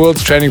 Join the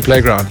world's training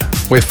playground,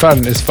 where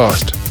fun is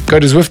fast. Go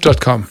to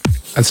Zwift.com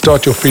and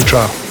start your free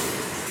trial.